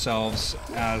on themselves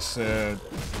as the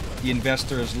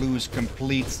investors lose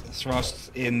complete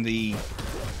trust in the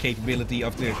capability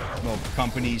of the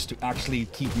companies to actually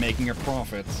keep making a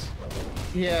profit.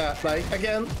 Yeah, like,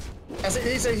 again, as it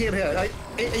is here, like,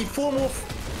 a form of,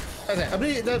 I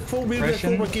believe that will be a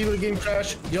form of video game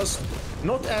crash, just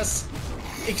not as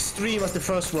extreme as the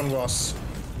first one was.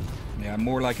 Yeah,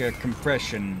 more like a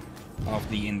compression of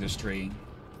the industry.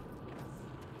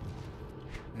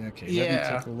 Okay, let me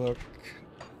take a look.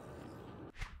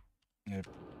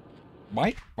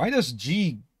 Why does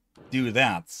G do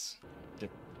that?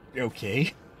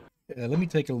 Okay. Let me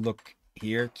take a look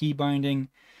here. Key binding.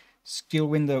 Skill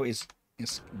window is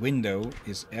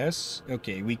S.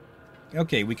 Okay, we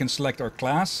can select our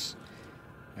class.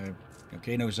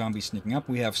 Okay, no zombies sneaking up.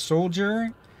 We have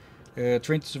soldier.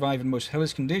 Trained to survive in most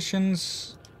hellish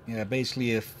conditions. Yeah,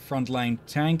 basically a frontline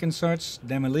tank and such.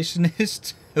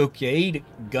 Demolitionist. Okay, the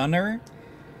gunner.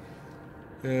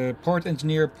 Part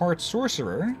engineer, part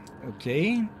sorcerer.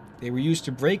 Okay. They were used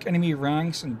to break enemy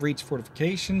ranks and breach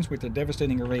fortifications with a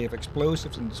devastating array of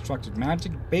explosives and destructive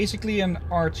magic. Basically an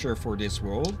archer for this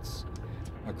world.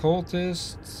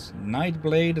 Occultist,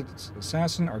 Nightblade,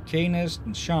 Assassin, Arcanist,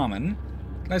 and Shaman.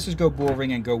 Let's just go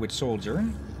boring and go with Soldier.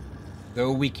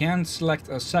 Though we can select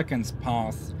a second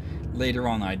path later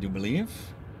on, I do believe.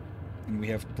 And we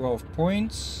have 12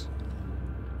 points.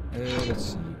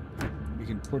 Let's see. We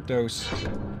can put those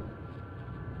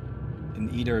in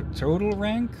either total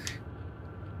rank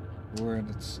or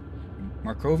that's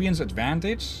Markovian's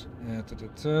advantage.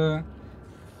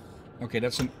 Okay,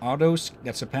 that's an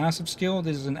that's a passive skill.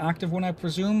 This is an active one, I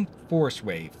presume. Force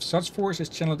wave. Such force is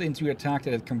channeled into your attack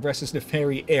that it compresses the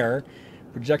very air,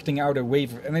 projecting out a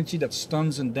wave of energy that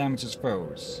stuns and damages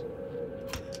foes.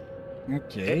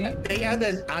 Okay. They had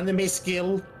an anime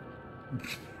skill.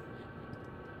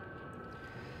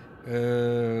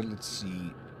 Let's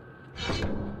see.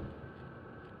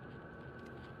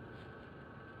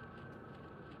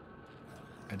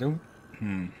 I don't...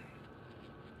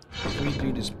 if we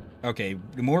do this... Okay,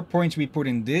 the more points we put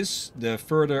in this, the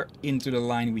further into the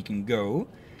line we can go.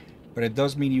 But it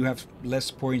does mean you have less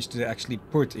points to actually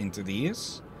put into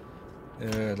these.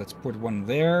 Let's put one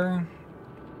there.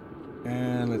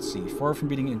 And let's see, far from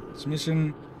beating its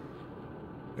mission.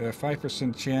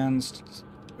 5% chance.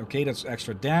 Okay, that's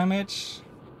extra damage.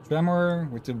 Tremor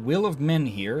with the will of men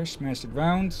here. Smash it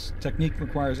round. Technique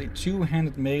requires a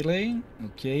two-handed melee.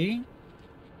 Okay.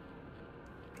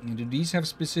 And do these have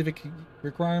specific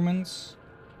requirements?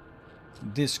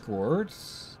 Discord.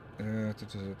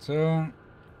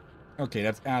 Okay,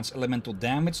 that adds elemental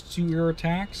damage to your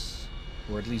attacks.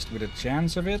 Or at least with a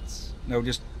chance of it. No,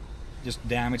 just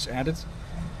damage added.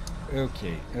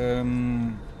 Okay.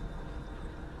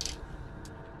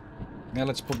 Now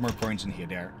let's put more points in here.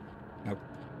 There. Now,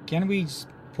 can we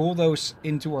pull those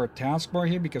into our taskbar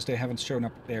here because they haven't shown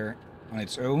up there on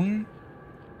its own?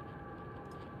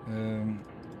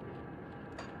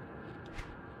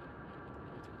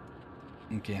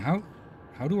 Okay, how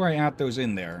do I add those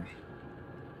in there?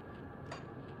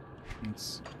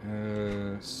 Let's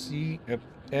see,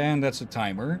 and that's a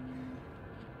timer.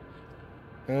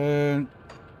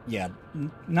 Yeah,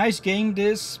 nice game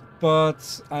this,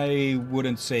 but I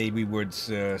wouldn't say we would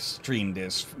stream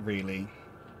this really.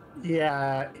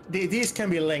 Yeah, these can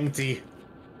be lengthy.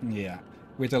 Yeah,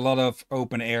 with a lot of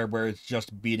open air where it's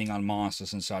just beating on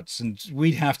monsters and such, and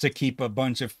we'd have to keep a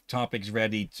bunch of topics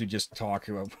ready to just talk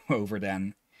over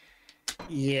then.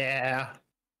 Yeah,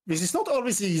 this is not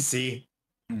always easy.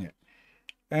 Yeah.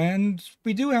 And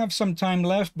we do have some time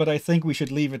left, but I think we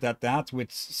should leave it at that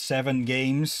with 7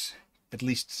 games, at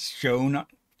least shown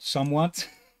somewhat.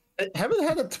 Haven't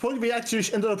had a point we actually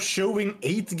ended up showing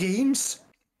 8 games?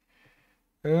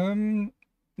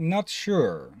 Not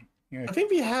sure. Yeah. I think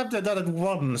we have done it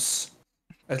once,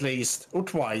 at least, or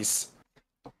twice.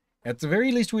 At the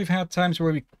very least, we've had times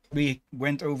where we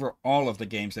went over all of the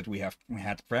games that we had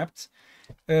prepped.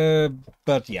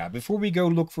 But yeah, before we go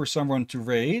look for someone to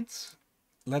raid,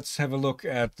 let's have a look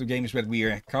at the games that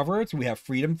we covered. We have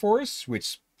Freedom Force,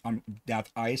 which that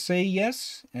I say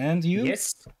yes, and you?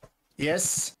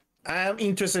 Yes. I'm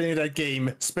interested in that game,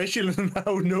 especially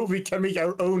now we can make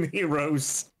our own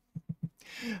heroes.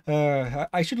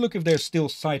 I should look if there's still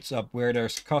sites up where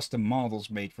there's custom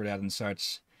models made for that and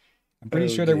such. I'm pretty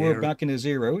sure they were back in the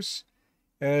zeros.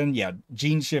 And yeah,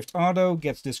 Gene Shift Auto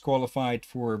gets disqualified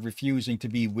for refusing to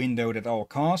be windowed at all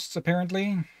costs,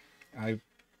 apparently.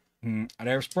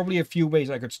 There's probably a few ways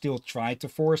I could still try to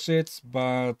force it,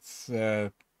 but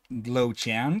low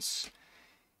chance.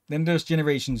 Then there's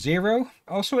Generation Zero,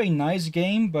 also a nice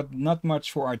game, but not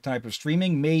much for our type of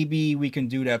streaming. Maybe we can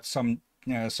do that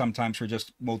sometimes for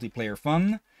just multiplayer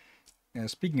fun.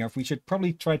 Speaking of, we should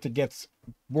probably try to get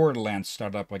Borderlands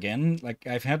started up again. Like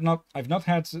I've not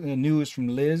had news from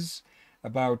Liz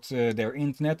about their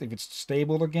internet, if it's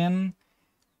stable again.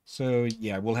 So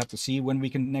yeah, we'll have to see when we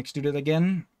can next do that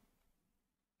again.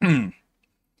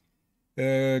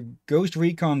 Ghost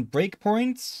Recon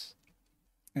Breakpoint.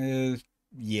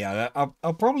 Yeah,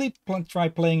 I'll probably try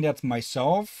playing that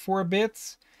myself for a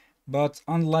bit, but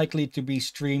unlikely to be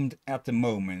streamed at the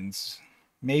moment.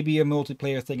 Maybe a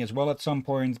multiplayer thing as well at some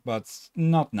point, but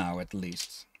not now at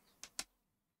least.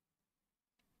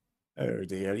 Oh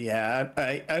dear, yeah,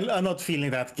 I'm not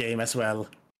feeling that game as well.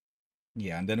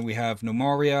 Yeah, and then we have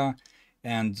Gnomoria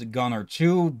and Gonner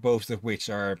 2, both of which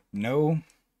are no.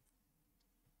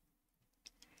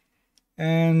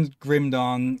 And Grim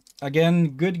Dawn,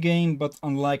 again, good game, but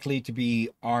unlikely to be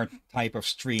our type of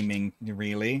streaming,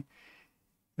 really.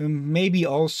 Maybe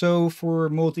also for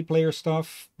multiplayer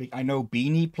stuff. I know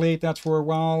Beanie played that for a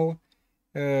while.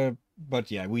 But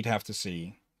yeah, we'd have to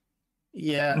see.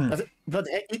 Yeah, but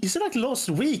is it like last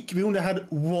week we only had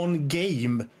one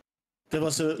game? There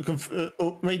was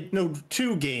no,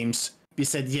 2 games we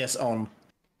said yes on.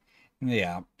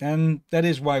 Yeah, and that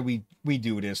is why we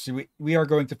do this. We are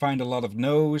going to find a lot of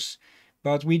no's,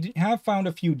 but we have found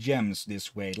a few gems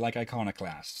this way, like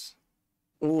Iconoclasts.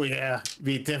 Oh yeah,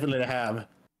 we definitely have.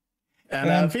 And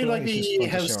I feel like we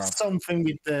have something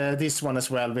with this one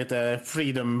as well, with the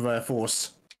Freedom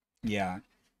Force. Yeah,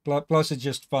 plus it's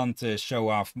just fun to show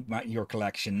off your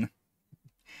collection.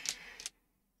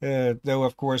 Though,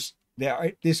 of course,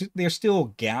 there's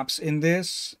still gaps in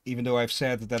this, even though I've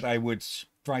said that I would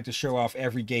try to show off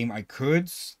every game I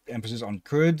could, emphasis on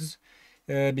could,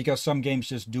 because some games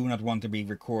just do not want to be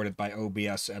recorded by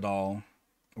OBS at all,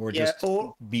 or just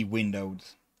be windowed.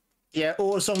 Yeah,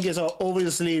 or some games are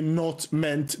obviously not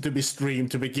meant to be streamed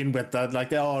to begin with. That like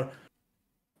they are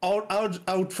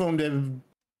out from the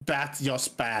bat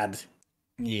just bad.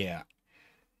 Yeah,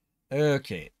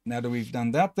 Okay, now that we've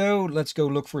done that though, let's go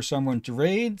look for someone to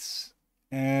raid.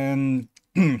 And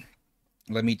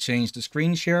let me change the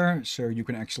screen share so you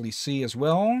can actually see as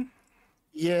well.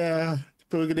 Yeah,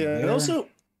 pretty good. And also,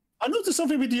 I noticed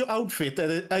something with your outfit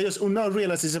that I just now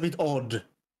realize is a bit odd.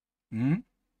 Hmm?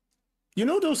 You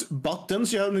know those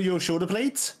buttons you have on your shoulder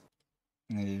plates?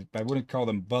 I wouldn't call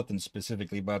them buttons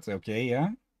specifically, but okay, yeah.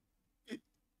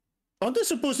 Aren't they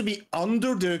supposed to be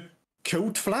under the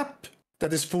coat flap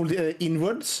that is pulled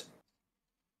inwards?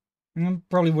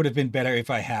 Probably would have been better if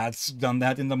I had done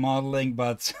that in the modeling,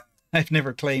 but I've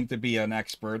never claimed to be an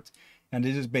expert. And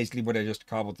this is basically what I just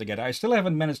cobbled together. I still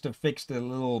haven't managed to fix the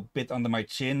little bit under my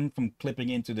chin from clipping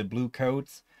into the blue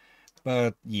coat.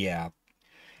 But yeah.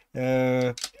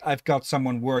 I've got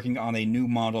someone working on a new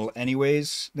model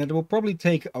anyways. That will probably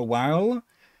take a while.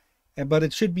 But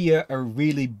it should be a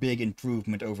really big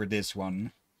improvement over this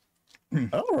one.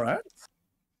 Alright.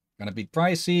 Gonna be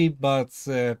pricey, but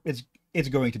it's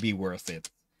going to be worth it.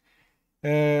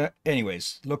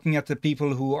 Anyways, looking at the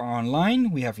people who are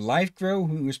online, we have LifeGrow,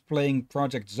 who is playing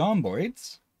Project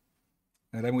Zomboid.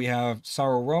 And then we have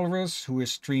Sour Walrus, who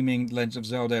is streaming Legend of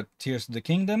Zelda Tears of the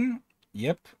Kingdom.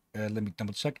 Yep. Let me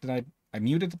double check that I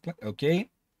muted the play. Okay.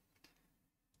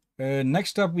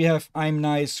 Next up, we have I'm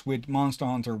Nice with Monster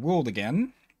Hunter World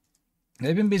again.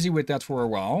 They've been busy with that for a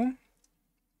while.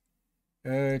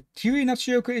 Kiri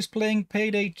Natsuoka is playing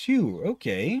Payday 2.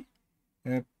 Okay.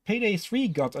 Payday 3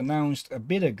 got announced a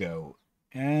bit ago.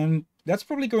 And that's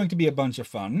probably going to be a bunch of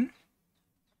fun.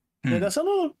 Yeah, there's a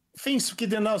lot of things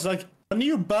getting announced. Like a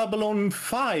new Babylon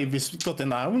 5 got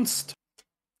announced.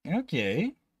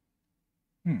 Okay.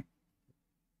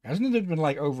 Hasn't it been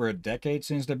like over a decade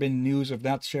since there been news of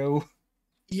that show?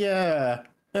 Yeah.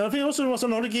 And I think also there was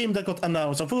another game that got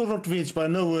announced. I forgot which, but I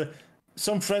know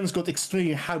some friends got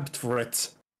extremely hyped for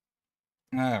it.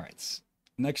 Alright.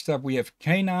 Next up we have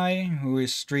Kanai, who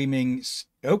is streaming...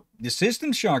 Oh, the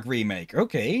System Shock remake.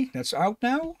 Okay, that's out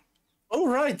now? Oh,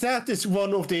 right. That is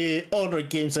one of the other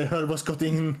games I heard was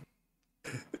getting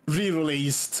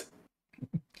re-released.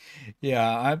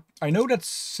 Yeah, I know that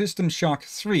System Shock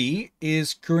 3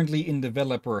 is currently in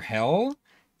developer hell.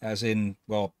 As in,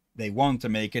 well, they want to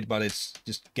make it, but it's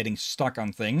just getting stuck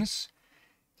on things.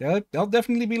 They'll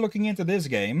definitely be looking into this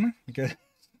game. Because,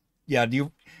 yeah,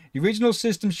 the original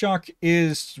System Shock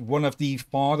is one of the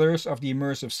fathers of the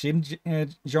immersive sim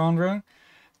genre.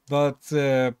 But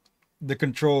the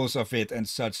controls of it and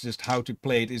such, just how to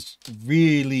play it, is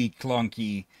really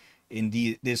clunky in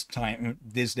this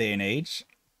day and age.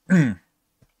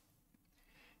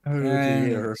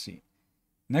 Let's see.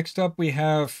 Next up we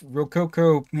have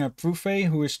Rococo Prufe,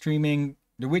 who is streaming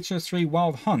The Witcher 3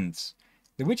 Wild Hunt.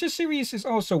 The Witcher series is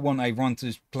also one I want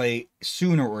to play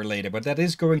sooner or later, but that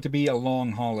is going to be a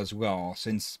long haul as well,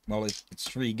 since, well, it's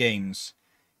 3 games.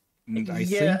 And I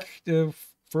think the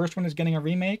first one is getting a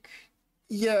remake.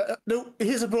 Yeah, no,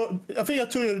 here's a problem. I think I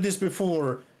told you this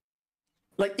before.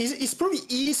 Like, it's probably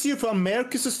easier for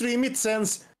Americans to stream it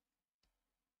since...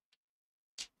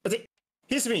 But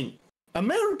here's the thing.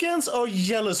 Americans are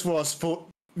jealous for us for...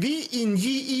 We in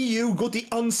EU got the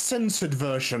uncensored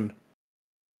version.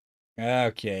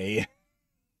 Okay.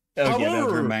 Oh, yeah,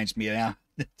 that reminds me, yeah.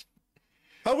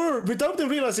 However, without them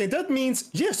realizing, that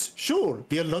means, yes, sure,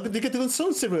 we are allowed to get the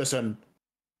uncensored version.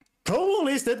 Problem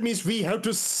is, that means we have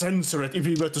to censor it if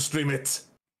we were to stream it.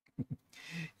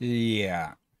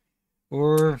 Yeah.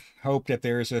 Or hope that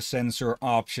there is a censor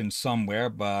option somewhere,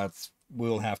 but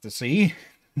we'll have to see.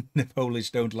 The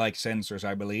Polish don't like censors,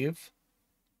 I believe.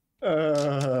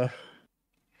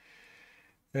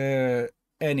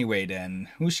 Anyway, then,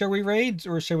 who shall we raid,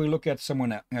 or shall we look at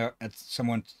someone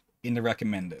in the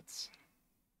recommended?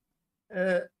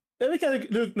 We can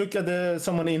look at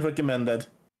someone in recommended.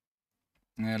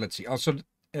 Let's see. Also,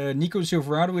 Nico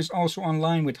Silverado is also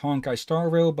online with Honkai Star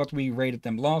Rail, but we rated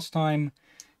them last time,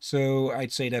 so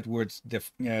I'd say that would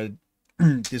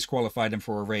disqualify them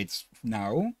for a raid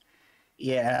now.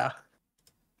 Yeah.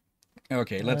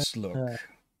 Okay, let's look.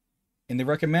 In the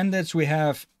recommendeds, we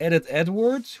have Edit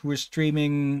Edwards, who is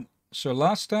streaming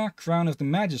Solasta, Crown of the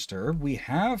Magister. We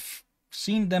have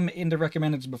seen them in the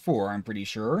recommendeds before, I'm pretty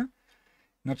sure.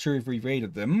 Not sure if we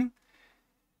rated them.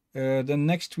 Then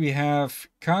next we have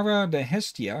Kara the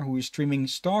Hestia, who is streaming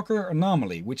Stalker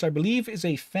Anomaly, which I believe is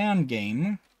a fan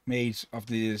game made of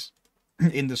this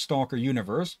in the Stalker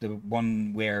universe, the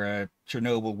one where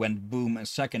Chernobyl went boom a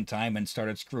second time and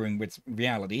started screwing with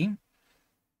reality.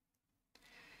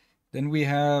 Then we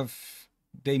have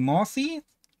Demothi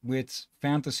with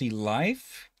Fantasy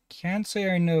Life. Can't say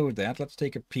I know that. Let's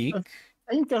take a peek.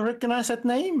 I think I recognize that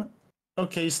name.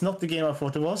 Okay, it's not the game I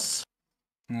thought it was.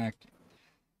 Okay.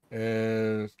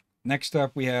 Next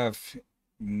up we have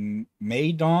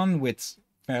Maydon with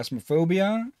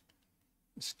Phasmophobia,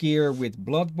 Skier with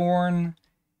Bloodborne,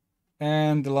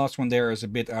 and the last one there is a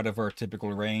bit out of our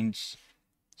typical range.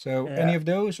 So any of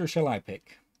those, or shall I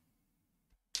pick?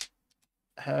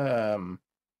 I'm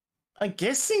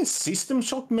guessing System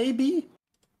Shock, maybe?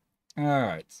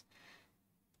 Alright.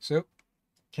 So,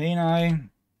 Kay and I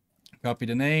copy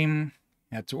the name,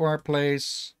 head to our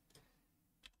place,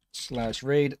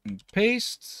 /raid and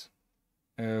paste.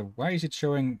 Why is it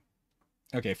showing...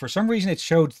 Okay, for some reason it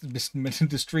showed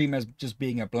the stream as just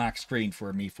being a black screen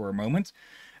for me for a moment.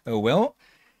 Oh well.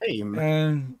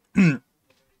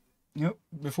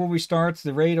 Before we start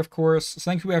the raid, of course,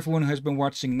 thank you everyone who has been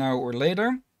watching now or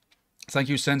later. Thank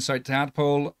you Sensei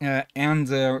Tadpole and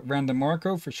Random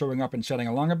Marco for showing up and chatting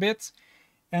along a bit.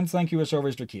 And thank you as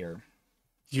always, Drakir.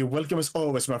 You're welcome as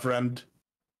always, my friend.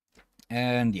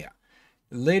 And yeah,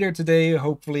 later today,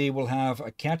 hopefully we'll have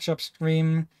a catch-up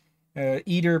stream.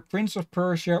 Either Prince of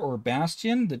Persia or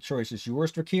Bastion. The choice is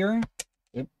yours, Drakir.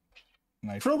 Yep.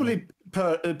 Probably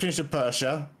Prince of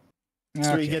Persia.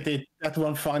 So we get that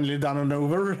one finally done and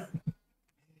over.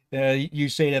 You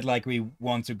say that like we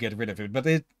want to get rid of it, but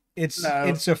it's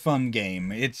a fun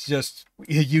game. It's just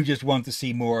you just want to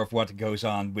see more of what goes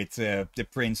on with the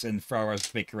Prince and Farah's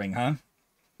bickering, huh?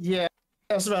 Yeah,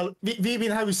 as well. We've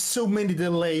been having so many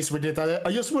delays with it.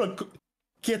 I just want to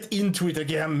get into it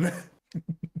again.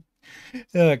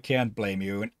 Can't blame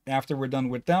you. And after we're done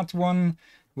with that one,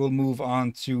 we'll move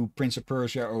on to Prince of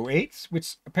Persia 08,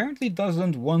 which apparently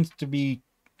doesn't want to be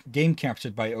game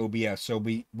captured by OBS, so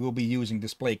we will be using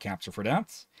display capture for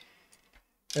that.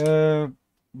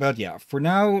 But yeah, for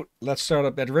now, let's start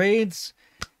up at raids.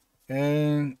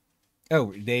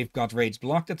 Oh, they've got raids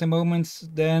blocked at the moment.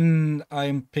 Then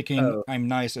I'm picking I'm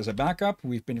Nice as a backup.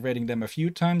 We've been raiding them a few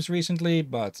times recently,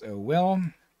 but oh well.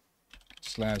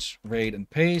 /raid and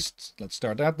paste. Let's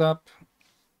start that up.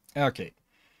 Okay.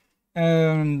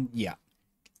 Yeah.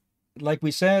 Like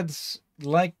we said,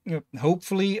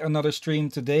 hopefully another stream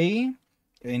today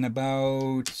in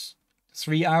about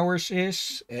 3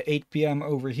 hours-ish, 8 p.m.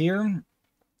 over here.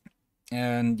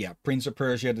 And yeah, Prince of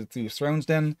Persia, the Two Thrones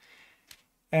then.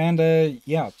 And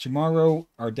yeah, tomorrow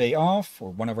our day off,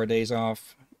 or one of our days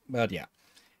off. But yeah.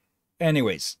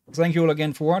 Anyways, thank you all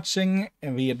again for watching,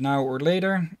 and be it now or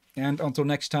later. And until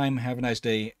next time, have a nice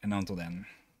day, and until then.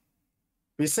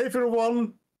 Be safe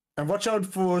everyone, and watch out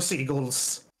for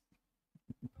seagulls.